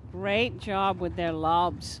doing a great job with their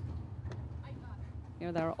lobs. You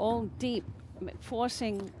know, they're all deep,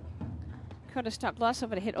 forcing Curtis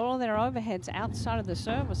Stokasova to hit all their overheads outside of the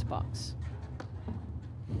service box.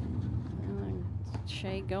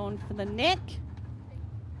 Shey going for the nick.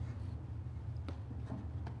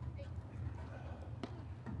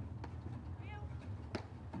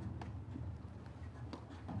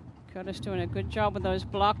 Curtis doing a good job with those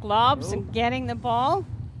block lobs and getting the ball.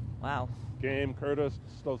 Wow. Game, Curtis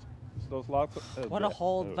Stokasova. What a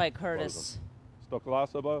hold by Curtis.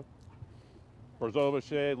 Stokasova. Brzova,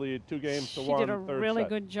 Shey lead 2 games to 1. She did a really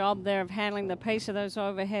good job there of handling the pace of those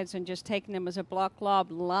overheads and just taking them as a block lob,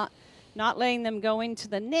 not letting them go into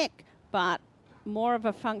the nick, but more of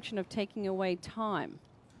a function of taking away time.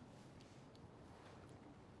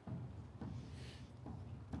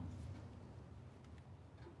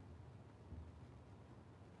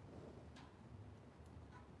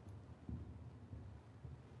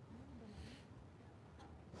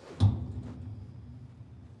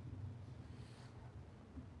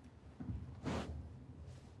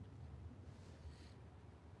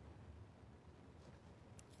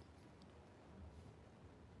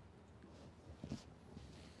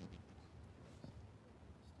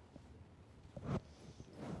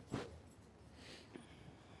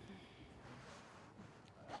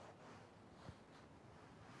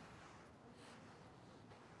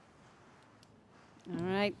 All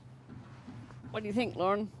right. What do you think,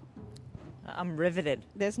 Lauren? I'm riveted.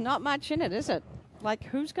 There's not much in it, is it? Like,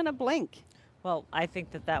 who's going to blink? Well, I think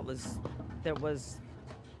there was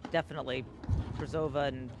definitely Brzova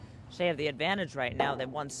and Shey have the advantage right now. They've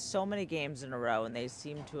won so many games in a row, and they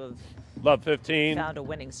seem to have Love 15. found a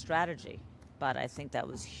winning strategy. But I think that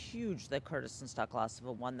was huge that Curtis and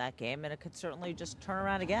Stokasova won that game, and it could certainly just turn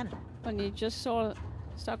around again. When you just saw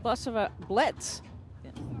Stokasova blitz,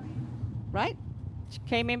 Yeah. right? She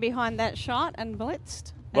came in behind that shot and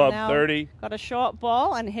blitzed. And Love now 30. got a short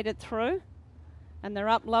ball and hit it through. And they're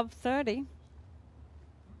up love 30.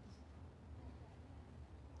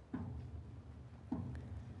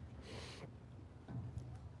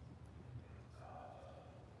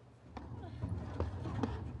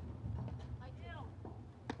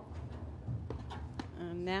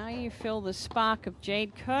 And now you feel the spark of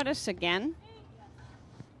Jade Curtis again.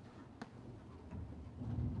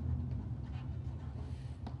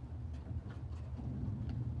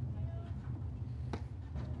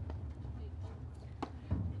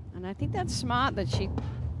 And I think that's smart that she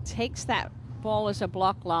takes that ball as a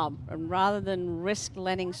block lob, and rather than risk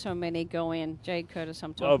letting so many go in. Jade Curtis,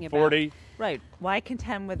 I'm talking Love 40. about. Right. Why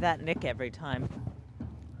contend with that nick every time?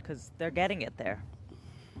 Because they're getting it there.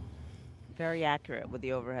 Very accurate with the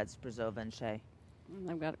overheads, Brzova and Shey. And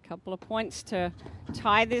they've got a couple of points to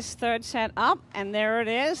tie this third set up, and there it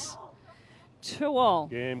is. 2-all.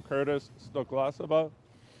 Game Curtis, Stokasova.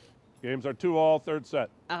 Games are 2-all, third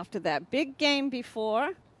set. After that big game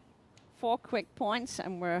before, 4 quick points,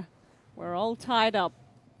 and we're all tied up.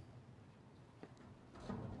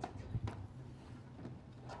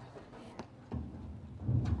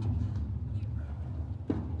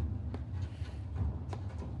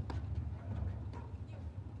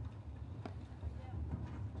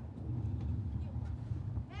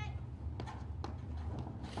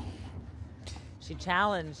 She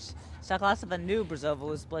challenged. Stokasova knew Brzova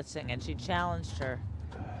was blitzing, and she challenged her.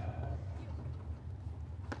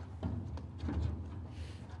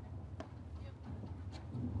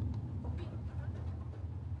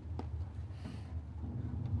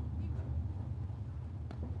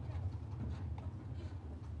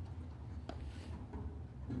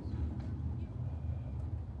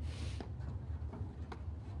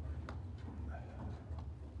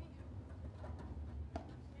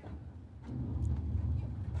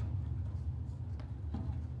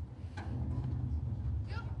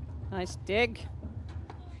 Nice dig.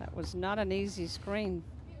 That was not an easy screen.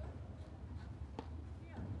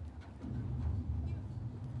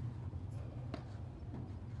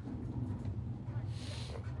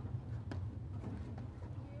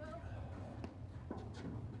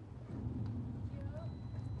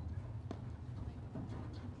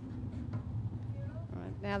 All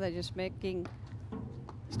right, now they're just making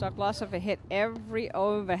Stokasova hit every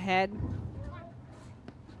overhead.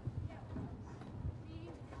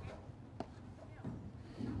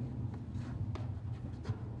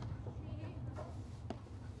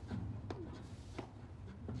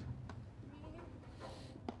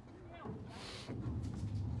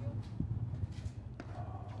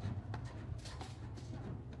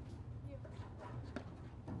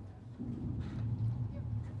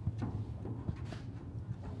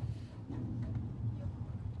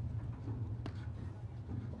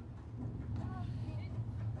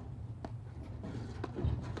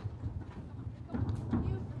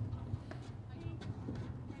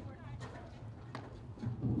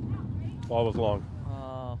 Ball was long.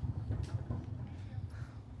 Oh.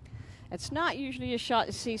 It's not usually a shot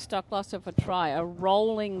to see Stokasova try, a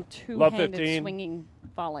rolling Love two-handed 15. swinging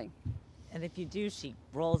volley. And if you do, she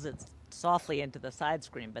rolls it softly into the side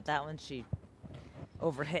screen, but that one she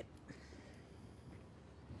overhit.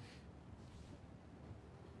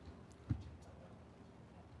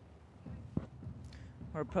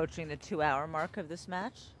 We're approaching the 2-hour mark of this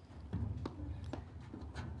match.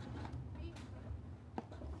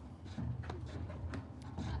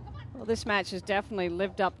 Well, this match has definitely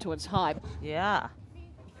lived up to its hype. Yeah.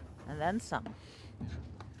 And then some.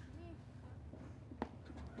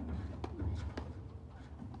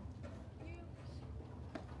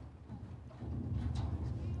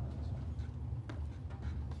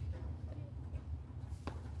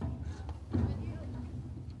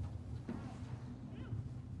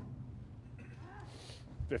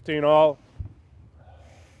 $15-all.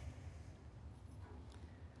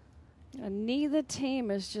 And neither team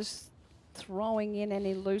is just throwing in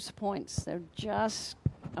any loose points. They're just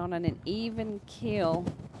on an even keel.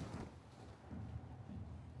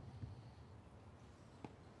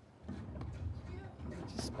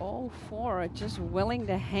 Just all 4 are just willing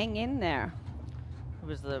to hang in there. It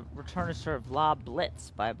was the return to serve lob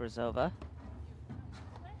blitz by Brzova.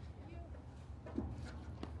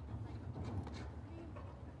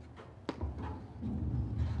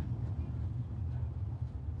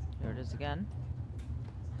 Here it is again.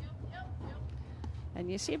 And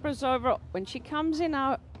you see Brzova, when she comes in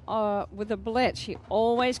with a blitz, she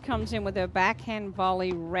always comes in with her backhand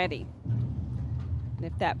volley ready.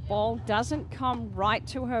 And if that ball doesn't come right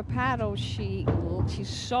to her paddle, she's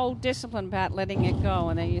so disciplined about letting it go.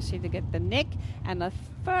 And then you see to get the nick and the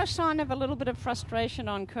first sign of a little bit of frustration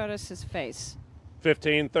on Curtis's face.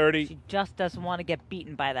 15-30. She just doesn't want to get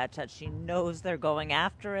beaten by that touch. She knows they're going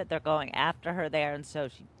after it. They're going after her there, and so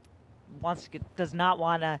she does not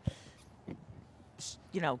want to,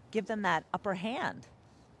 give them that upper hand.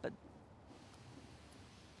 But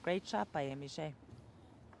great shot by Amy Shey.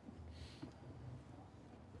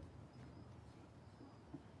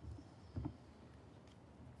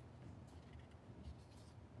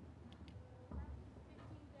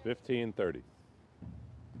 $15-30.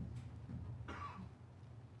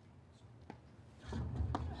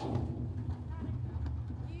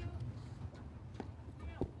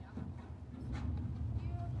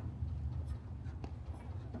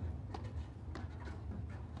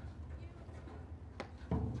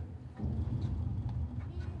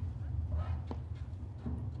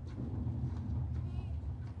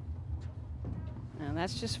 And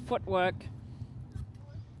that's just footwork.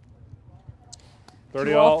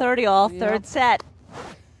 30 all. 30 all, Yep. third set.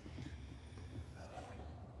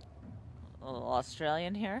 A little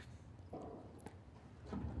Australian here.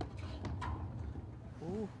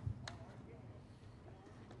 Ooh.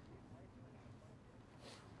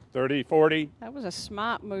 30-40. That was a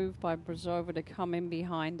smart move by Brzova to come in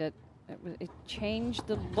behind it. It changed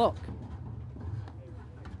the look.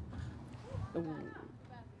 Ooh.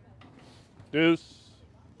 Deuce.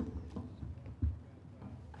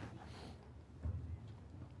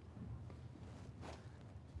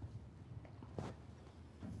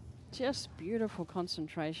 Just beautiful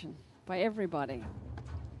concentration by everybody,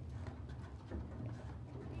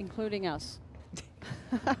 including us.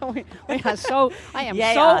 we are so. I am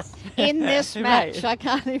Yay, so us. in this match. Right. I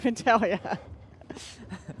can't even tell you.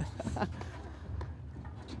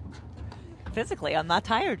 Physically, I'm not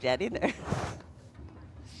tired yet either.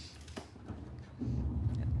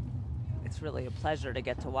 It's really a pleasure to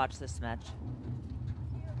get to watch this match.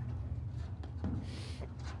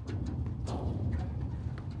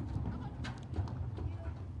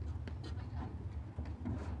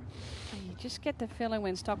 You just get the feeling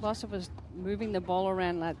when Stokasova was moving the ball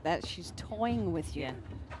around like that, she's toying with you. Yeah.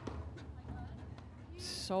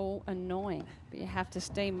 So annoying, but you have to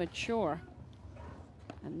stay mature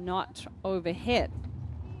and not overhit.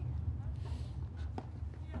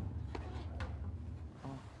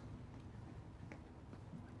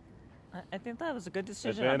 I think that was a good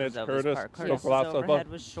decision Advantage, on Brzova's Curtis. part. Curtis's Stokasova. overhead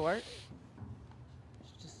was short.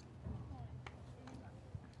 She just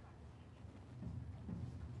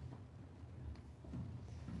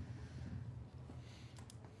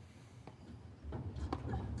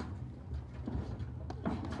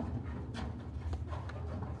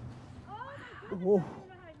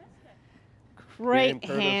Great Game,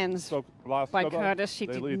 Curtis, hands Stokasova. by Curtis. She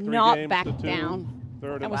They did lead 3 not games back to 2. down.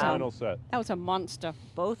 Third That and was final set. That was a monster.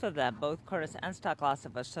 both of them, both Curtis and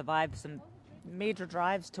Stokasova, survived some major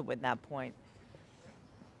drives to win that point.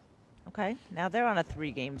 Okay, now they're on a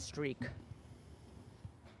 3-game streak.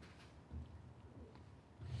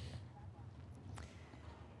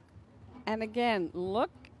 And again, look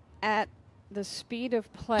at the speed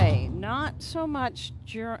of play. Not so much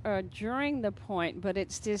during the point, but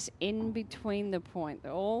it's this in between the point.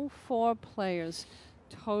 All 4 players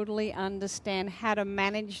totally understand how to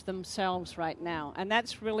manage themselves right now. And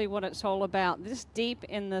that's really what it's all about. This deep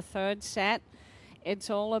in the 3rd set, it's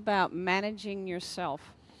all about managing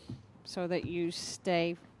yourself so that you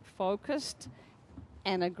stay focused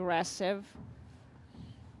and aggressive,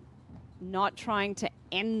 not trying to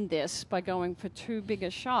end this by going for too big a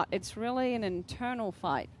shot. It's really an internal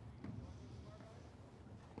fight.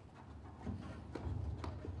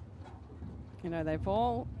 You know, they've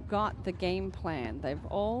all got the game plan. They've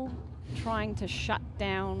all trying to shut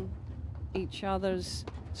down each other's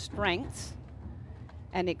strengths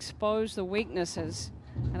and expose the weaknesses.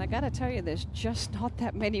 And I got to tell you, there's just not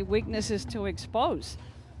that many weaknesses to expose.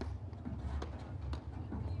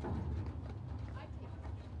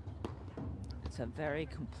 It's a very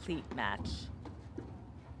complete match.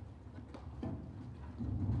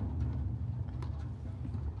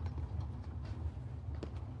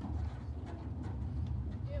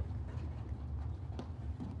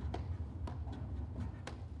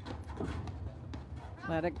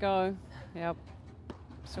 Let it go. Yep.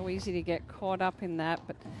 So easy to get caught up in that.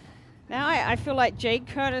 But now I feel like Jade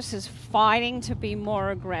Curtis is fighting to be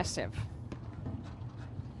more aggressive.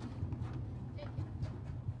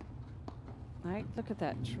 Right, look at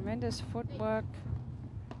that. Tremendous footwork.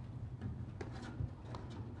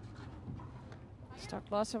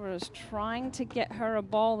 Stokasova is trying to get her a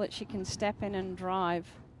ball that she can step in and drive.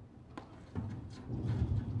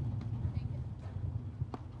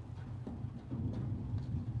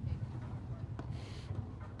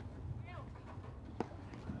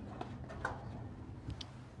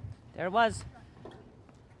 There it was.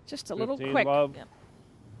 Just a little 15 quick. love. Yep.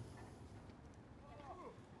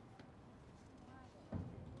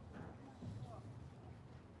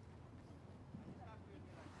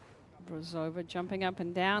 Brzova jumping up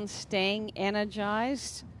and down, staying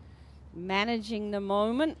energized, managing the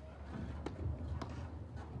moment.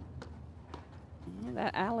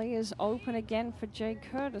 That alley is open again for Jade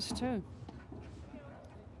Curtis too.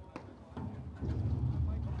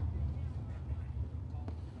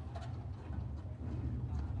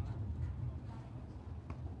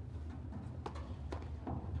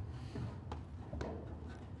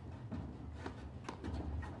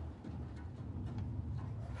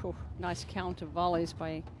 Whew, nice counter volleys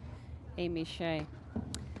by Amy Shey.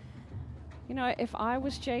 You know, if I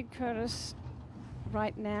was Jade Curtis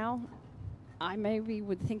right now, I maybe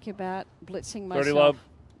would think about blitzing 30 myself. love.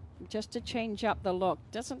 Just to change up the look.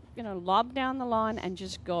 Doesn't, you know, lob down the line and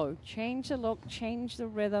just go. Change the look, change the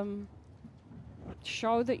rhythm.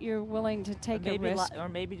 Show that you're willing to take a risk. Or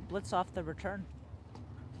maybe blitz off the return.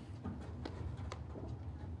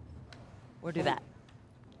 Or do that.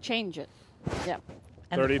 Change it. Yep.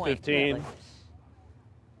 And the 30, point, 15. really.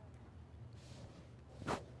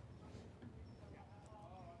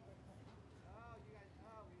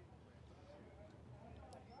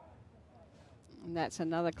 And that's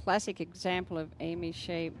another classic example of Amy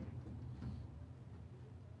Shey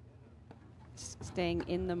staying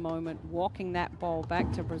in the moment, walking that ball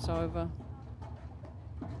back to Brzova.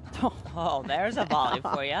 Oh, there's a volley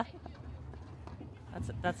for you.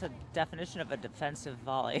 That's a definition of a defensive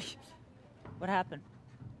volley. What happened?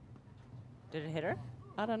 Did it hit her?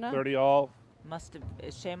 I don't know. 30 all.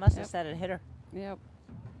 Shey must have Yep. said it hit her. Yep.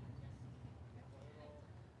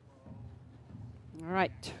 All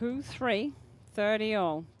right, 2-3, 30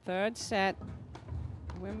 all. Third set,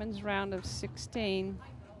 women's round of 16.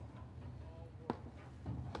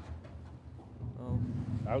 Oh.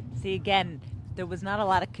 Out. See, again, there was not a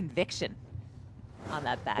lot of conviction on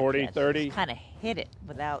that back. 40, 30. Kind of hit it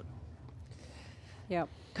without Yep,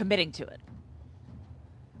 committing to it.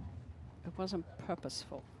 it wasn't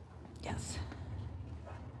purposeful. Yes.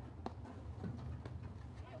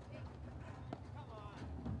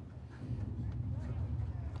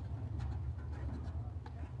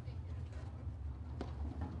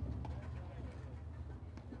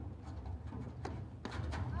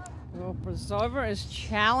 Well, Brzova is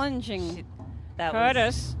challenging That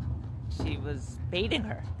Curtis, she was baiting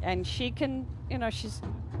her. and she can, you know,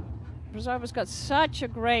 Brzova's got such a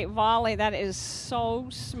great volley. That is so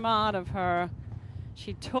smart of her.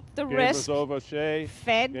 She took the Game risk, Brzova, Shey.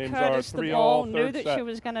 fed Games Curtis are the 3 ball, all, knew third that set. she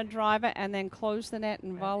was going to drive it, and then closed the net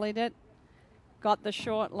and volleyed it. Got the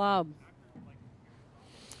short lob.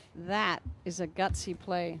 That is a gutsy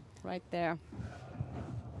play right there.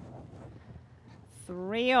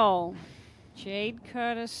 3-0. Jade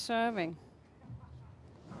Curtis serving.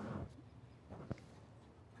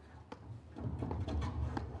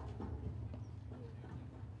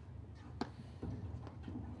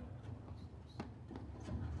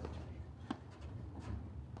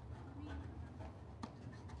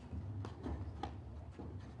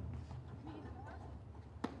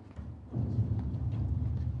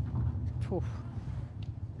 Oof.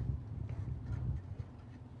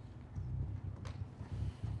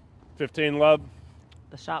 $15 love.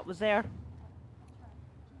 The shot was there.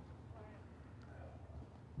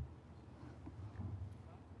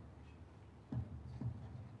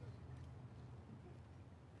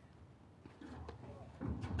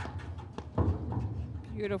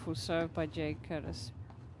 Beautiful serve by Jade Curtis.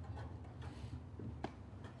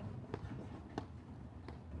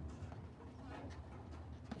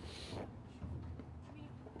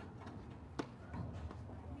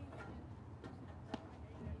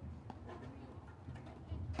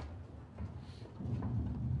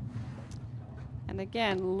 And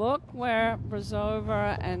again, look where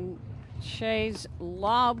Brzova and Shey's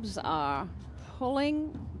lobs are,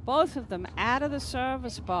 pulling both of them out of the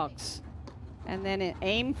service box, and then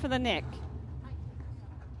aim for the neck.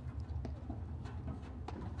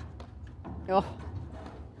 Oh.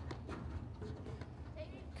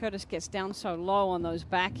 Curtis gets down so low on those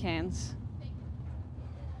backhands.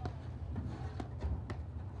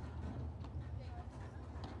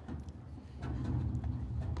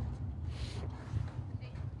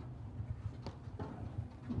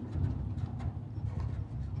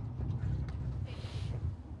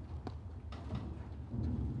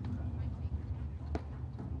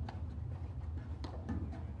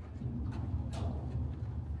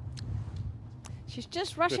 She's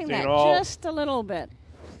just rushing 15 that all. just a little bit.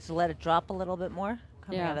 So let it drop a little bit more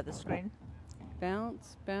coming Yeah. out of the screen.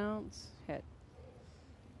 Bounce, bounce, hit.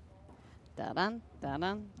 Da-dun,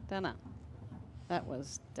 da-dun, da-dun. That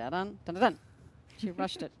was da-dun, da-dun. She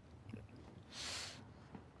rushed it.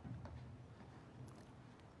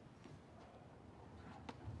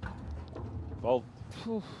 Both.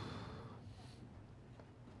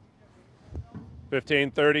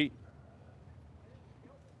 15-30.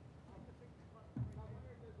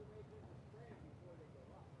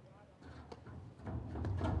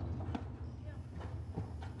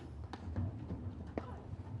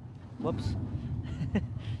 Whoops.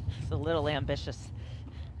 It's a little ambitious.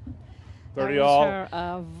 30 That was all. her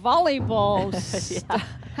volleyball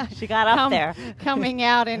She got up there. coming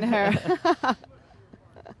out in her.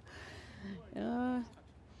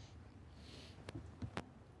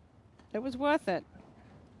 It was worth it.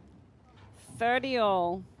 30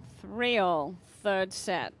 all, 3 all, third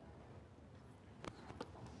set.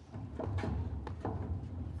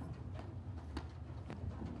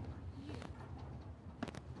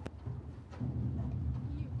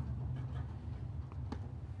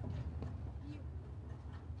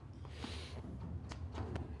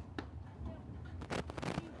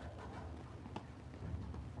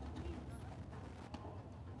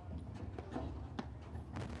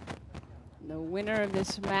 The winner of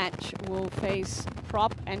this match will face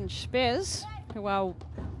Prop and Spiz, who are,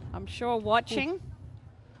 I'm sure, watching.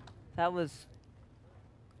 That was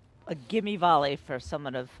a gimme volley for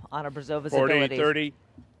someone of Anna Brzova's abilities. 40-30.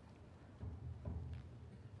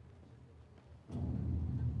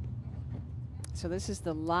 So this is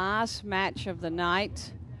the last match of the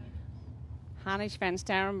night. Hanish van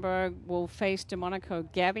Starenburg will face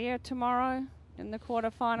DeMonico Gavier tomorrow in the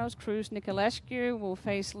quarterfinals. Cruz Nicolescu will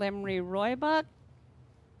face Lemry Roybach.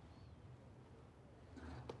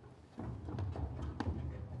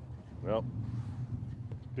 Well,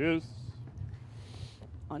 deuce.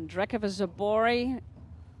 Andrekova Zabori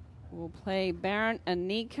will play Baron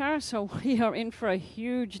Anika. So we are in for a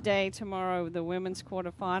huge day tomorrow with the women's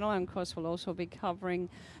quarterfinal. And of course, we'll also be covering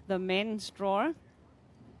the men's draw.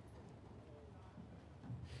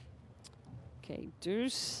 Okay,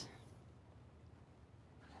 deuce.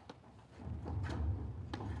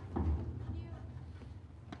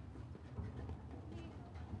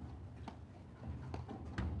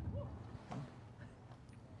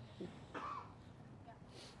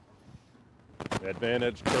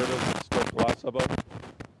 Advantage, Curtis Stokasova.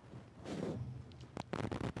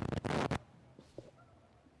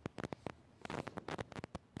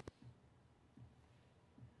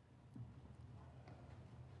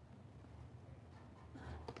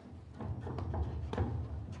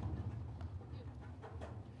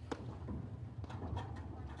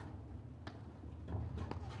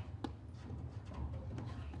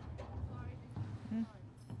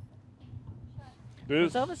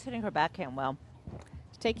 Deuce. Brzova's hitting her backhand well.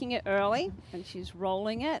 Taking it early, and she's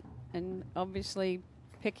rolling it, and obviously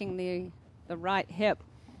picking the right hip.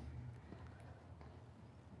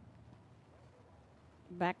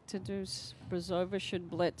 Back to deuce. Brzova should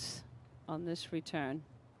blitz on this return.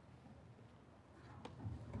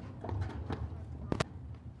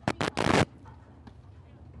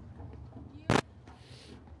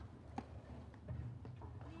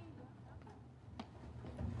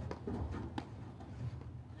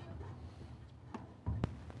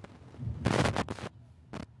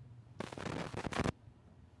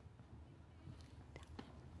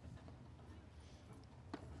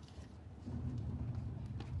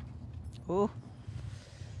 Ooh.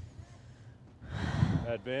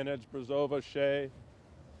 Advantage, Brzova, Shey.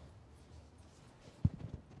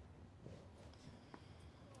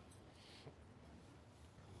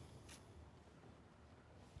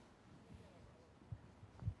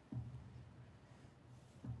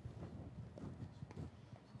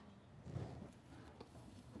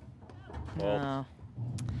 No.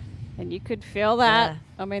 And you could feel that. Yeah.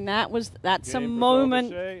 I mean, that's a Game, Brzova,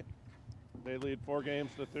 moment. Shey. They lead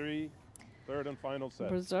 4-3. Third and final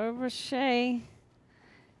set. Brzova Shey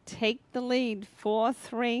take the lead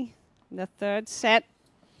 4-3 in the third set.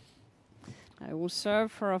 I will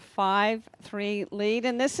serve for a 5-3 lead.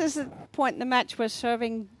 And this is the point in the match where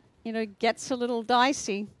serving, gets a little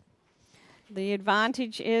dicey. The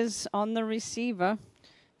advantage is on the receiver.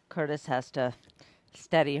 Curtis has to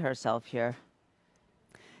steady herself here.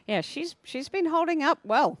 Yeah, she's been holding up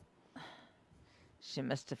well. She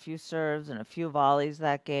missed a few serves and a few volleys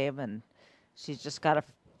that game, and she's just got to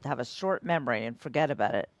have a short memory and forget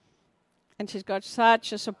about it. And she's got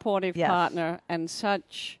such a supportive Yes. partner, and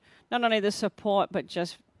such, not only the support, but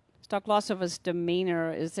just Stokasova's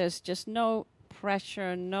demeanor is there's just no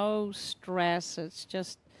pressure, no stress. It's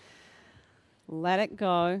just let it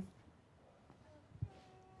go.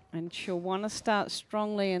 And she'll want to start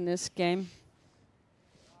strongly in this game.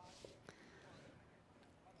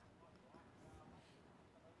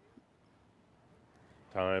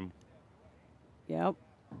 Time. Yep.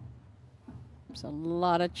 There's a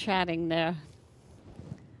lot of chatting there.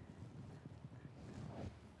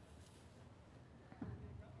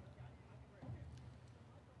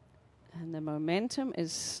 And the momentum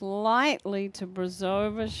is slightly to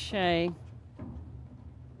Brzova Shey.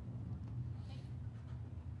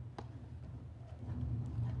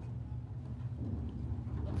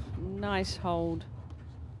 Nice hold.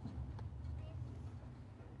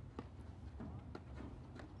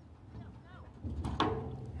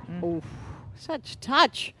 Oof, such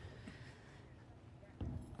touch.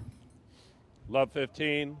 Love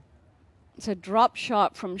 15. It's a drop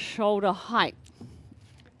shot from shoulder height.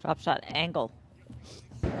 Drop shot angle.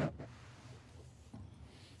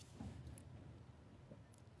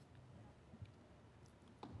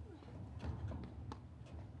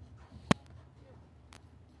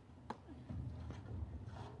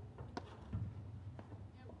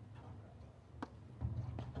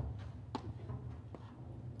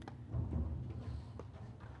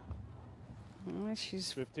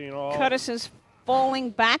 She's 15 all. Curtis is falling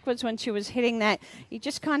backwards when she was hitting that. You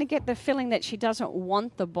just kind of get the feeling that she doesn't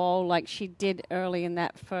want the ball like she did early in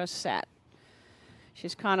that first set.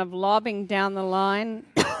 She's kind of lobbing down the line,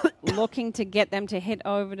 looking to get them to hit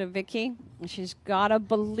over to Vicky. And she's got to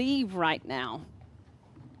believe right now.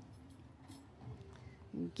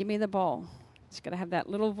 Give me the ball. It's got to have that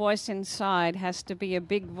little voice inside. Has to be a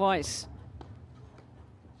big voice.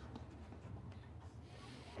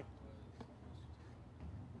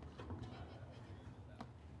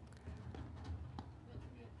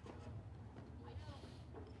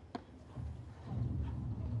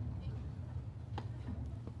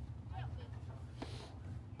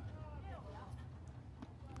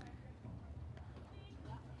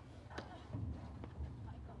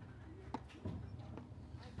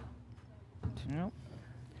 Nope.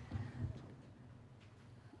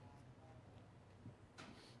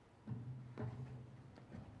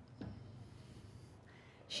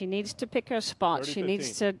 She needs to pick her spot. 30, She 15.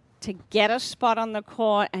 needs to get a spot on the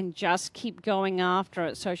court and just keep going after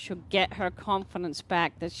it so she'll get her confidence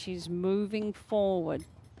back that she's moving forward.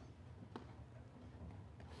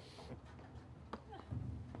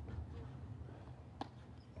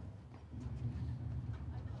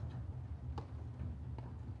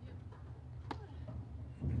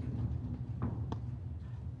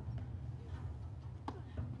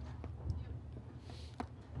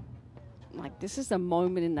 Like, this is the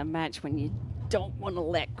moment in the match when you don't want to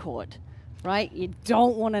let court, right? You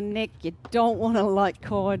don't want to nick. You don't want to let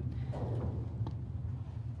court.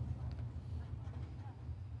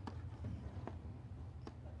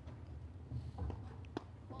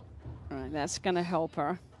 All right, that's going to help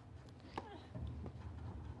her.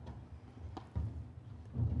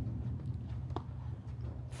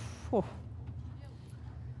 Whew.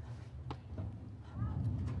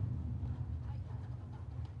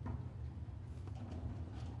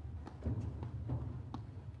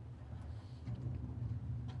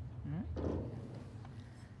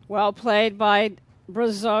 Well played by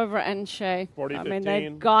Brzova and Shey. 40, I mean, 15.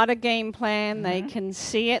 they've got a game plan. They can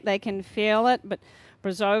see it. They can feel it. But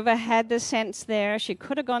Brzova had the sense there. She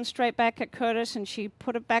could have gone straight back at Curtis, and she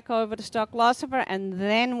put it back over to Stokasova and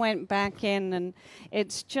then went back in. And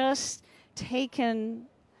it's just taken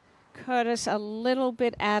Curtis a little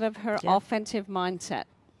bit out of her offensive mindset.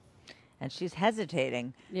 And she's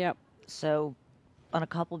hesitating. Yep. So on a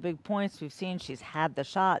couple big points, we've seen she's had the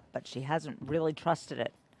shot, but she hasn't really trusted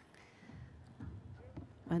it.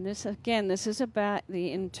 And this, again, this is about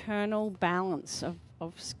the internal balance of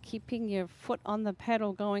keeping your foot on the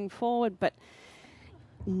pedal going forward, but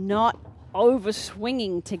not over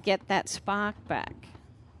swinging to get that spark back.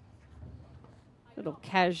 Little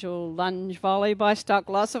casual lunge volley by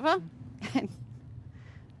Stokasova.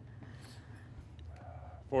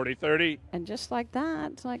 40-30. And just like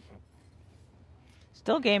that, it's like...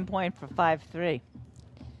 Still game point for 5-3.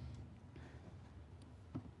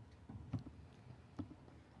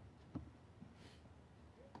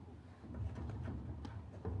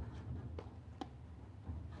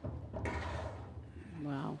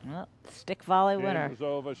 Wow. Well, stick volley Game winner.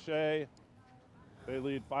 Brzova Shey. They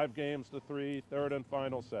lead 5-3, third and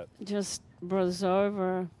final set. Just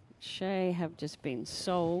Brzova, Shey have just been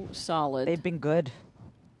so solid. They've been good.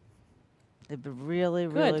 They've been really,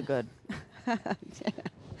 really good.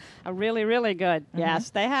 Really, really good. Yes,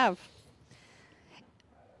 they have.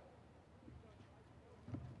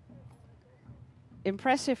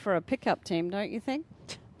 impressive for a pickup team, don't you think?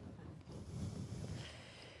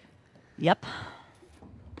 Yep.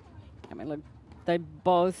 I mean, look, they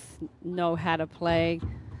both know how to play.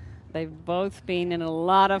 They've both been in a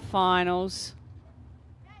lot of finals.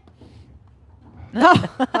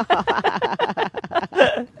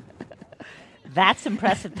 That's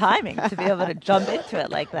impressive timing to be able to jump into it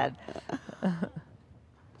like that.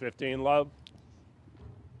 15 love.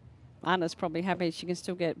 Anna's probably happy she can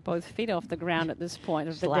still get both feet off the ground at this point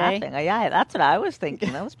of She's the laughing. day. Yeah, that's what I was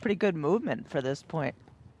thinking. That was pretty good movement for this point.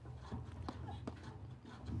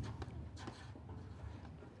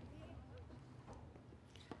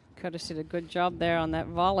 Curtis did a good job there on that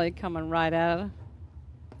volley coming right at her.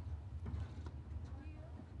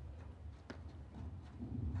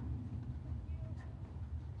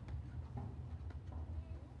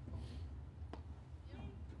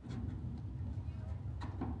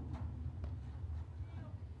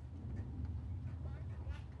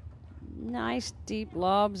 Nice deep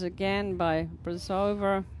lobs again by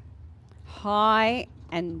Brzova. High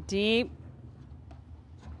and deep.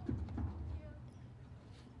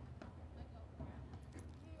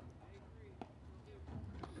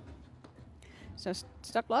 So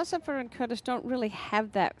Stokasova and Curtis don't really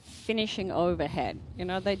have that finishing overhead. You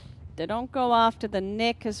know, they don't go after the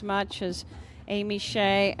neck as much as Amy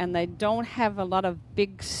Shey, and they don't have a lot of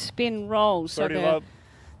big spin rolls. So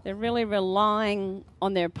they're really relying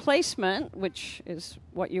on their placement, which is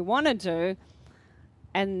what you want to do,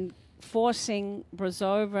 and forcing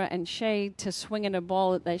Brzova and Shey to swing in a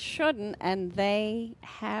ball that they shouldn't, and they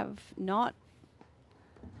have not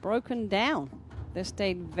broken down. They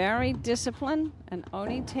stayed very disciplined and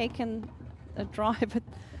only taken a drive. But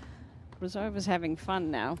Brzova's having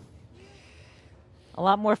fun now. A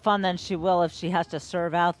lot more fun than she will if she has to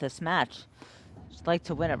serve out this match. She'd like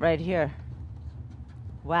to win it right here.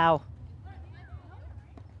 Wow.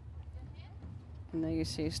 And there you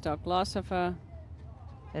see Stokasova.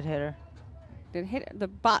 It hit her. It hit the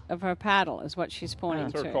butt of her paddle is what she's pointing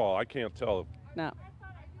It's to. her call. I can't tell. No.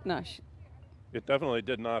 No. It definitely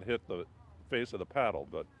did not hit the face of the paddle,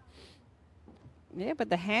 but. Yeah, but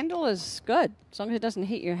the handle is good as long as it doesn't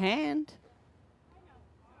hit your hand.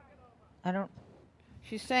 I don't.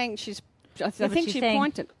 She's saying I think she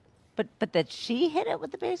pointed. But did she hit it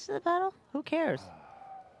with the base of the paddle? Who cares?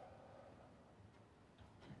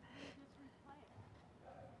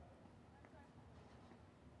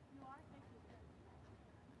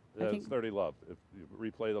 Yeah, it's 30 love. If you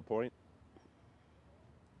replay the point,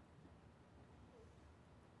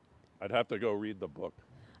 I'd have to go read the book.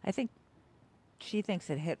 I think she thinks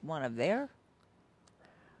it hit one of their.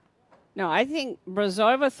 No, I think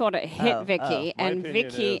Brzova thought it hit Vicky, and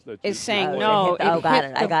Vicky is saying no, it hit the butt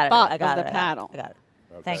of the paddle. I got it.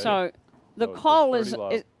 Okay. Thank you. So the call is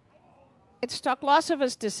it's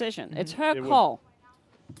Stokasova's decision. It's her call.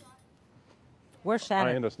 Where's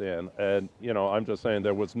Shannon? I understand, and I'm just saying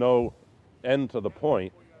there was no end to the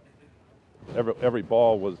point. Every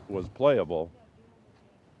ball was playable.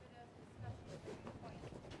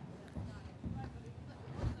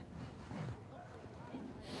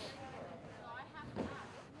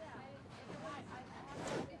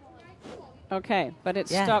 Okay, but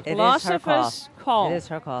it's Stokasova's call. It is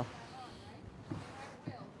her call.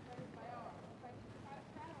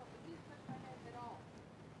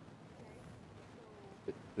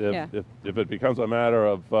 If it becomes a matter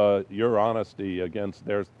of your honesty against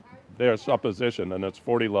their supposition, then it's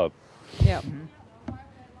 40 love. Yeah.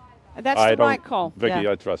 That's the right call. Vicky,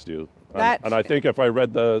 I trust you. And I think if I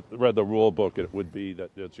read the rule book, it would be that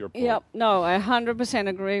it's your point. Yep. No, I 100%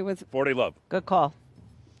 agree with 40 love. Good call.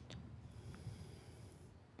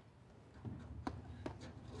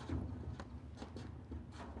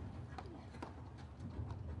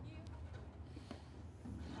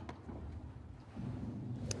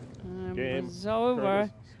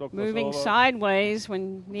 Brzova moving sideways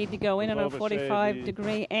when need to go in on a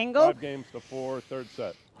 45-degree angle. 5 games to 4, third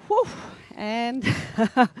set. Whew. And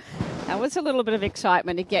that was a little bit of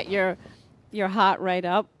excitement to get your heart rate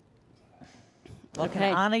up. Well, Okay.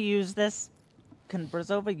 Can Anna use this? Can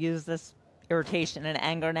Brzova use this irritation and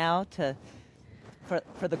anger now for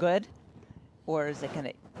the good? Or is it going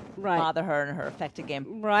to bother her and her affected game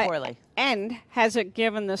poorly? And has it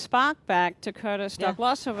given the spark back to Curtis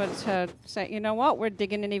Stokasova to say, you know what, we're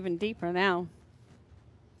digging in even deeper now?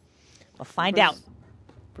 We'll find out.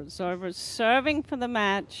 Brzova's serving for the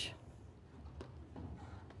match.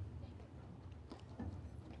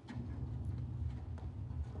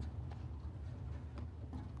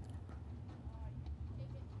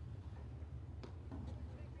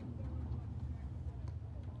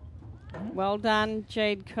 Well done,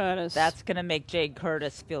 Jade Curtis. That's going to make Jade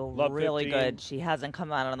Curtis feel Love really 15. good. She hasn't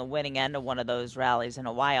come out on the winning end of one of those rallies in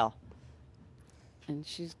a while. And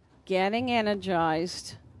she's getting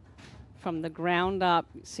energized from the ground up.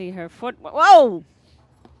 You see her foot. Whoa!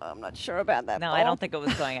 I'm not sure about that. No, ball. I don't think it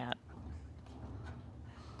was going out.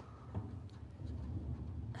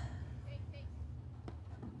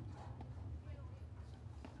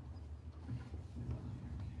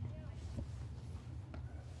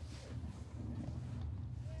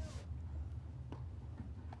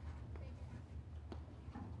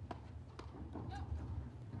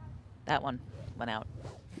 That one went out.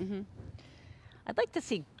 Mm-hmm. I'd like to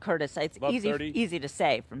see Curtis. It's Love 30. easy to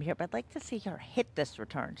say from here, but I'd like to see her hit this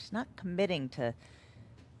return. She's not committing to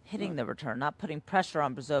hitting the return, not putting pressure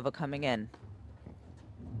on Brzova coming in.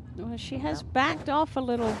 Well, she has backed off a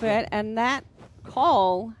little bit, and that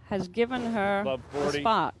call has given her Love the 40.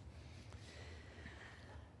 spot.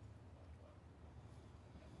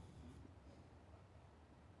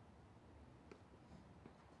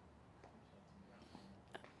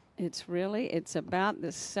 It's about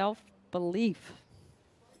the self-belief.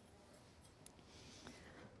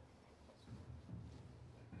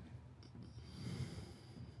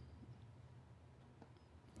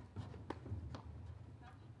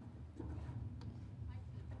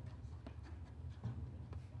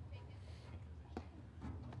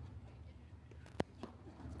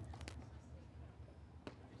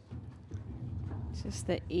 Just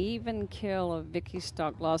the even kill of Vicky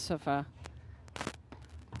Stokasova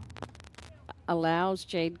allows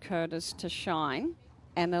Jade Curtis to shine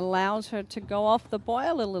and allows her to go off the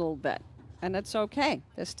boil a little bit. And it's okay.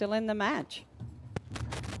 They're still in the match.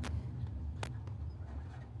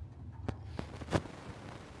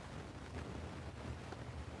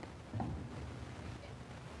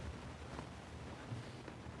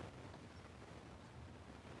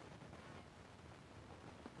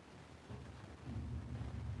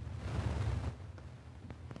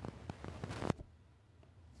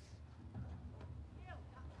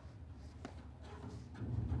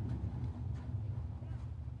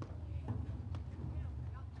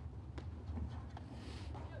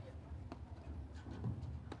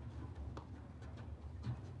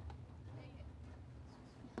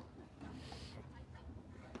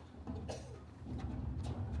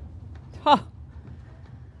 Oh,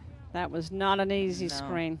 that was not an easy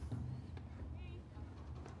screen.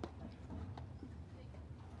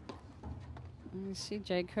 You see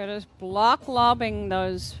Jade Curtis block lobbing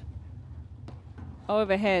those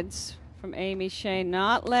overheads from Amy Shey,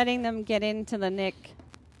 not letting them get into the nick.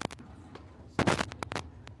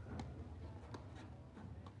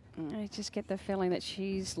 I just get the feeling that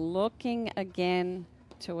she's looking again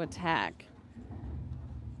to attack.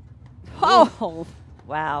 Oh!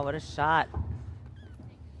 Wow, what a shot.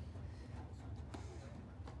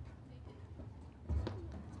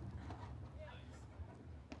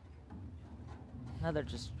 Another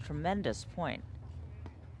just tremendous point.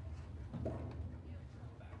 Oh,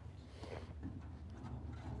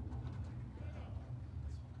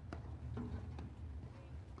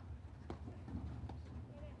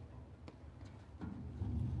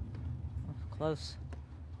 close.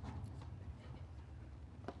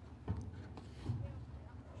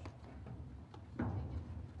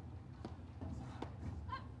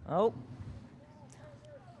 Oh.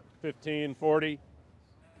 15, 40.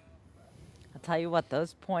 I'll tell you what,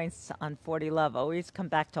 those points on 40 love always come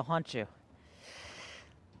back to haunt you.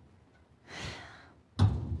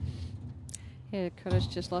 Yeah, Curtis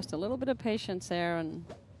just lost a little bit of patience there, and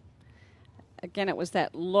again, it was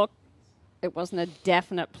that look. It wasn't a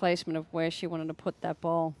definite placement of where she wanted to put that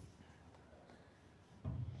ball.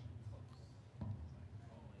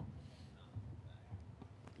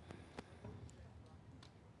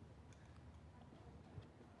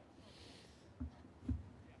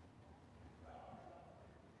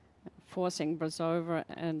 Forcing Brzova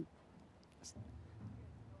and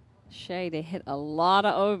Shey to hit a lot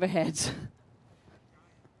of overheads.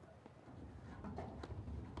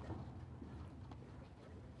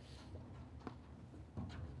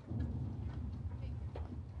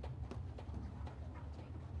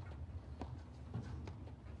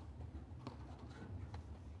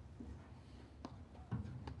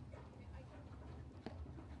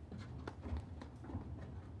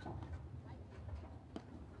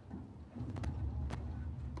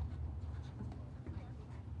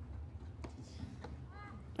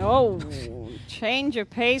 Oh, change of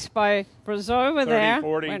pace by Brzova there.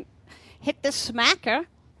 40. Hit the smacker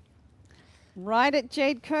right at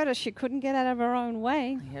Jade Curtis. She couldn't get out of her own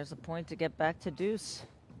way. Here's a point to get back to deuce.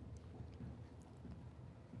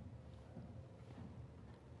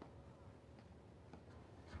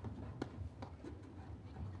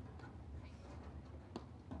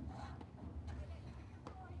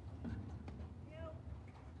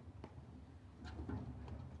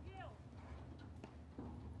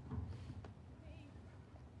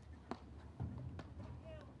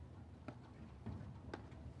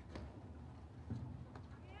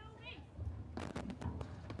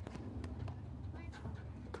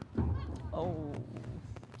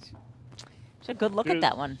 It's a good look at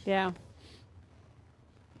that one. Yeah.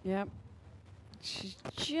 Yep. She's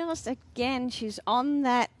just, again, she's on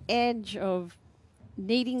that edge of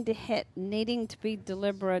needing to hit, needing to be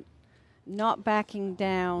deliberate, not backing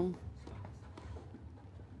down.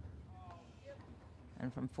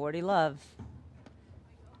 And from 40, love.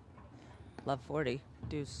 Love 40.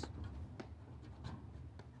 Deuce.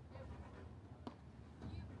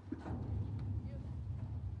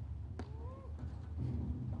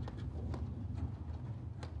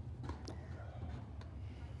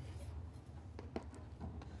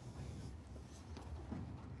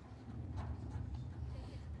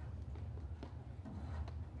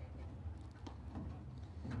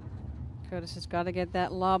 Curtis has got to get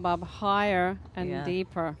that lob up higher and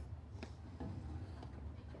deeper.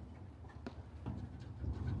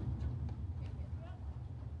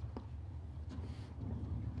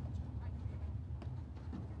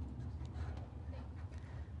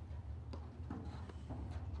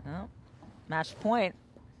 Oh, match point.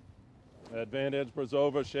 Advantage,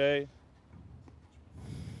 Brzova, Shey.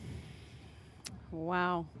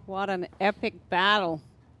 Wow, what an epic battle.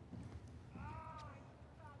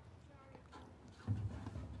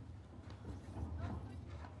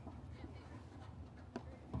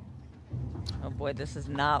 Oh boy, this is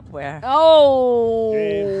not where. Oh,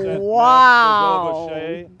 Game, set, wow. match, Brzova,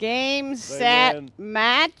 Shey. Game, set,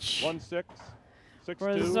 match. 1-6, 6-2,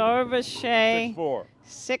 Brzova, Shey. 6-4.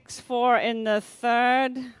 6-4 in the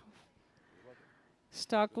third.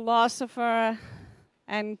 Stokasova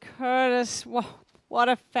and Curtis. What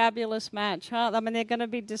a fabulous match, huh? I mean, they're going to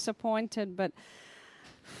be disappointed, but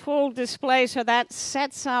full display. So that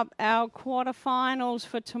sets up our quarterfinals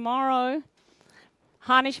for tomorrow.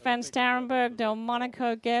 Harnish van Starenburg,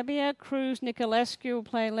 Delmonico Gebbia, Cruz Nicolescu will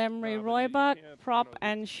play Lemry Roybach, Prop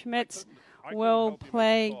and Schmitz will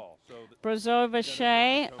play Brzova,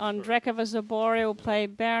 Shey, Ondrekova Zabori will play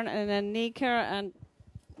Baron and Anika, and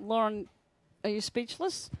Lauren, are you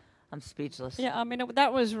speechless? I'm speechless. Yeah, I mean,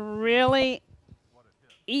 that was really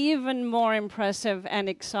even more impressive and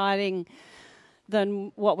exciting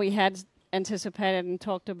than what we had anticipated and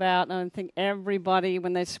talked about. And I think everybody,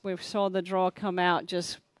 when we saw the draw come out,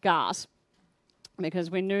 just gasped, because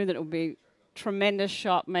we knew that it would be tremendous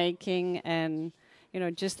shot making and, you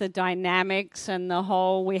know, just the dynamics and the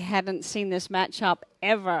whole, we hadn't seen this matchup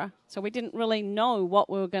ever. So we didn't really know what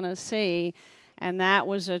we were going to see. And that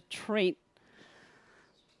was a treat.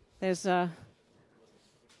 There's a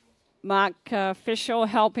Mark Fisher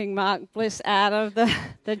helping Mark Bliss out of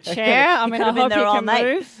the chair. I mean, I hope he can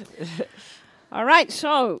move. All right,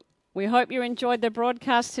 so we hope you enjoyed the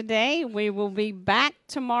broadcast today. We will be back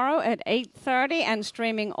tomorrow at 8:30 and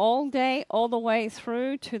streaming all day, all the way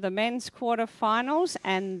through to the men's quarterfinals.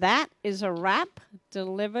 And that is a wrap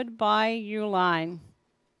delivered by Uline.